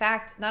in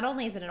fact, not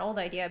only is it an old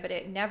idea, but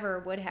it never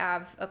would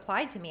have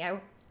applied to me. I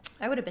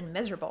would have been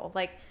miserable.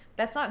 Like,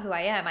 that's not who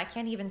I am. I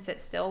can't even sit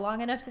still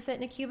long enough to sit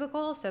in a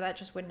cubicle. So that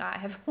just would not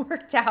have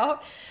worked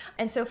out.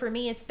 And so for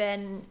me, it's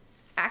been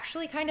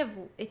actually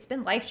it's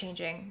been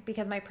life-changing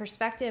because my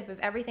perspective of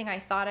everything I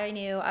thought I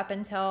knew up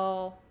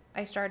until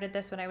I started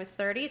this when I was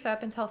 30. So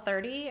up until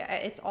 30,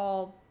 it's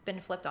all been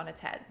flipped on its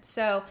head.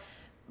 So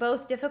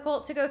both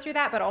difficult to go through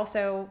that, but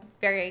also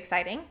very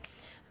exciting.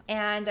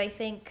 And I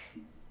think,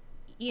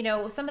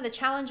 some of the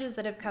challenges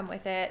that have come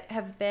with it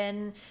have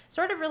been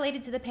sort of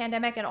related to the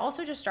pandemic and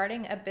also just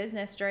starting a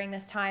business during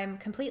this time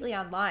completely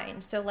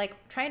online. So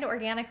like trying to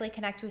organically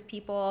connect with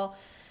people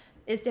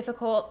is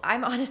difficult.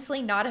 I'm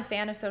honestly not a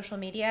fan of social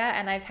media,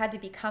 and I've had to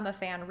become a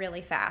fan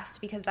really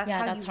fast because that's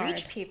how you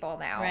reach people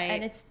now. Right.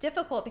 And it's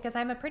difficult because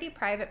I'm a pretty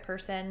private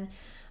person.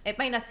 It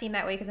might not seem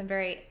that way because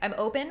I'm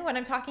open when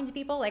I'm talking to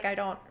people. Like I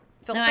don't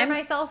filter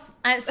myself.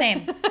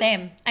 Same.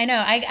 I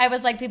know. I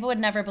was like, people would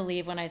never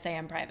believe when I say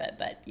I'm private,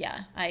 but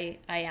yeah, I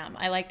am.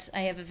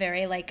 I have a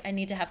very I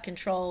need to have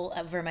control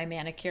over my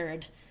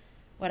manicured,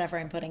 whatever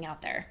I'm putting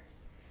out there.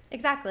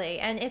 Exactly.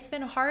 And it's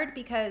been hard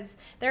because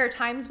there are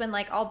times when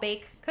like I'll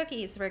bake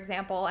cookies, for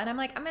example, and I'm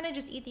like, I'm going to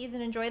just eat these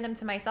and enjoy them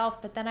to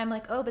myself. But then I'm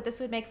like, oh, but this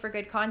would make for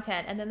good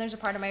content. And then there's a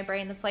part of my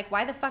brain that's like,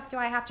 why the fuck do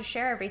I have to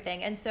share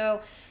everything? And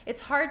so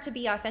it's hard to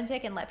be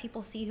authentic and let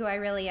people see who I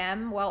really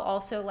am while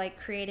also like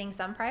creating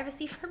some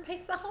privacy for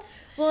myself.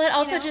 Well, it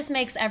also just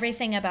makes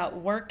everything about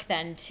work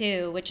then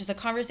too, which is a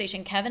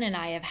conversation Kevin and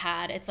I have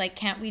had. It's like,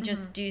 can't we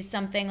just do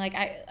something like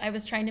I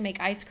was trying to make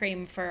ice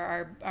cream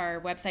for our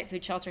website,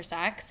 Food Shelter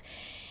Sacks.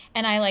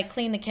 And I like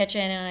cleaned the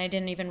kitchen and I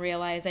didn't even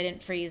realize I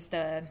didn't freeze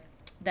the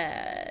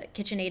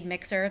KitchenAid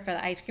mixer for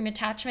the ice cream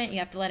attachment. You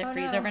have to let it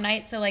freeze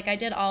overnight. So like I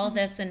did all of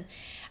this and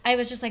I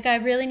was just like, I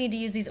really need to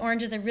use these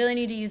oranges. I really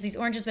need to use these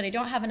oranges, but I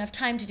don't have enough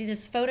time to do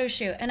this photo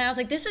shoot. And I was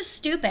like, this is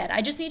stupid.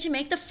 I just need to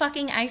make the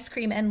fucking ice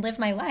cream and live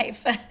my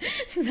life.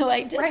 So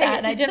I did that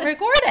and I didn't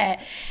record it.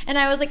 And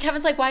I was like,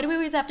 Kevin's like, why do we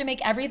always have to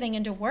make everything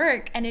into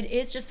work? And it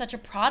is just such a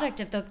product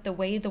of the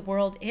way the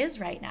world is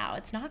right now.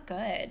 It's not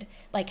good,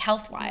 like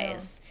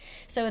health-wise. Yeah.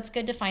 So it's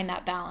good to find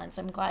that balance.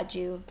 I'm glad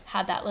you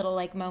had that little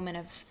like moment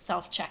of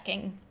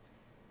self-checking.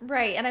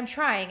 Right. And I'm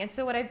trying. And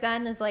so what I've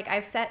done is like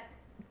I've set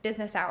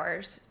business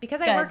hours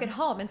because I work at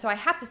home. And so I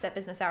have to set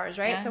business hours,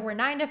 right? Yeah. So we're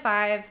 9 to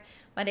 5,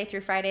 Monday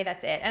through Friday.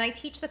 That's it. And I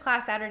teach the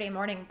class Saturday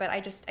morning, but I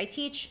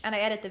teach and I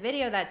edit the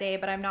video that day,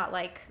 but I'm not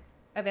like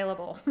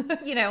available,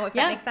 you know, if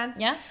that makes sense.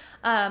 Yeah.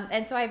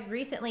 And so I've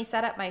recently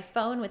set up my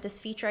phone with this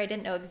feature I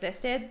didn't know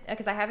existed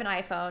because I have an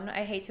iPhone.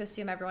 I hate to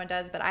assume everyone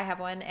does, but I have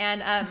one.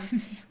 And,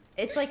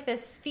 it's like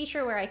this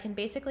feature where I can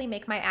basically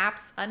make my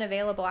apps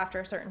unavailable after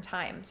a certain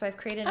time. So I've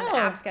created an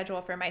app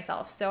schedule for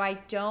myself. So I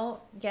don't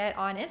get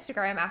on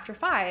Instagram after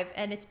 5.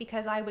 And it's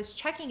because I was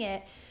checking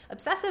it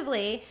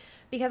obsessively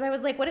because I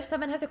was like, what if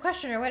someone has a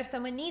question or what if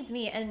someone needs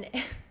me? And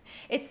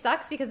it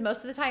sucks because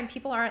most of the time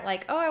people aren't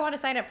like, oh, I want to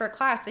sign up for a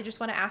class. They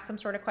just want to ask some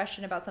sort of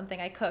question about something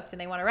I cooked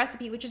and they want a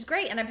recipe, which is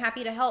great. And I'm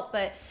happy to help.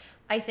 But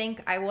I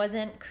think I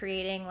wasn't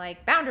creating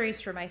like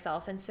boundaries for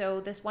myself. And so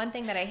this one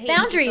thing that I hate,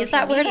 boundaries,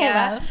 that word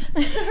I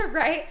love.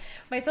 Right?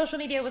 My social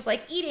media was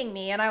like eating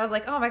me. And I was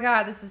like, oh my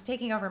God, this is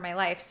taking over my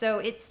life. So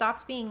it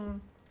stopped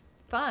being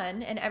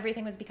fun and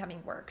everything was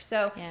becoming work.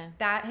 So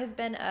that has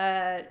been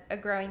a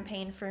growing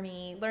pain for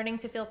me, learning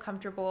to feel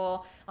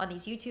comfortable on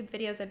these YouTube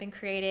videos I've been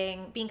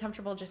creating, being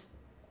comfortable just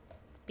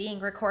being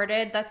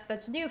recorded.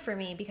 That's new for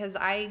me because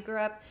I grew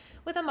up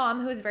with a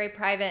mom who was very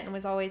private and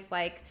was always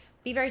like,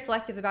 be very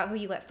selective about who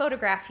you let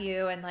photograph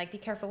you and like be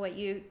careful what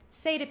you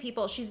say to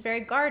people. She's very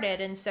guarded.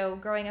 And so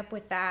growing up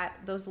with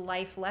those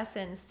life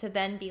lessons to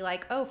then be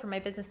like, oh, for my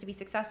business to be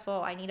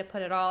successful, I need to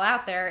put it all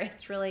out there.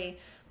 It's really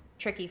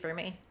tricky for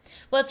me.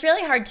 Well, it's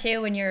really hard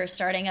too when you're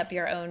starting up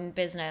your own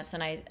business.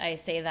 And I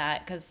say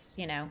that because,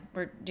 you know,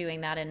 we're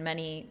doing that in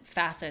many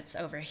facets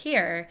over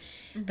here.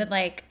 But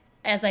like,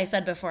 as I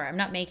said before, I'm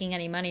not making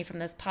any money from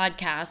this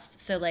podcast.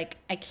 So like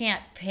I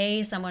can't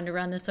pay someone to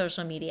run the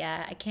social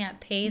media. I can't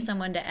pay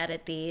someone to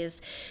edit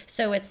these.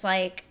 So it's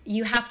like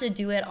you have to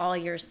do it all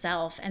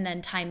yourself. And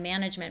then time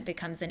management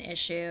becomes an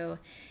issue.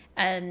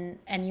 And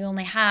you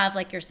only have,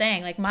 like you're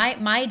saying, like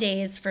my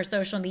days for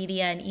social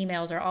media and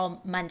emails are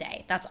all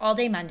Monday. That's all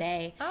day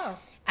Monday. Oh.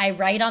 I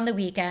write on the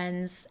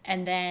weekends.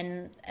 And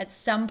then at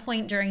some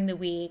point during the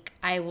week,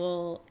 I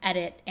will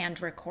edit and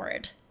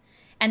record.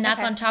 And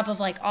that's on top of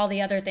like all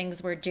the other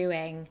things we're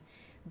doing.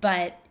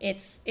 But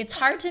it's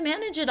hard to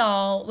manage it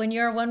all when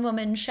you're a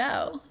one-woman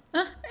show,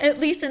 at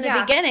least in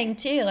the beginning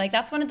too. Like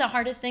that's one of the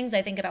hardest things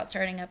I think about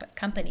starting up a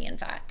company, in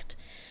fact.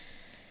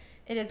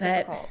 It is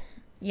difficult.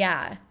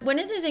 Yeah. One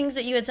of the things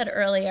that you had said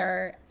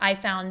earlier I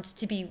found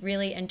to be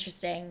really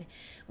interesting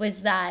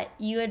was that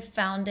you had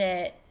found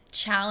it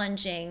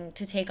challenging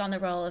to take on the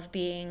role of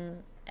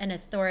being an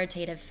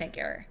authoritative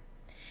figure.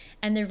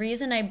 And the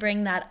reason I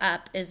bring that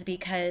up is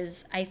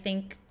because I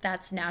think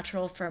that's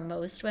natural for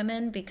most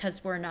women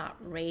because we're not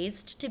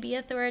raised to be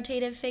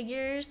authoritative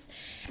figures.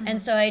 And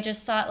so I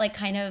just thought like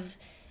kind of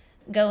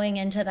going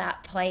into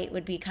that plight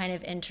would be kind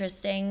of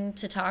interesting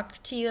to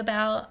talk to you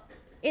about.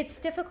 It's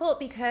difficult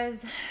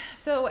because,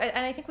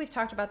 and I think we've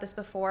talked about this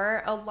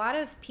before, a lot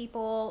of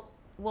people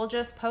will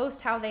just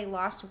post how they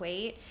lost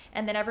weight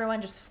and then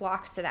everyone just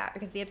flocks to that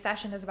because the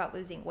obsession is about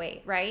losing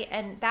weight, right?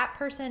 And that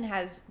person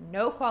has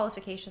no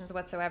qualifications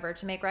whatsoever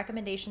to make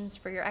recommendations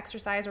for your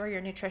exercise or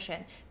your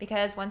nutrition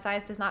because one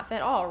size does not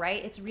fit all,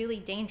 right? It's really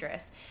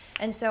dangerous.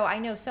 And so I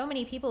know so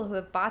many people who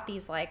have bought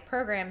these like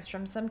programs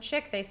from some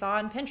chick they saw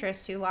on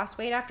Pinterest who lost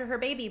weight after her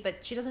baby,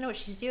 but she doesn't know what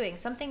she's doing.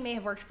 Something may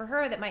have worked for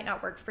her that might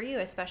not work for you,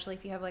 especially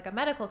if you have like a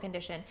medical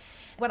condition.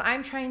 What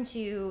I'm trying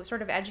to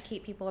sort of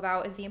educate people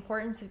about is the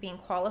importance of being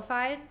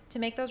qualified to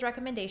make those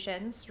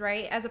recommendations,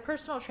 right? As a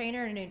personal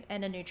trainer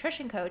and a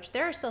nutrition coach,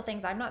 there are still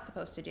things I'm not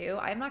supposed to do.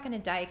 I'm not going to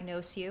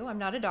diagnose you. I'm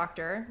not a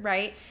doctor,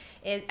 right?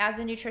 As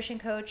a nutrition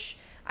coach,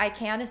 I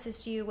can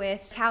assist you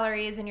with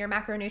calories and your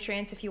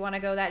macronutrients if you want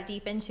to go that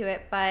deep into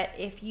it. But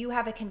if you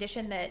have a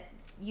condition that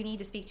you need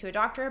to speak to a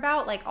doctor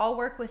about, like I'll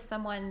work with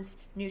someone's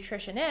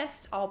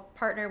nutritionist. I'll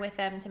partner with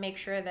them to make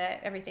sure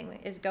that everything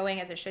is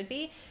going as it should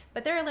be.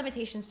 But there are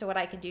limitations to what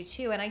I can do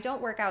too. And I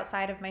don't work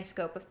outside of my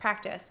scope of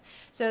practice.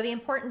 So the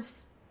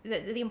importance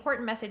the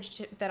important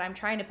message that I'm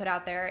trying to put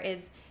out there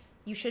is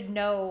you should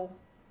know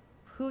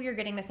who you're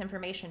getting this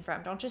information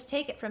from. Don't just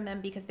take it from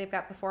them because they've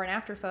got before and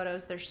after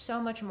photos. There's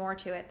so much more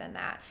to it than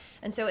that.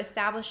 And so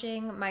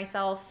establishing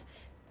myself,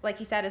 like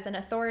you said, as an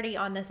authority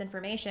on this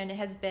information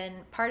has been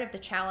part of the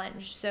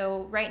challenge.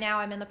 So right now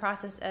I'm in the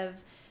process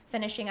of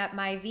finishing up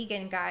my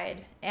vegan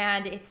guide,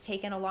 and it's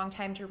taken a long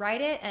time to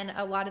write it. And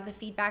a lot of the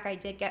feedback I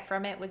did get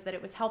from it was that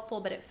it was helpful,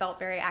 but it felt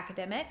very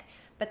academic.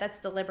 But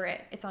that's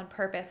deliberate. It's on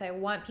purpose. I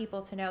want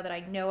people to know that I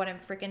know what I'm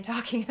freaking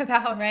talking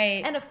about.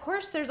 Right. And of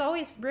course, there's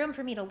always room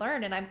for me to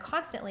learn, and I'm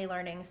constantly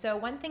learning. So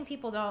one thing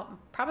people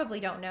probably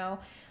don't know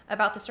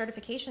about the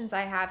certifications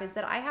I have is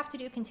that I have to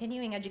do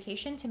continuing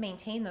education to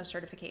maintain those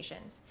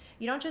certifications.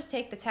 You don't just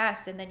take the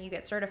test and then you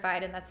get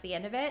certified and that's the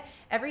end of it.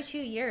 Every 2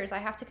 years, I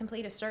have to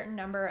complete a certain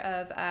number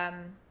of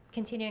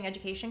continuing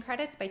education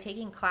credits by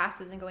taking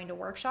classes and going to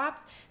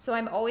workshops. So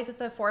I'm always at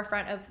the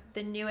forefront of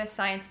the newest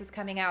science that's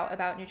coming out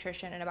about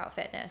nutrition and about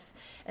fitness.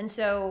 And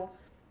so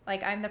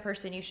like I'm the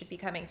person you should be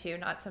coming to,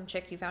 not some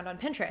chick you found on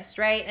Pinterest,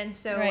 right? And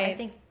so I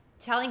think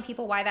telling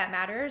people why that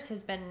matters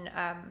has been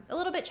a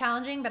little bit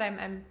challenging, but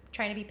I'm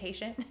trying to be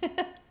patient.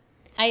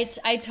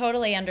 I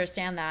totally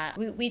understand that.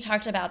 We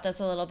talked about this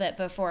a little bit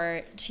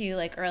before too,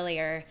 like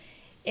earlier.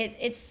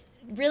 It's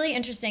really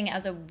interesting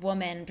as a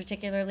woman,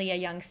 particularly a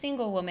young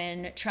single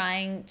woman,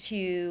 trying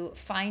to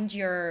find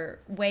your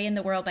way in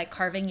the world by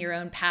carving your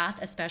own path,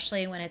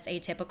 especially when it's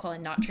atypical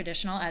and not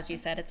traditional. As you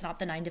said, it's not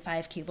the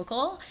 9-to-5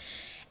 cubicle.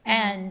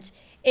 And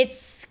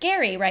it's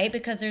scary, right?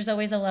 Because there's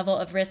always a level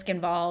of risk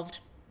involved.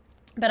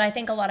 But I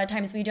think a lot of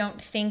times we don't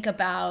think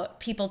about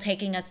people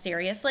taking us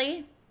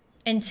seriously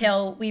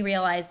until we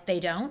realize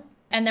they don't.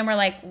 And then we're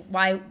like,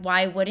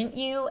 why wouldn't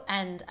you?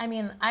 And I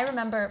mean, I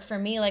remember for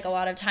me, like a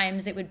lot of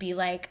times it would be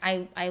like,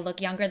 I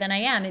look younger than I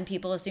am and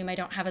people assume I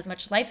don't have as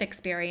much life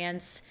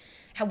experience.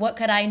 What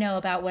could I know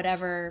about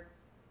whatever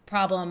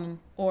problem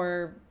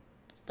or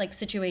like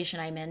situation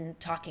I'm in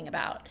talking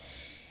about?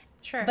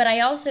 Sure. But I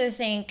also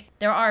think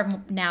there are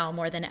now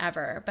more than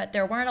ever, but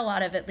there weren't a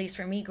lot of, at least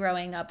for me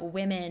growing up,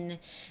 women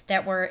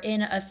that were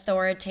in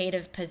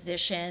authoritative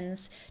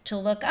positions to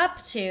look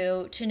up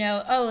to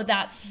know, oh,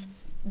 that's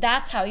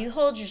how you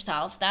hold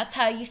yourself. That's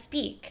how you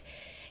speak.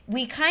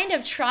 We kind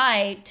of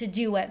try to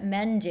do what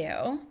men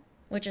do,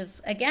 which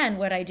is, again,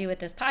 what I do with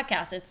this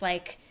podcast. It's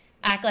like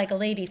act like a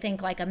lady,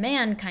 think like a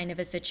man kind of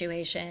a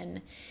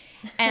situation.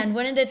 And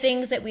one of the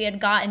things that we had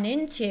gotten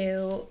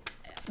into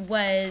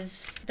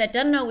was that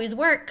doesn't always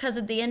work because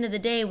at the end of the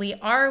day, we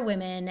are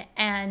women,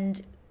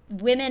 and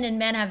women and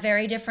men have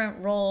very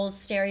different roles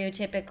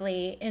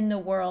stereotypically in the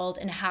world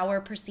and how we're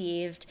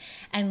perceived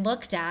and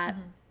looked at.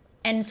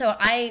 And so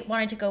I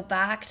wanted to go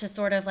back to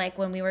sort of like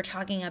when we were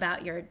talking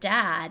about your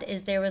dad,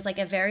 is there was like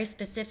a very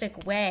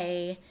specific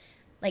way,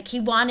 like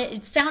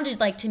it sounded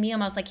like to me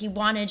almost like he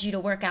wanted you to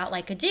work out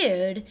like a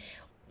dude,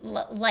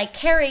 like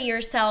carry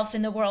yourself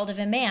in the world of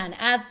a man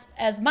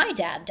as my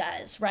dad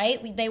does,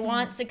 right? They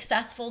want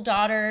successful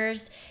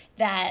daughters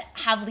that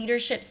have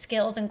leadership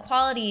skills and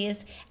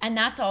qualities, and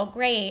that's all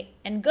great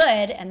and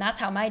good, and that's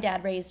how my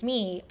dad raised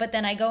me. But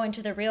then I go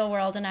into the real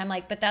world and I'm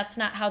like, but that's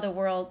not how the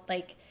world,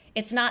 like,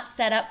 it's not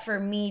set up for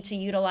me to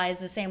utilize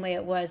the same way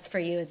it was for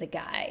you as a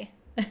guy.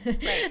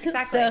 Right,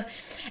 exactly.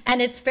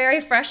 And it's very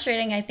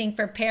frustrating, I think,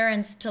 for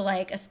parents to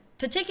like,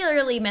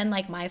 particularly men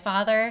like my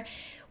father,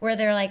 where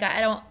they're like, I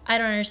don't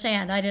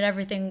understand. I did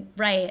everything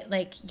right.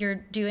 Like, you're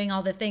doing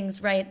all the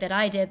things right that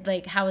I did.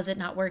 Like, how is it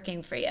not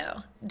working for you?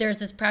 There's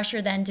this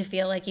pressure then to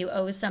feel like you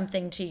owe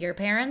something to your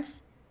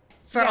parents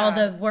for all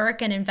the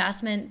work and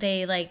investment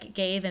they like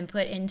gave and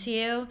put into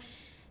you.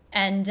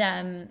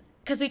 And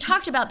because we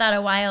talked about that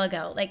a while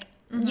ago, like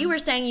you were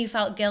saying you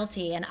felt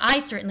guilty, and I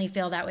certainly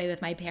feel that way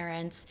with my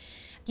parents.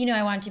 You know,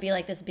 I wanted to be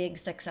like this big,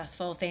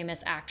 successful,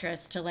 famous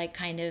actress to like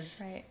kind of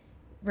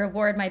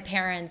reward my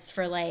parents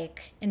for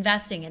like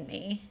investing in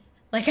me.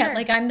 Like,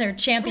 like I'm their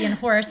champion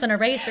horse in a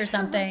race or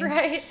something.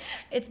 Right.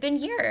 It's been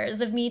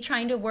years of me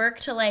trying to work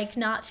to like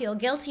not feel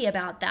guilty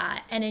about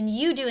that. And in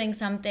you doing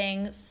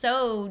something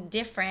so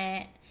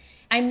different,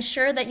 I'm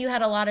sure that you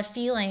had a lot of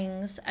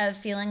feelings of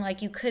feeling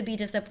like you could be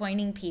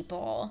disappointing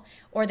people,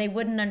 or they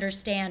wouldn't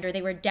understand, or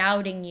they were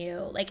doubting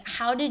you. Like,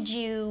 how did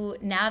you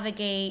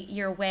navigate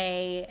your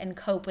way and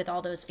cope with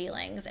all those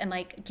feelings and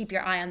like keep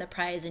your eye on the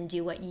prize and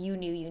do what you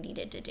knew you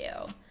needed to do?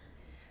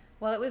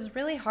 Well, it was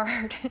really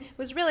hard. It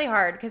was really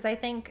hard because I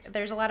think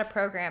there's a lot of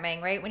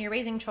programming, right? When you're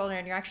raising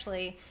children, you're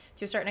actually,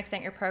 to a certain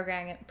extent, you're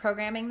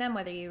programming them,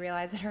 whether you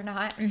realize it or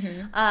not.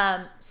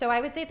 So I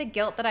would say the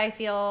guilt that I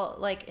feel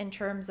like in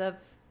terms of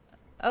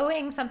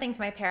owing something to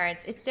my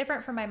parents, it's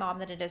different for my mom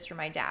than it is for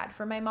my dad.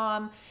 For my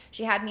mom,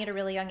 she had me at a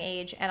really young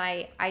age, and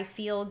I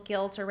feel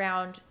guilt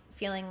around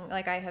feeling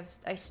like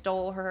I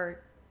stole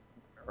her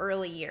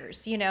early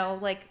years. You know,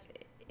 like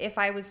if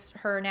I was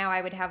her now,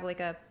 I would have like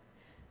a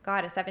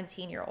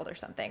 17-year-old or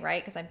something,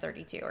 right? Because I'm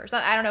 32 or so.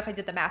 I don't know if I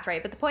did the math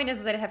right, but the point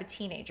is that I have a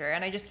teenager,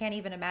 and I just can't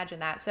even imagine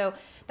that. So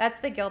that's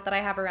the guilt that I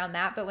have around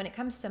that. But when it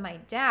comes to my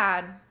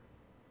dad,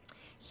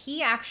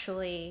 he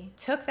actually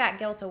took that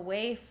guilt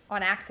away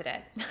on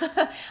accident.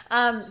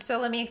 So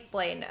let me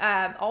explain.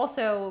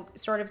 Also,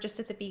 sort of just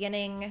at the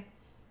beginning,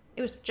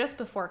 it was just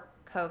before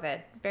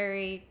COVID,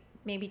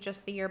 maybe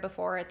just the year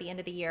before, at the end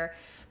of the year,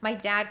 my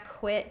dad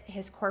quit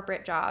his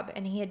corporate job,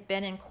 and he had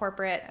been in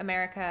corporate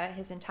America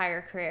his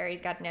entire career.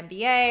 He's got an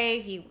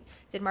MBA. He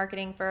did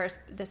marketing for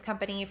this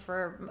company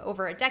for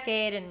over a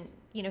decade, and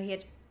he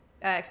had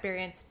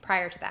experience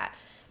prior to that.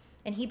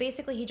 And he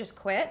just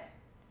quit.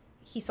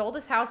 He sold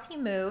his house, he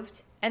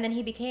moved, and then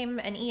he became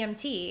an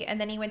EMT,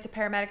 and then he went to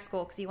paramedic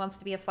school because he wants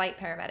to be a flight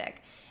paramedic.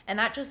 And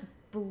that just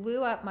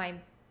blew up my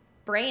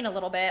brain a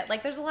little bit.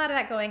 Like, there's a lot of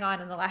that going on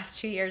in the last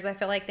 2 years. I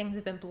feel like things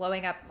have been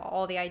blowing up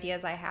all the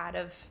ideas I had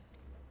of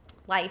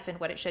life and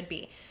what it should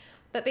be.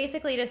 But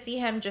basically, to see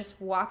him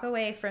just walk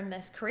away from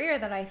this career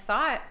that I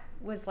thought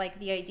was like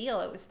the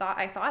ideal,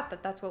 I thought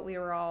that that's what we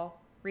were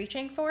all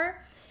reaching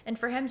for. And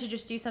for him to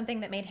just do something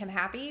that made him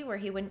happy, where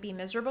he wouldn't be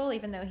miserable,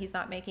 even though he's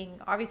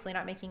obviously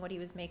not making what he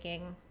was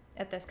making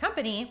at this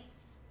company.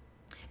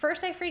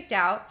 First, I freaked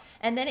out,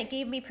 and then it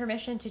gave me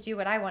permission to do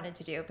what I wanted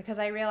to do, because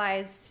I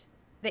realized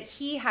that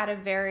he had a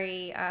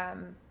very,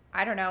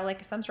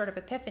 like some sort of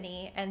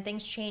epiphany, and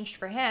things changed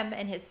for him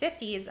in his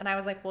 50s. And I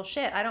was like, well,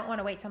 shit, I don't want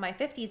to wait till my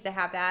 50s to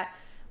have that.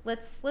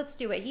 Let's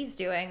do what he's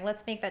doing.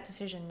 Let's make that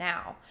decision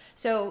now.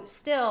 So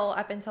still,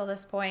 up until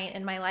this point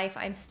in my life,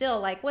 I'm still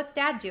like, what's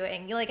dad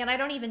doing? Like, and I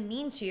don't even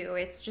mean to.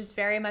 It's just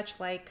very much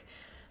like,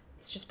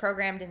 it's just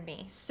programmed in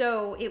me.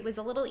 So it was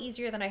a little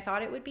easier than I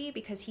thought it would be,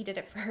 because he did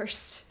it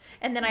first.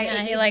 And then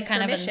I gave him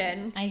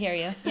permission. I hear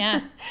you.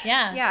 Yeah.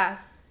 Yeah. Yeah.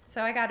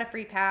 So I got a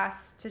free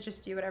pass to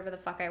just do whatever the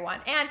fuck I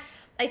want. And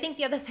I think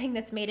the other thing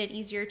that's made it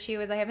easier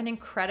too is I have an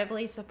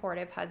incredibly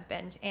supportive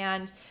husband.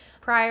 And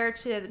prior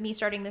to me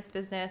starting this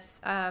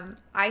business,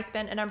 I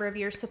spent a number of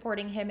years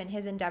supporting him in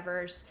his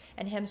endeavors,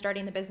 and him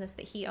starting the business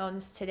that he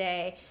owns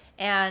today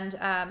and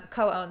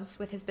co-owns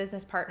with his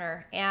business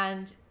partner.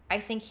 And I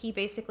think he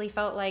basically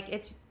felt like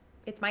it's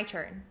my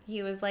turn.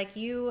 He was like,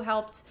 you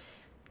helped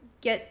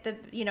get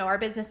our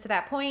business to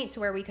that point to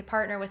where we could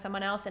partner with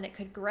someone else and it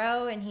could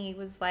grow. And he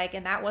was like,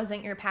 and that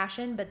wasn't your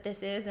passion, but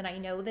this is, and I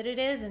know that it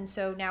is. And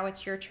so now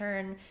it's your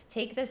turn.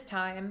 Take this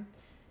time,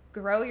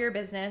 grow your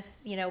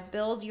business,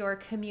 build your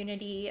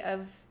community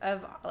of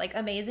like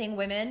amazing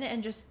women,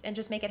 and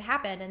just make it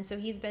happen. And so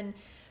he's been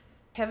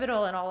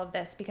pivotal in all of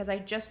this, because I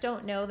just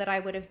don't know that I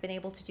would have been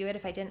able to do it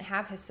if I didn't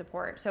have his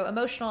support. So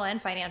emotional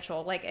and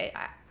financial, like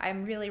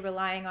I'm really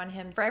relying on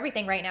him for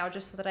everything right now,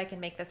 just so that I can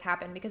make this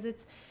happen, because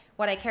it's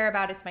what I care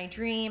about. It's my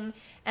dream.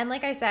 And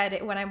like I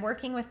said, when I'm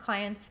working with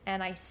clients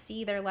and I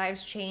see their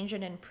lives change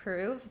and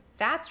improve,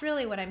 that's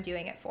really what I'm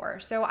doing it for.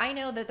 So I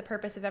know that the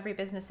purpose of every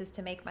business is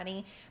to make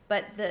money,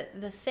 but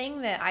the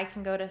thing that I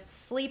can go to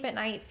sleep at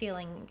night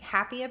feeling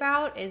happy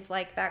about is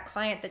like that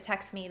client that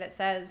texts me that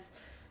says,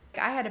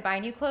 I had to buy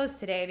new clothes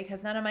today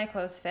because none of my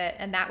clothes fit,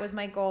 and that was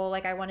my goal.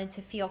 Like, I wanted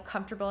to feel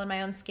comfortable in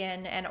my own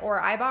skin,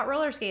 or I bought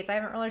roller skates. I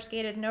haven't roller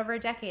skated in over a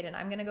decade, and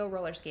I'm going to go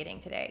roller skating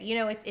today.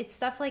 It's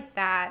stuff like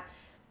that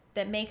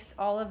makes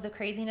all of the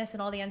craziness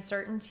and all the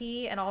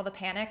uncertainty and all the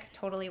panic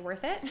totally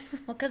worth it.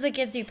 Well, because it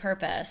gives you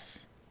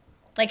purpose.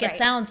 Like, right. It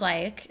sounds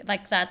like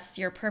that's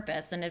your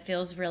purpose, and it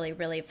feels really,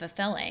 really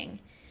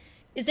fulfilling.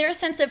 Is there a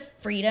sense of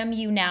freedom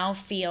you now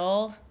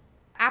feel?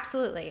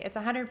 Absolutely. It's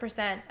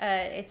 100%.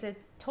 It's a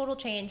total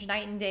change,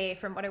 night and day,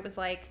 from what it was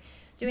like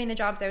doing the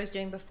jobs I was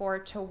doing before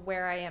to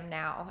where I am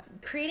now.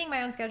 Creating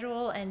my own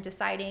schedule and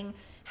deciding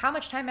how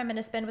much time I'm going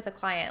to spend with a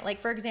client. Like,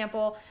 for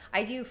example,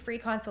 I do free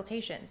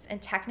consultations, and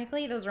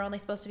technically those are only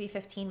supposed to be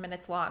 15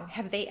 minutes long.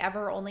 Have they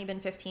ever only been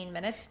 15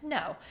 minutes?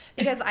 No,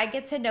 because I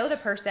get to know the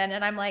person,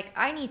 and I'm like,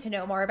 I need to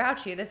know more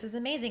about you. This is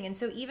amazing. And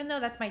so even though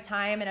that's my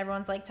time, and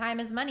everyone's like, time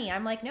is money,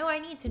 I'm like, no, I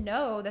need to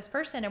know this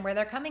person and where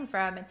they're coming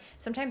from. And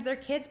sometimes their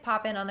kids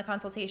pop in on the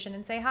consultation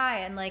and say hi.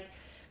 And like,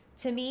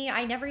 to me,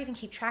 I never even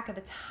keep track of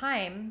the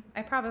time.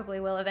 I probably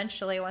will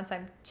eventually, once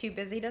I'm too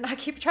busy to not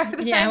keep track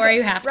of the time. Yeah, where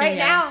you have to.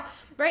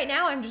 Right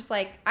now, I'm just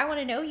like, I want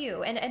to know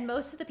you. And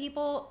most of the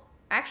people,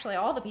 actually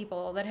all the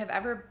people that have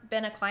ever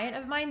been a client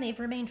of mine, they've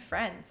remained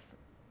friends.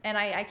 And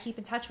I keep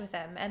in touch with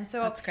them. And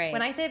so that's great.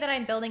 When I say that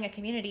I'm building a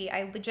community,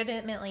 I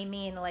legitimately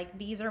mean like,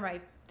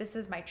 this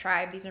is my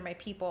tribe. These are my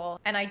people.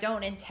 And I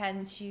don't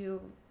intend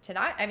to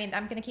not, I'm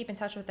going to keep in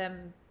touch with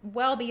them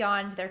well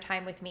beyond their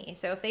time with me.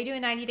 So if they do a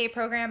 90-day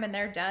program and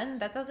they're done,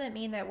 that doesn't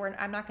mean that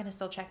I'm not going to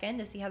still check in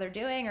to see how they're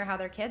doing or how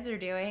their kids are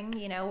doing.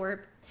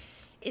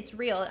 It's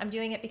real. I'm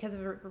doing it because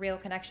of a real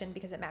connection,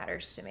 because it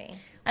matters to me.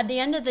 At the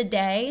end of the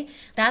day,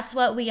 that's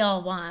what we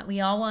all want.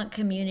 We all want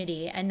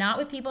community, and not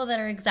with people that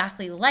are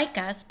exactly like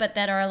us, but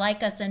that are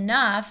like us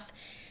enough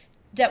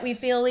that we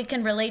feel we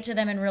can relate to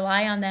them and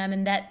rely on them,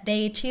 and that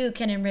they too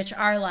can enrich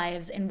our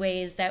lives in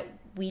ways that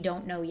we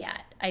don't know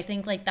yet. I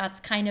think like that's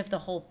kind of the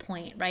whole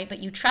point, right? But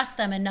you trust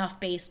them enough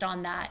based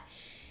on that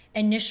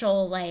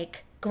initial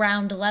like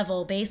ground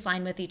level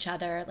baseline with each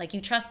other. Like,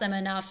 you trust them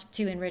enough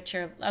to enrich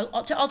to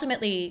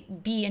ultimately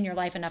be in your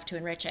life enough to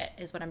enrich it,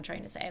 is what I'm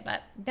trying to say.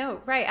 But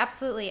no, right,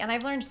 absolutely. And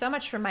I've learned so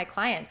much from my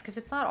clients, because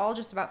it's not all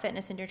just about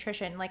fitness and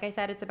nutrition. Like I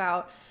said, it's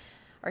about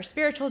our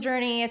spiritual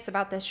journey. It's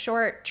about this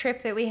short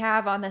trip that we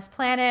have on this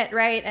planet,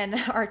 right? And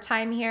our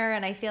time here.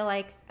 And I feel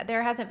like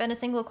there hasn't been a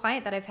single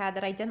client that I've had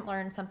that I didn't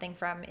learn something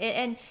from.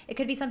 And it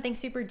could be something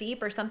super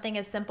deep or something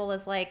as simple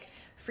as like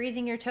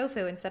freezing your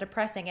tofu instead of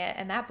pressing it.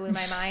 And that blew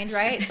my mind,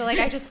 right? So like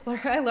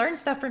I learned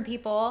stuff from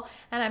people,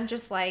 and I'm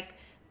just like,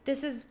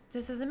 this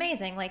is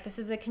amazing. Like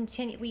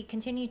we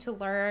continue to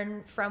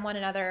learn from one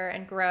another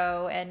and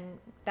grow, and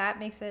that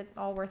makes it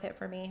all worth it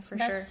for me, for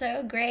sure. That's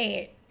so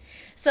great.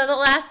 So the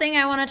last thing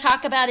I want to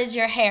talk about is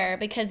your hair,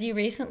 because you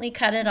recently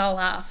cut it all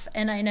off,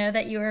 and I know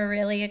that you were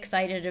really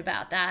excited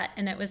about that,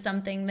 and it was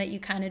something that you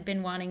kind of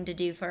been wanting to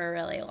do for a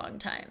really long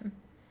time.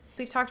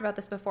 We've talked about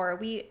this before.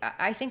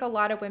 I think a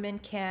lot of women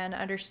can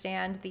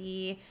understand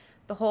the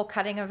whole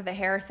cutting of the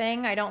hair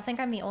thing. I don't think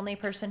I'm the only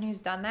person who's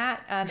done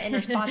that in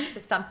response to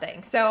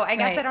something. So I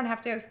guess I don't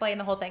have to explain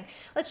the whole thing.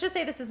 Let's just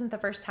say this isn't the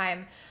first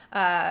time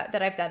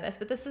that I've done this,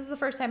 but this is the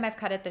first time I've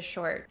cut it this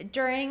short.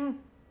 During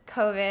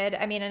COVID,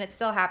 I mean, and it's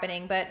still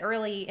happening, but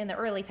in the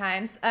early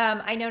times,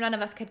 I know none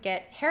of us could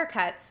get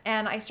haircuts,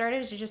 and I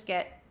started to just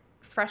get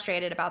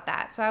frustrated about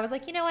that. So I was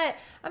like, you know what?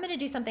 I'm going to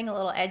do something a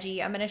little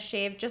edgy. I'm going to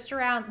shave just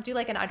around, do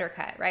like an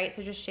undercut, right?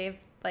 So just shave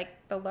like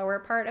the lower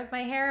part of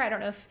my hair. I don't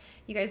know if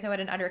you guys know what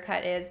an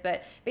undercut is,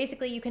 but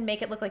basically you can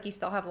make it look like you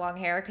still have long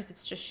hair because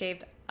it's just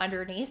shaved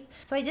underneath.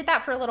 So I did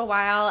that for a little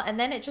while, and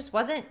then it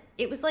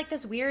was like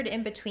this weird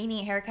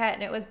in-betweeny haircut,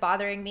 and it was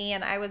bothering me.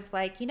 And I was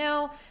like,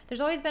 there's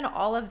always been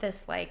all of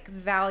this like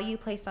value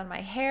placed on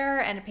my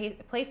hair and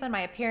placed on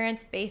my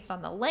appearance based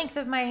on the length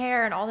of my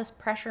hair, and all this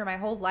pressure my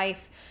whole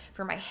life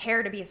for my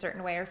hair to be a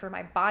certain way or for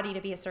my body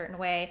to be a certain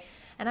way.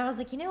 And I was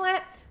like, you know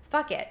what?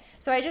 Fuck it.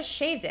 So I just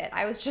shaved it.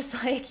 I was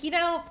just like,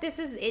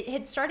 it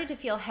had started to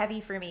feel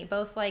heavy for me,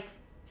 both like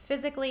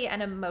physically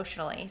and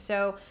emotionally.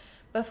 So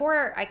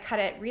before I cut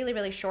it really,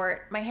 really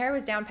short, my hair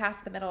was down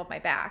past the middle of my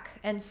back.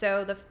 And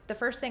so the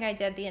first thing I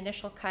did, the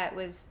initial cut,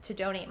 was to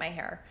donate my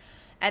hair.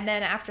 And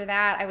then after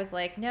that, I was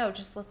like, no,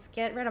 just let's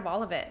get rid of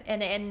all of it.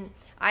 And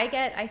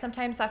I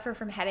sometimes suffer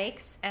from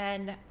headaches,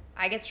 and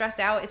I get stressed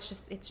out.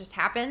 It just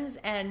happens.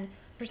 And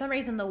for some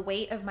reason, the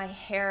weight of my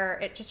hair,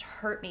 it just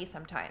hurt me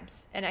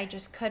sometimes. And I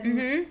just couldn't.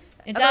 Mm-hmm.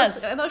 It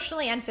does.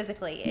 Emotionally and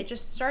physically. It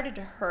just started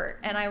to hurt.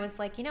 And I was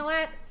like, you know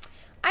what?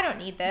 I don't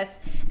need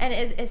this. And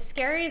as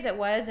scary as it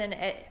was, and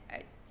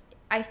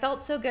I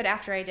felt so good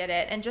after I did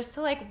it. And just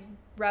to like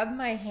rub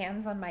my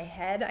hands on my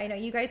head. I know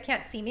you guys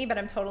can't see me, but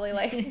I'm totally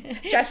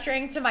like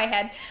gesturing to my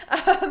head.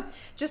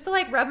 Just to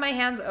like rub my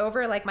hands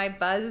over like my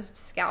buzzed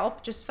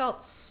scalp just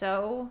felt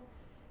so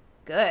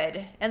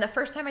good. And the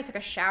first time I took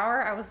a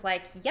shower, I was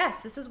like,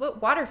 yes, this is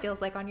what water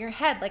feels like on your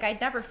head. Like I'd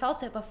never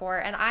felt it before.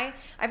 And I've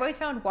always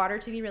found water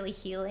to be really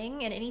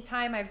healing. And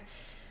anytime I've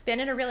been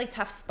in a really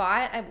tough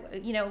spot,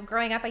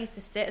 growing up, I used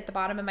to sit at the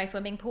bottom of my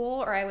swimming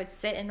pool, or I would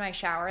sit in my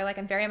shower. Like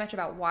I'm very much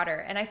about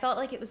water. And I felt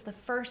like it was the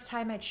first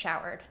time I'd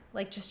showered,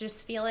 like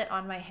just feel it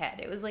on my head.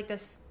 It was like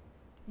this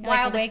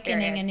wild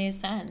awakening, experience. a new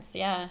sense.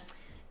 Yeah.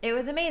 It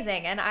was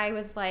amazing. And I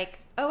was like,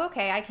 oh,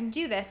 okay, I can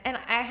do this. And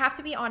I have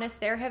to be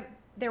honest,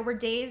 there were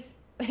days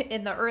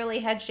in the early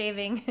head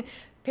shaving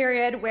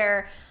period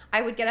where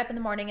I would get up in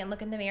the morning and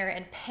look in the mirror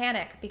and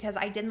panic because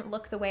I didn't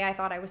look the way I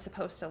thought I was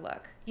supposed to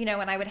look, and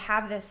I would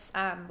have this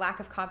lack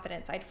of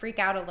confidence. I'd freak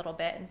out a little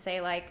bit and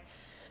say like,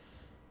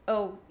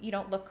 oh, you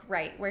don't look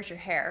right. Where's your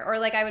hair? Or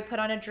like I would put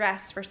on a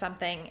dress for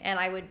something and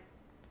I would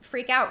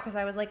freak out because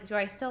I was like, do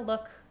I still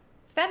look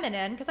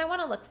feminine? Because I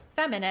want to look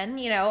feminine,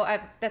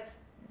 that's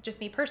just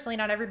me personally.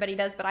 Not everybody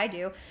does, but I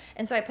do.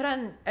 And so I put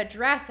on a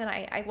dress and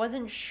I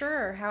wasn't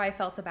sure how I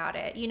felt about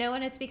it,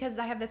 and it's because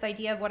I have this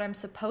idea of what I'm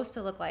supposed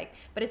to look like,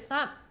 but it's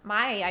not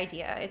my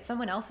idea. It's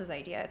someone else's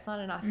idea. It's not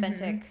an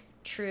authentic,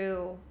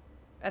 true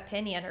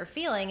opinion or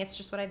feeling. It's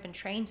just what I've been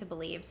trained to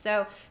believe.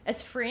 So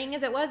as freeing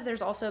as it was,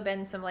 there's also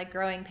been some like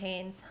growing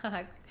pains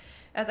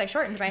as I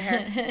shortened my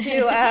hair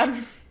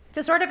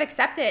to sort of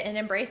accept it and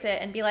embrace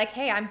it and be like,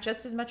 hey, I'm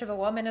just as much of a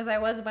woman as I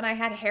was when I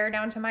had hair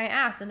down to my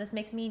ass. And this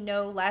makes me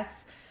no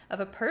less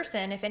of a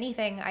person. If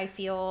anything, I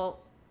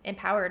feel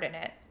empowered in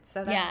it.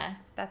 So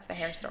that's the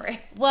hair story.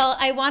 Well,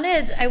 I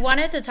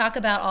wanted to talk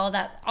about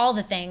all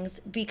the things,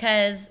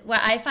 because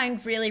what I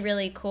find really,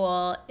 really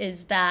cool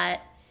is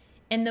that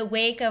in the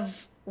wake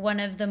of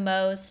one of the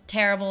most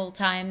terrible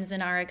times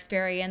in our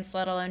experience,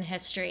 let alone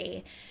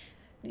history,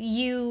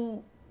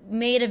 you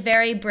made a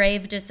very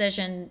brave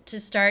decision to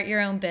start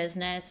your own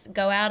business,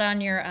 go out on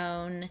your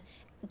own,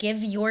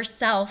 give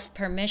yourself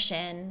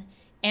permission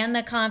and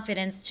the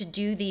confidence to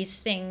do these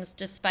things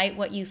despite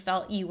what you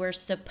felt you were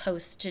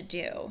supposed to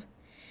do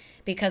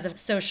because of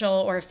social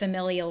or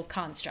familial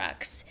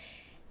constructs.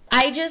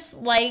 I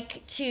just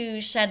like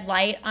to shed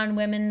light on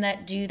women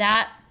that do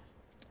that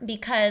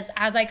because,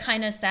 as I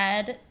kind of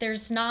said,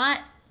 there's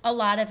not a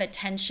lot of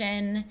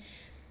attention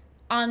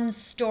on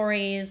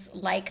stories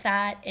like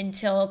that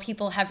until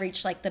people have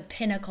reached like the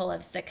pinnacle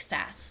of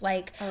success.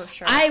 Like, oh,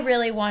 sure. I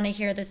really want to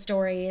hear the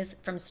stories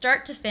from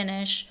start to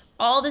finish,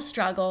 all the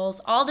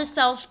struggles, all the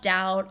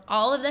self-doubt,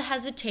 all of the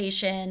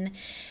hesitation,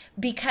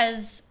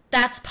 because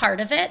that's part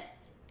of it.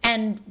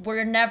 and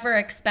we're never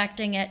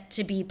expecting it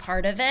to be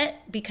part of it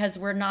because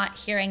we're not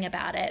hearing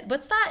about it.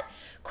 What's that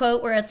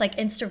quote where it's like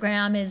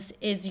Instagram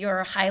is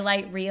your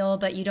highlight reel,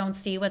 but you don't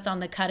see what's on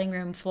the cutting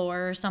room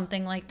floor or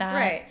something like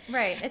that?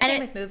 Right. It's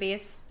same with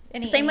movies.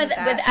 Same with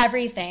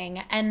everything.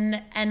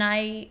 And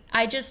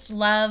I just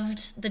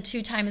loved the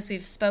 2 times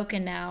we've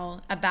spoken now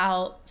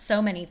about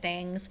so many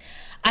things.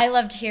 I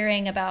loved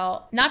hearing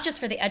about, not just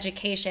for the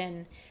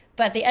education,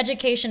 but the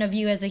education of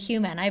you as a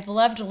human. I've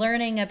loved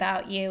learning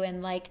about you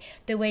and like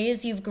the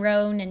ways you've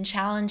grown and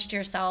challenged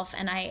yourself.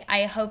 And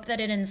I hope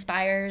that it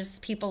inspires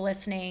people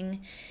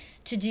listening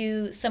to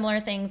do similar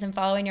things and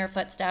follow in your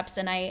footsteps.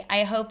 And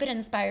I hope it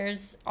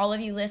inspires all of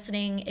you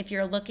listening. If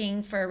you're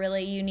looking for a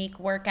really unique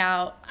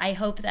workout, I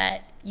hope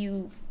that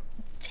you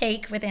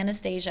take with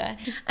Anastasia.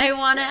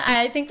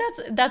 I think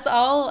that's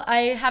all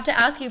I have to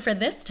ask you for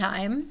this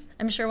time.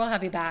 I'm sure we'll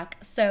have you back.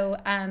 So,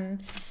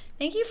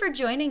 thank you for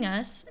joining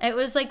us. It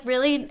was like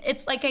really,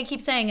 it's like I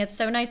keep saying, it's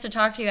so nice to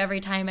talk to you every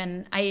time.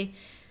 And I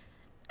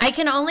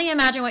can only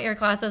imagine what your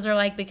classes are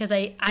like because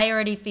I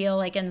already feel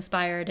like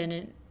inspired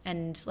and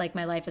like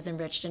my life is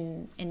enriched.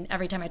 And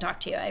every time I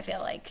talk to you, I feel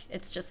like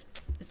it's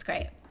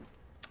great.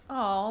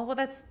 Oh, well,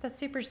 that's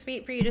super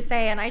sweet for you to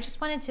say. And I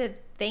just wanted to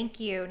thank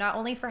you not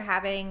only for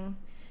having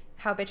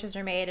How Bitches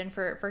Are Made and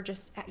for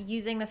just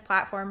using this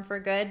platform for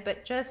good,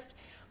 but just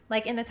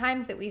like in the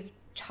times that we've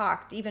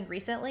talked, even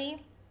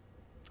recently,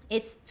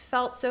 it's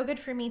felt so good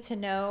for me to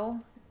know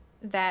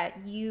that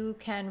you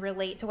can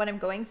relate to what I'm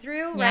going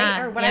through,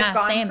 right? Or what I've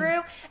gone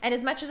through. And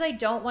as much as I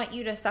don't want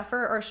you to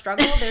suffer or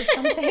struggle,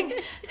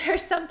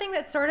 there's something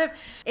that's sort of,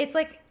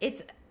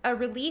 it's a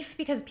relief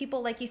because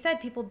people, like you said,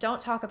 people don't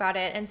talk about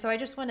it. And so I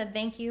just want to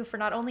thank you for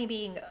not only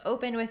being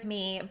open with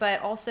me, but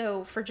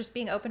also for just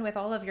being open with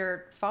all of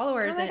your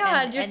followers. Oh my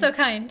God, you're so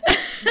kind.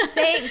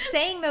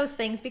 saying those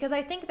things, because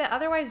I think that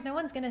otherwise no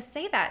one's going to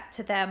say that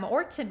to them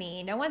or to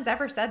me. No one's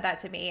ever said that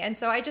to me. And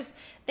so I just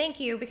thank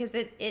you because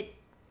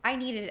I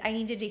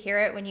needed to hear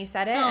it when you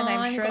said it, and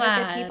I'm sure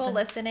that the people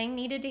listening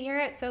needed to hear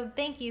it. So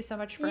thank you so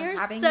much for having me.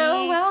 You're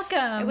so welcome.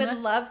 I would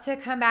love to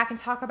come back and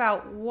talk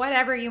about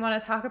whatever you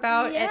want to talk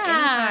about at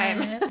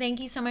any time. Thank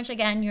you so much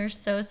again. You're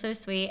so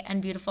sweet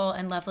and beautiful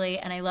and lovely,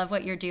 and I love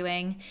what you're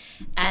doing.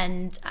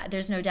 And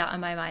there's no doubt in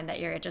my mind that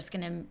you're just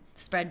going to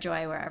spread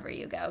joy wherever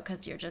you go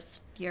because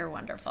you're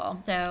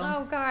wonderful. So.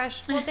 Oh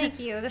gosh. Well, thank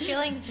you. The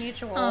feeling's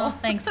mutual. Oh,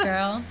 thanks,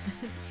 girl.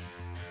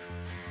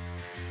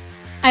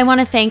 I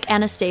want to thank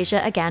Anastasia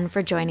again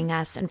for joining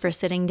us and for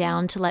sitting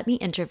down to let me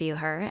interview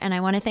her. And I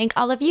want to thank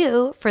all of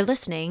you for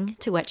listening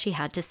to what she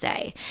had to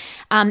say.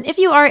 If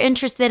you are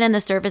interested in the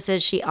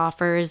services she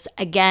offers,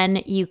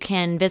 again, you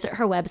can visit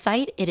her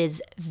website. It is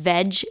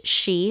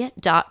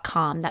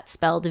VegShe.com. That's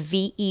spelled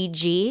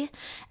VegShe.com.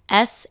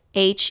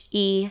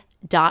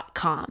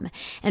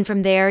 And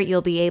from there,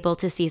 you'll be able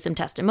to see some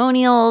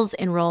testimonials,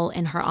 enroll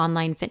in her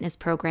online fitness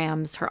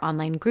programs, her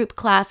online group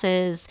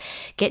classes,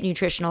 get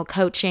nutritional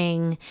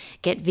coaching,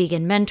 get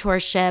vegan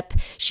mentorship.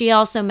 She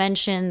also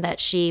mentioned that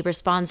she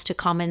responds to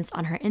comments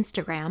on her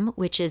Instagram,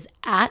 which is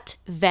at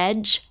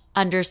veg_she.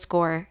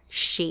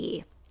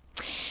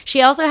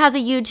 She also has a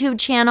YouTube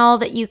channel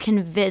that you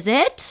can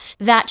visit.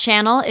 That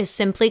channel is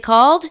simply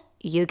called,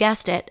 you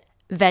guessed it,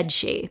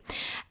 VegShe.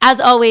 As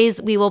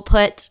always, we will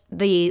put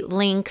the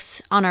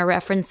links on our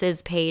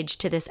references page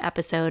to this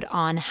episode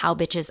on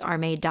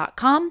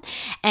howbitchesaremade.com.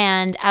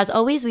 And as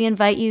always, we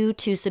invite you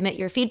to submit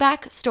your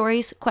feedback,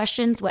 stories,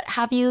 questions, what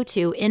have you,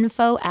 to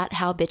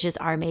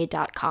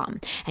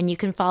info@howbitchesaremade.com. And you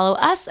can follow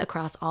us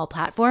across all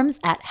platforms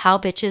at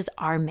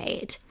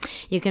howbitchesaremade.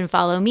 You can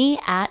follow me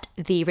at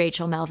the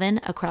Rachel Melvin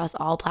across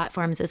all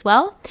platforms as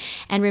well.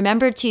 And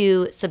remember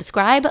to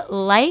subscribe,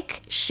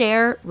 like,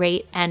 share,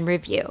 rate, and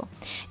review.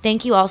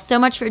 Thank you all so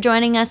much for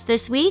joining us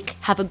this week.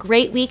 Have a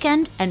great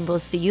weekend, and we'll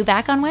see you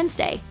back on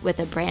Wednesday with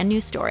a brand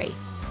new story.